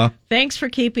 Uh-huh. Thanks for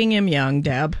keeping him young,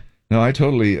 Deb. No, I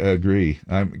totally agree.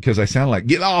 Because I sound like,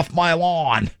 get off my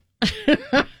lawn.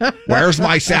 Where's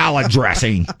my salad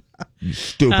dressing? You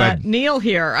stupid. Neil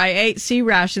here. I ate sea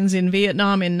rations in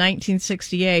Vietnam in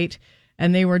 1968,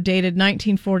 and they were dated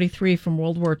 1943 from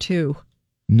World War II.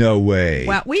 No way.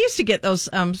 Wow. We used to get those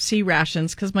sea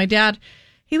rations because my dad,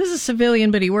 he was a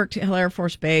civilian, but he worked at Hill Air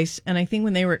Force Base. And I think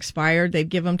when they were expired, they'd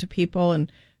give them to people.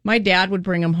 And my dad would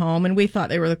bring them home. And we thought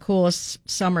they were the coolest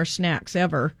summer snacks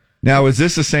ever. Now, is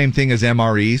this the same thing as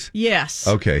MREs? Yes.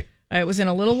 Okay. It was in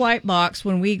a little white box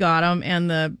when we got them. And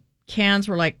the cans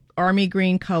were like army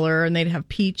green color. And they'd have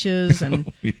peaches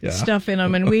and stuff in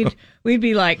them. And we'd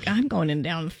be like, I'm going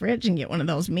down the fridge and get one of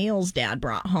those meals Dad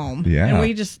brought home. Yeah. And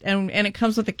we just, and it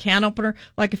comes with a can opener.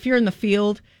 Like if you're in the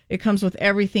field, it comes with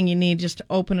everything you need just to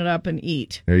open it up and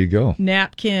eat. There you go.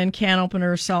 Napkin, can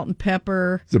opener, salt and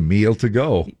pepper. It's a meal to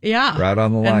go. Yeah. Right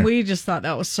on the line. And we just thought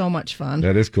that was so much fun.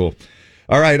 That is cool.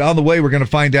 All right. On the way, we're going to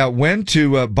find out when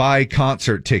to buy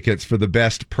concert tickets for the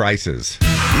best prices.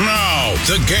 Now,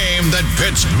 the game that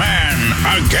pits man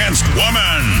against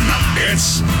woman.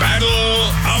 It's Battle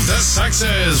of the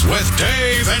Sexes with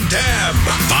Dave and Deb.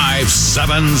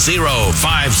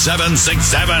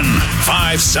 570-5767.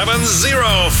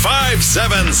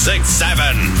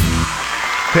 570-5767.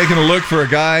 Taking a look for a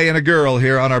guy and a girl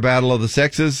here on our Battle of the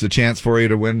Sexes. A chance for you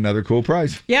to win another cool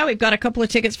prize. Yeah, we've got a couple of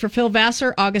tickets for Phil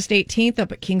Vassar, August 18th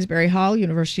up at Kingsbury Hall,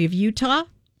 University of Utah.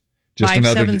 Just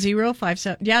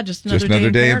 570-57. Yeah, just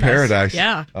another day in paradise.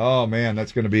 Yeah. Oh, man,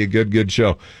 that's going to be a good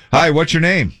show. Hi, what's your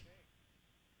name?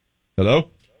 Hello?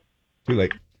 Too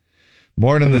late.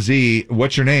 Morning, the Z.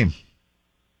 What's your name?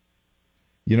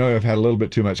 I've had a little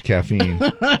bit too much caffeine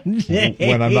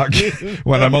when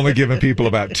I'm only giving people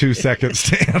about 2 seconds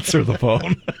to answer the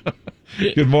phone.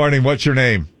 Good morning. What's your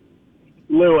name?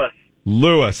 Lewis.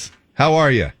 Lewis. How are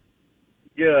you?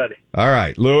 Good. All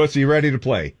right. Lewis, are you ready to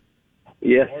play?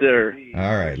 Yes, sir.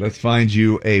 All right. Let's find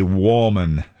you a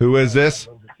woman. Who is this?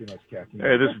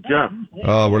 Hey, this is John.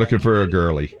 Oh, we're looking for a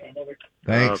girly.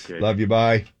 Thanks. Okay. Love you.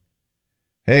 Bye.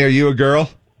 Hey, are you a girl?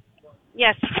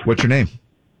 Yes. What's your name?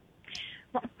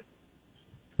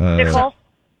 Nicole.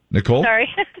 Nicole? Sorry.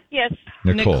 Yes.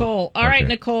 Nicole. All right, Okay.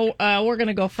 Nicole, we're going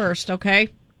to go first, okay?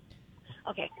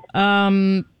 Okay.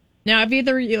 Now, have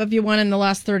either of you won in the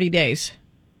last 30 days?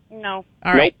 No.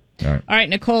 All right. All right. All right,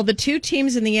 Nicole, the two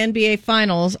teams in the NBA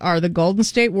Finals are the Golden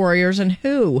State Warriors and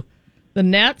who? The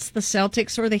Nets, the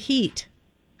Celtics, or the Heat?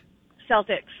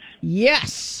 Celtics.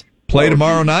 Yes. Play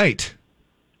tomorrow night.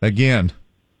 Again.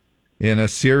 In a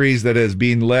series that is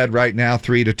being led right now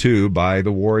 3-2 by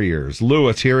the Warriors.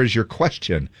 Lewis, here is your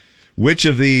question. Which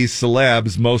of these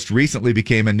celebs most recently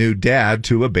became a new dad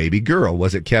to a baby girl?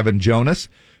 Was it Kevin Jonas,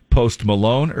 Post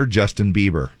Malone, or Justin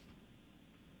Bieber?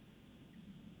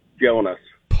 Jonas.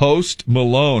 Post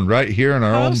Malone, right here in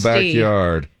our own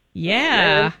backyard.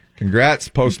 Yeah. Congrats,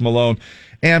 Post Malone.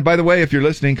 And by the way, if you're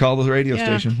listening, call the radio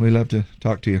station. We love to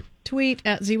talk to you. Tweet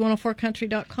at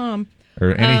Z104country.com.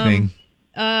 Or anything.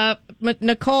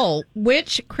 Nicole,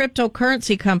 which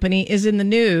cryptocurrency company is in the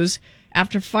news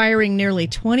after firing nearly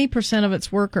 20% of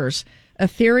its workers.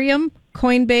 Ethereum,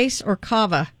 Coinbase, or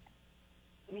Kava?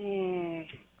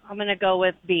 I'm going to go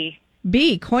with B.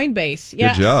 B, Coinbase.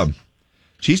 Yes. Good job.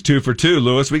 She's 2 for 2,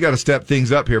 Lewis. We got to step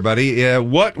things up here, buddy.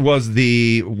 What was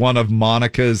the one of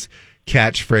Monica's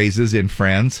catchphrases in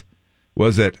Friends?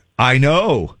 Was it, I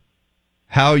know,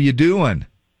 how you doing?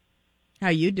 How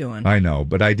you doing? I know,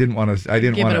 but I didn't want to. I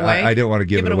didn't want to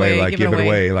give it away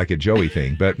like a Joey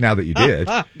thing. But now that you did,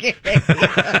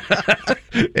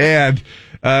 and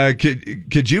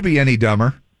could you be any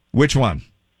dumber? Which one?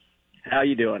 How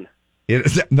you doing?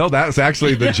 No, that was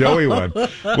actually the Joey one.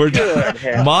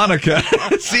 Monica.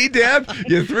 See, Deb,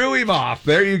 you threw him off.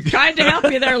 There you go. Trying to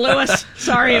help you there, Lewis.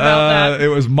 Sorry about that. It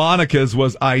was Monica's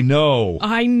was I know.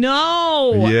 I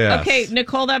know. Yes. Okay,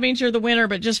 Nicole, that means you're the winner,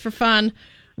 but just for fun,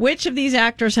 which of these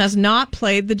actors has not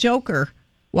played the Joker?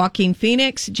 Joaquin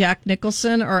Phoenix, Jack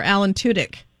Nicholson, or Alan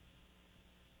Tudyk?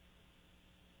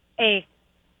 A.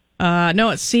 No,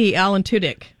 it's C, Alan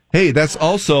Tudyk. Hey, that's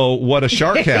also what a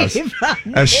shark has.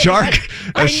 A shark.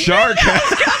 They're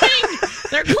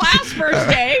claspers,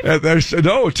 Dave. There's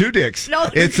no 2 dicks. No,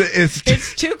 it's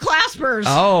 2 claspers.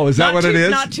 Oh, is that what it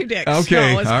is? Not 2 dicks.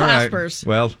 Okay, no, it's all claspers. Right.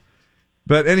 Well,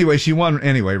 but anyway, she won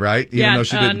anyway, right? Even though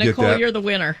she didn't Nicole, get that. you're the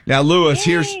winner. Now, Lewis,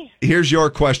 here's your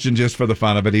question, just for the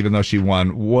fun of it. Even though she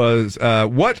won,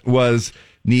 what was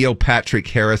Neil Patrick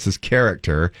Harris's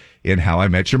character in How I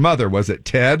Met Your Mother? Was it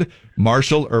Ted,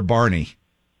 Marshall, or Barney?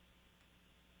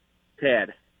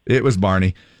 Ted. It was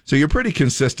Barney. So you're pretty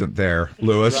consistent there,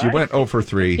 Lewis. Right. You went 0 for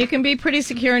 3. You can be pretty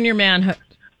secure in your manhood,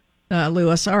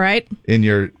 Lewis. All right. In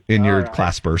your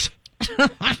claspers.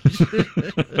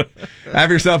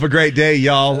 Have yourself a great day,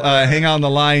 y'all. Hang on the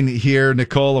line here,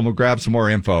 Nicole, and we'll grab some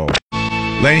more info.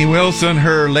 Lainey Wilson,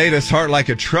 her latest Heart Like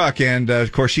a Truck, and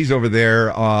of course she's over there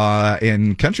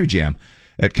in Country Jam,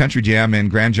 at Country Jam in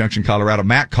Grand Junction, Colorado,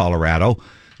 Mac, Colorado.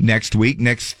 Next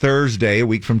Thursday, a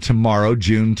week from tomorrow,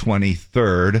 June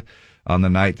 23rd, on the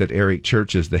night that Eric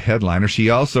Church is the headliner.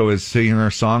 She also is singer,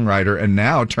 songwriter, and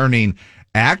now turning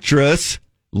actress,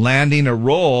 landing a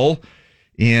role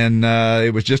in,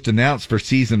 it was just announced for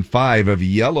season 5 of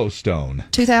Yellowstone.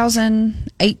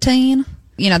 2018.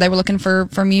 You know, they were looking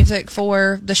for music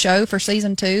for the show for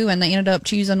season 2, and they ended up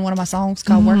choosing one of my songs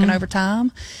called Working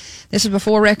Overtime. This was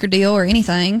before record deal or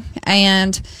anything.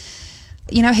 And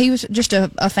you know, he was just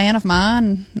a fan of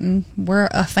mine, and we're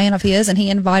a fan of his, and he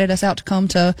invited us out to come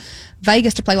to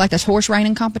Vegas to play like this horse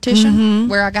reining competition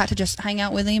where I got to just hang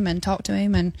out with him and talk to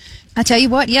him. And I tell you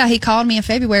what, he called me in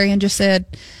February and just said,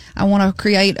 I want to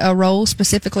create a role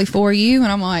specifically for you.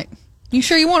 And I'm like, you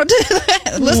sure you want to do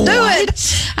that? Let's do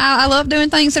it. I love doing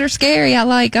things that are scary. I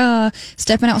like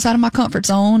stepping outside of my comfort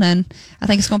zone, and I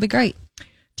think it's going to be great.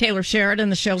 Taylor Sheridan,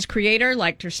 the show's creator,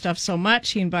 liked her stuff so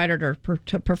much, he invited her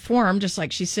to perform, just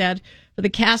like she said. For the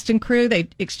cast and crew, they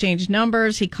exchanged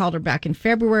numbers. He called her back in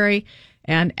February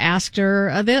and asked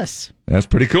her this. That's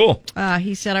pretty cool.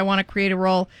 He said, I want to create a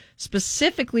role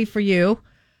specifically for you.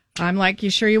 I'm like,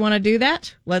 you sure you want to do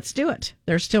that? Let's do it.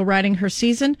 They're still writing her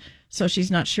season, so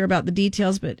she's not sure about the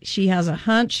details, but she has a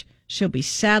hunch she'll be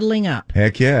saddling up.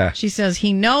 Heck yeah. She says,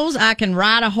 he knows I can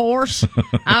ride a horse.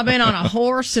 I've been on a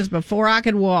horse since before I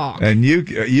could walk. And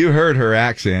you heard her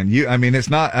accent.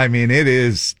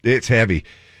 It's heavy.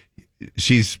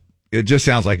 It just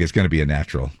sounds like it's going to be a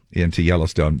natural into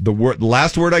Yellowstone. The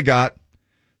last word I got,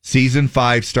 season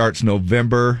 5 starts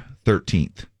November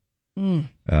 13th.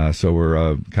 So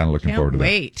we're kind of looking forward to that.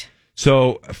 Wait.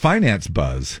 So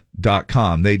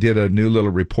financebuzz.com, they did a new little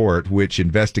report which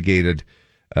investigated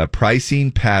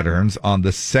pricing patterns on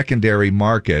the secondary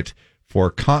market for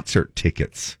concert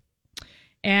tickets.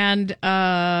 And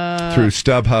through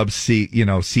StubHub,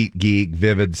 SeatGeek,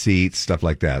 Vivid Seats, stuff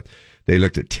like that. They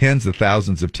looked at tens of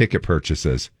thousands of ticket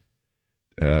purchases,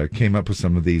 came up with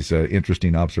some of these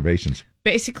interesting observations.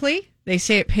 Basically, they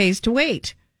say it pays to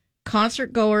wait.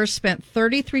 Concert goers spent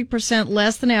 33%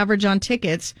 less than average on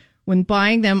tickets when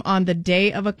buying them on the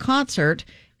day of a concert,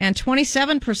 and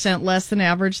 27% less than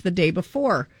average the day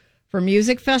before. For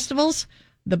music festivals,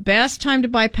 the best time to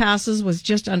buy passes was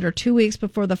just under 2 weeks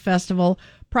before the festival.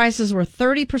 Prices were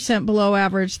 30% below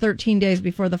average 13 days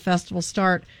before the festival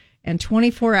start, and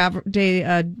 24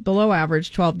 below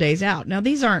average 12 days out. Now,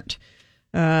 these aren't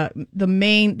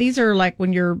these are like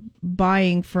when you're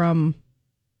buying from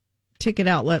ticket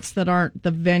outlets that aren't the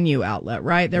venue outlet,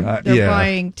 right? They're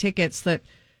buying tickets that...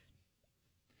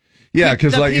 Yeah,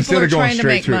 because like instead of going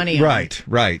straight through, money right.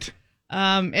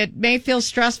 It may feel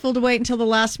stressful to wait until the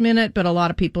last minute, but a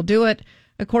lot of people do it.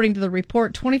 According to the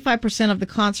report, 25% of the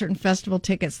concert and festival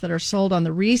tickets that are sold on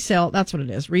the resale, that's what it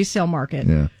is, resale market,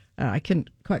 I couldn't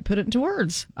quite put it into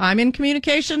words. I'm in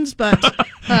communications, but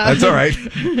that's all right.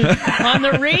 On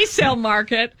the resale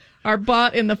market are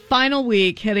bought in the final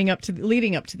week leading up to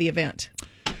the event.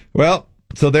 Well,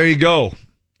 so there you go.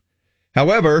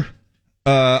 However,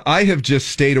 I have just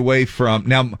stayed away from.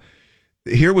 Now,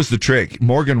 here was the trick.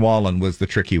 Morgan Wallen was the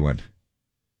tricky one,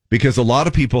 because a lot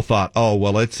of people thought, oh,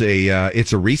 well, it's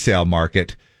a resale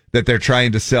market that they're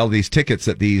trying to sell these tickets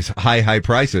at these high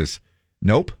prices.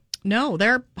 Nope. No,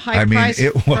 they're high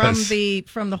priced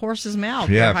from the horse's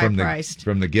mouth. Yeah, they're high-priced.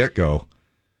 from the get-go.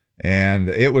 And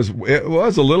it was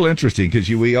a little interesting because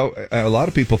a lot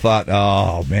of people thought,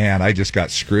 oh man, I just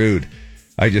got screwed.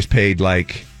 I just paid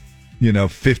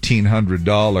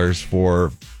 $1,500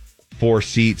 for 4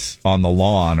 seats on the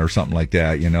lawn or something like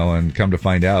that, and come to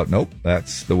find out, nope,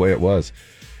 that's the way it was.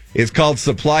 It's called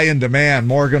Supply and Demand.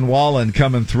 Morgan Wallen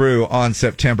coming through on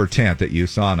September 10th at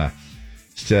USANA.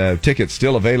 Tickets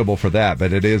still available for that,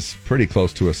 but it is pretty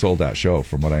close to a sold-out show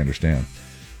from what I understand.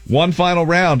 One final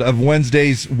round of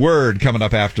Wednesday's Word coming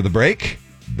up after the break.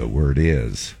 The word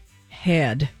is...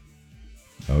 head.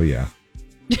 Oh, yeah.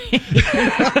 Dave.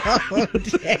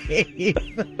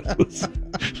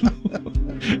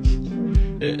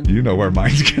 You know where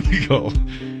mine's going to go.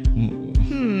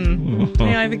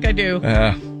 Yeah, I think I do.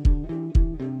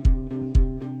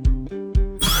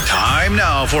 Time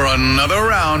now for another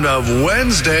round of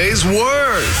Wednesday's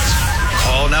Words.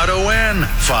 Call now to win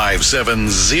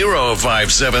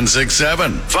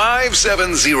 570-5767.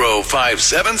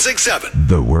 570-5767.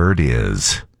 The word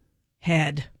is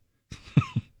head.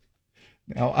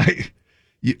 Now, I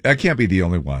can't be the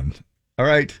only one. All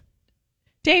right.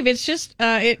 Dave, it's just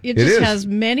it just has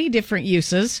many different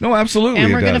uses. No, absolutely.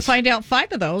 And we're going to find out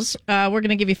 5 of those. We're going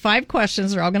to give you 5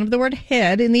 questions. They're all going to have the word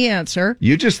head in the answer.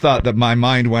 You just thought that my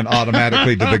mind went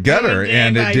automatically to the gutter,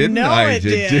 and it didn't. I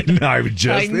did. I know it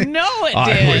did.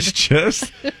 I was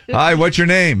just. Hi, what's your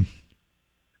name?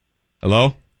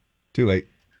 Hello? Too late.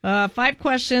 5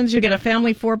 questions. You get a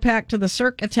family 4-pack to the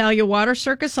Cirque Italia Water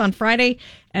Circus on Friday,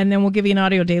 and then we'll give you an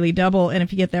audio daily double. And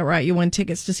if you get that right, you win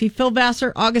tickets to see Phil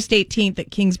Vassar August 18th at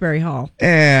Kingsbury Hall.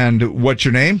 And what's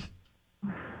your name?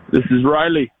 This is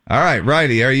Riley. All right,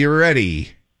 Riley, are you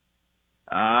ready?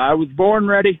 I was born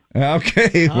ready.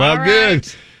 Okay, well, all good.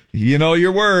 right. You know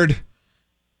your word.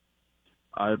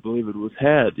 I believe it was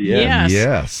head. Yeah.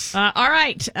 Yes. All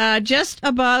right, just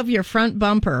above your front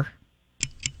bumper.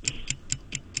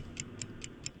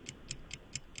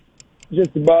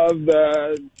 Just above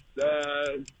the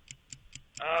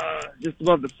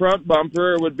front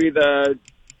bumper would be the.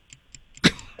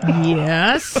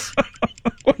 Yes.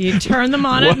 You turn them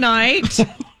on at night.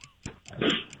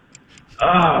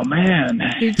 Oh man,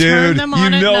 you turn them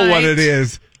on at night. What it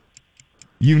is.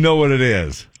 You know what it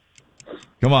is.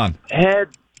 Come on. Head.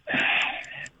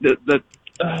 I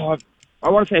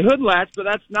want to say hood latch, but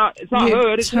that's not. It's not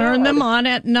hood. It's turn them on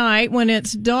at night when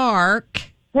it's dark.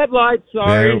 Headlights,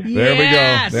 sorry.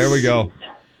 There we go.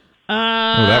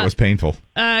 That was painful.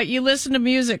 You listen to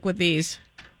music with these.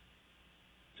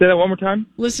 Say that one more time.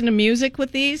 Listen to music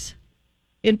with these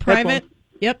in private.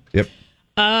 Yep.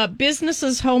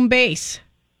 Business's home base.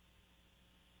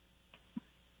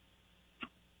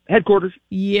 Headquarters.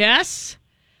 Yes.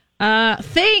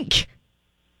 Think.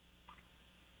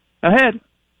 Ahead.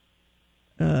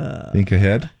 Think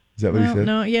ahead? Is that what he said?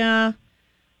 No, yeah.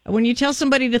 When you tell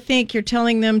somebody to think, you're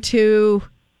telling them to...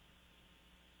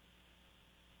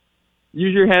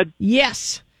 use your head?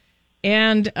 Yes.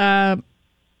 And a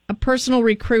personal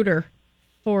recruiter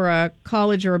for a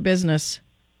college or a business.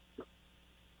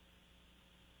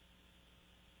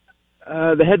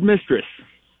 The headmistress.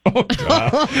 Oh,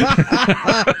 God.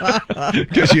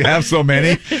 Because you have so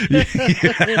many. You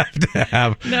have to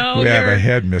have, we have a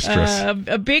headmistress.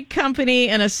 A big company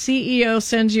and a CEO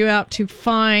sends you out to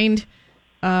find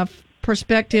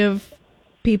prospective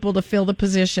people to fill the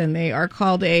position. They are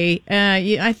called I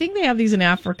think they have these in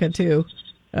Africa too.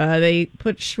 They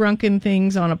put shrunken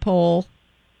things on a pole.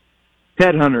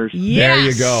 Headhunters. Yes. There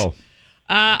you go.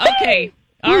 Okay.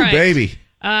 All right. Baby.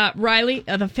 Riley,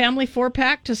 the family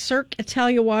 4-pack to Cirque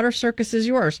Italia Water Circus is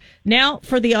yours. Now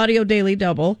for the audio daily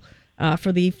double,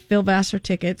 for the Phil Vassar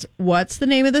tickets. What's the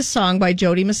name of this song by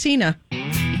Jody Messina?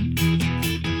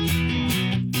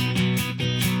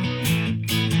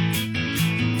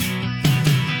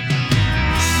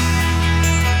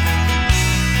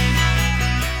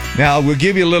 Now, we'll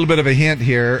give you a little bit of a hint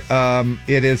here.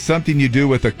 It is something you do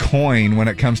with a coin when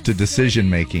it comes to decision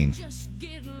making.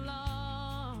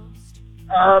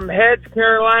 Heads,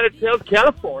 Carolina, tails,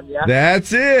 California.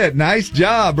 That's it. Nice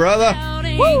job, brother.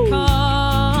 Woo!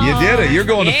 You did it. You're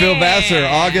going to Phil Vassar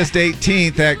August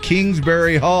 18th at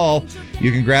Kingsbury Hall.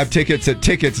 You can grab tickets at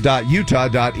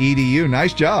tickets.utah.edu.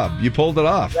 Nice job. You pulled it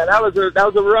off. Yeah, that was a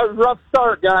rough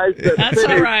start, guys. That's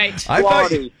all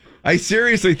right. I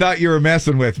seriously thought you were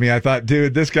messing with me. I thought,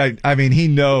 dude, this guy, I mean, he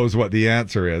knows what the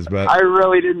answer is, but I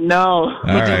really didn't know.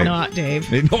 You did not,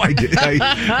 Dave. No, I did.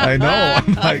 I know.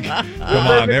 I'm like, come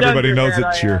on, everybody knows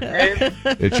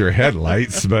it's your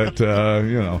headlights, but,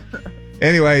 you know.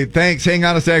 Anyway, thanks. Hang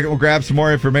on a second. We'll grab some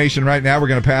more information right now. We're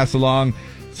going to pass along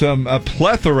a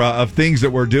plethora of things that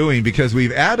we're doing because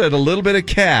we've added a little bit of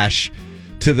cash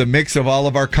to the mix of all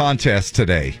of our contests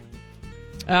today.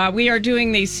 We are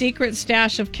doing the secret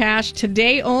stash of cash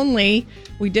today only.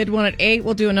 We did one at 8.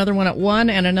 We'll do another one at 1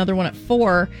 and another one at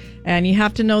 4. And you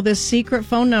have to know this secret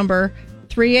phone number,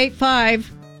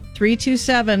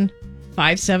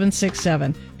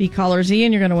 385-327-5767. Be caller Z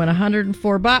and you're going to win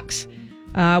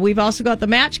 $104. We've also got the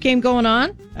match game going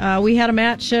on. We had a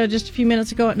match just a few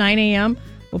minutes ago at 9 a.m.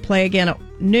 We'll play again at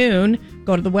noon.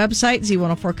 Go to the website,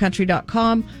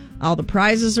 z104country.com. All the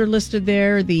prizes are listed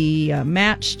there. The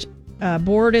matched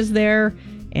board is there,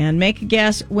 and make a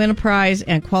guess, win a prize,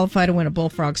 and qualify to win a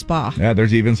Bullfrog Spa. Yeah,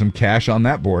 there's even some cash on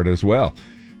that board as well.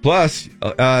 Plus,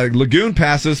 Lagoon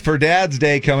passes for Dad's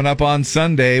Day coming up on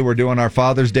Sunday. We're doing our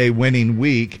Father's Day winning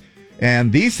week,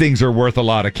 and these things are worth a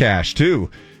lot of cash, too.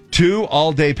 2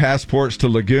 all-day passports to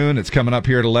Lagoon. It's coming up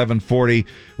here at 11:40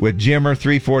 with Jimmer,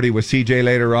 3:40 with CJ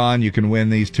later on. You can win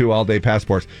these 2 all-day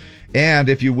passports. And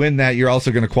if you win that, you're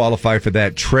also going to qualify for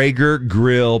that Traeger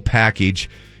grill package,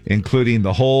 including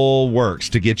the whole works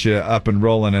to get you up and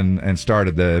rolling and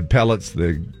started. The pellets,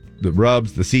 the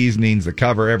rubs, the seasonings, the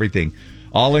cover, everything.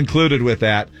 All included with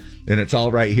that. And it's all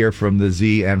right here from the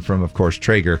Z and from, of course,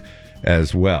 Traeger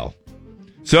as well.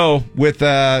 So with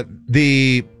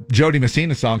the Jody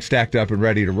Messina song stacked up and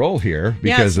ready to roll here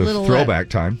because of throwback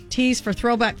time. Tease for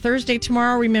Throwback Thursday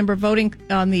tomorrow. Remember, voting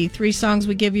on the 3 songs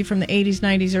we give you from the 80s,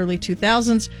 90s, early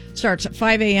 2000s starts at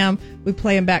 5 a.m. We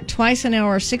play them back twice an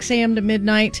hour, 6 a.m. to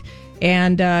midnight,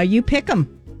 and you pick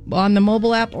them on the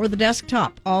mobile app or the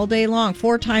desktop all day long,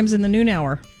 4 times in the noon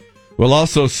hour. We'll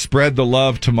also spread the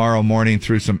love tomorrow morning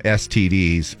through some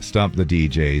STDs, Stump the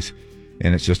DJs.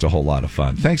 And it's just a whole lot of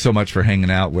fun. Thanks so much for hanging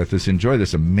out with us. Enjoy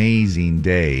this amazing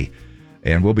day.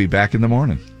 And we'll be back in the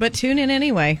morning. But tune in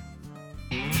anyway.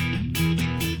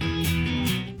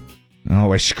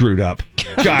 Oh, I screwed up.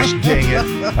 Gosh dang it.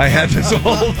 I had this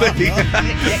whole thing.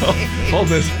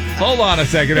 Hold on a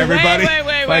second, everybody.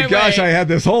 Wait, gosh, I had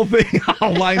this whole thing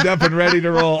all lined up and ready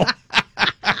to roll.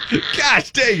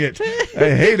 Gosh dang it.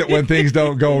 I hate it when things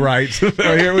don't go right. So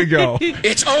here we go.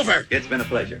 It's over. It's been a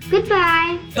pleasure.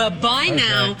 Goodbye. Bye-bye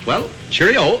now. Well,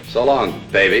 cheerio. So long,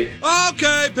 baby.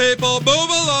 Okay, people, move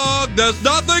along. There's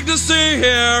nothing to see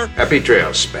here. Happy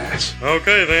trails, Spats.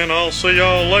 Okay, then. I'll see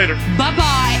y'all later.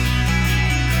 Bye-bye.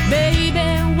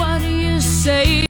 Baby, what do you say?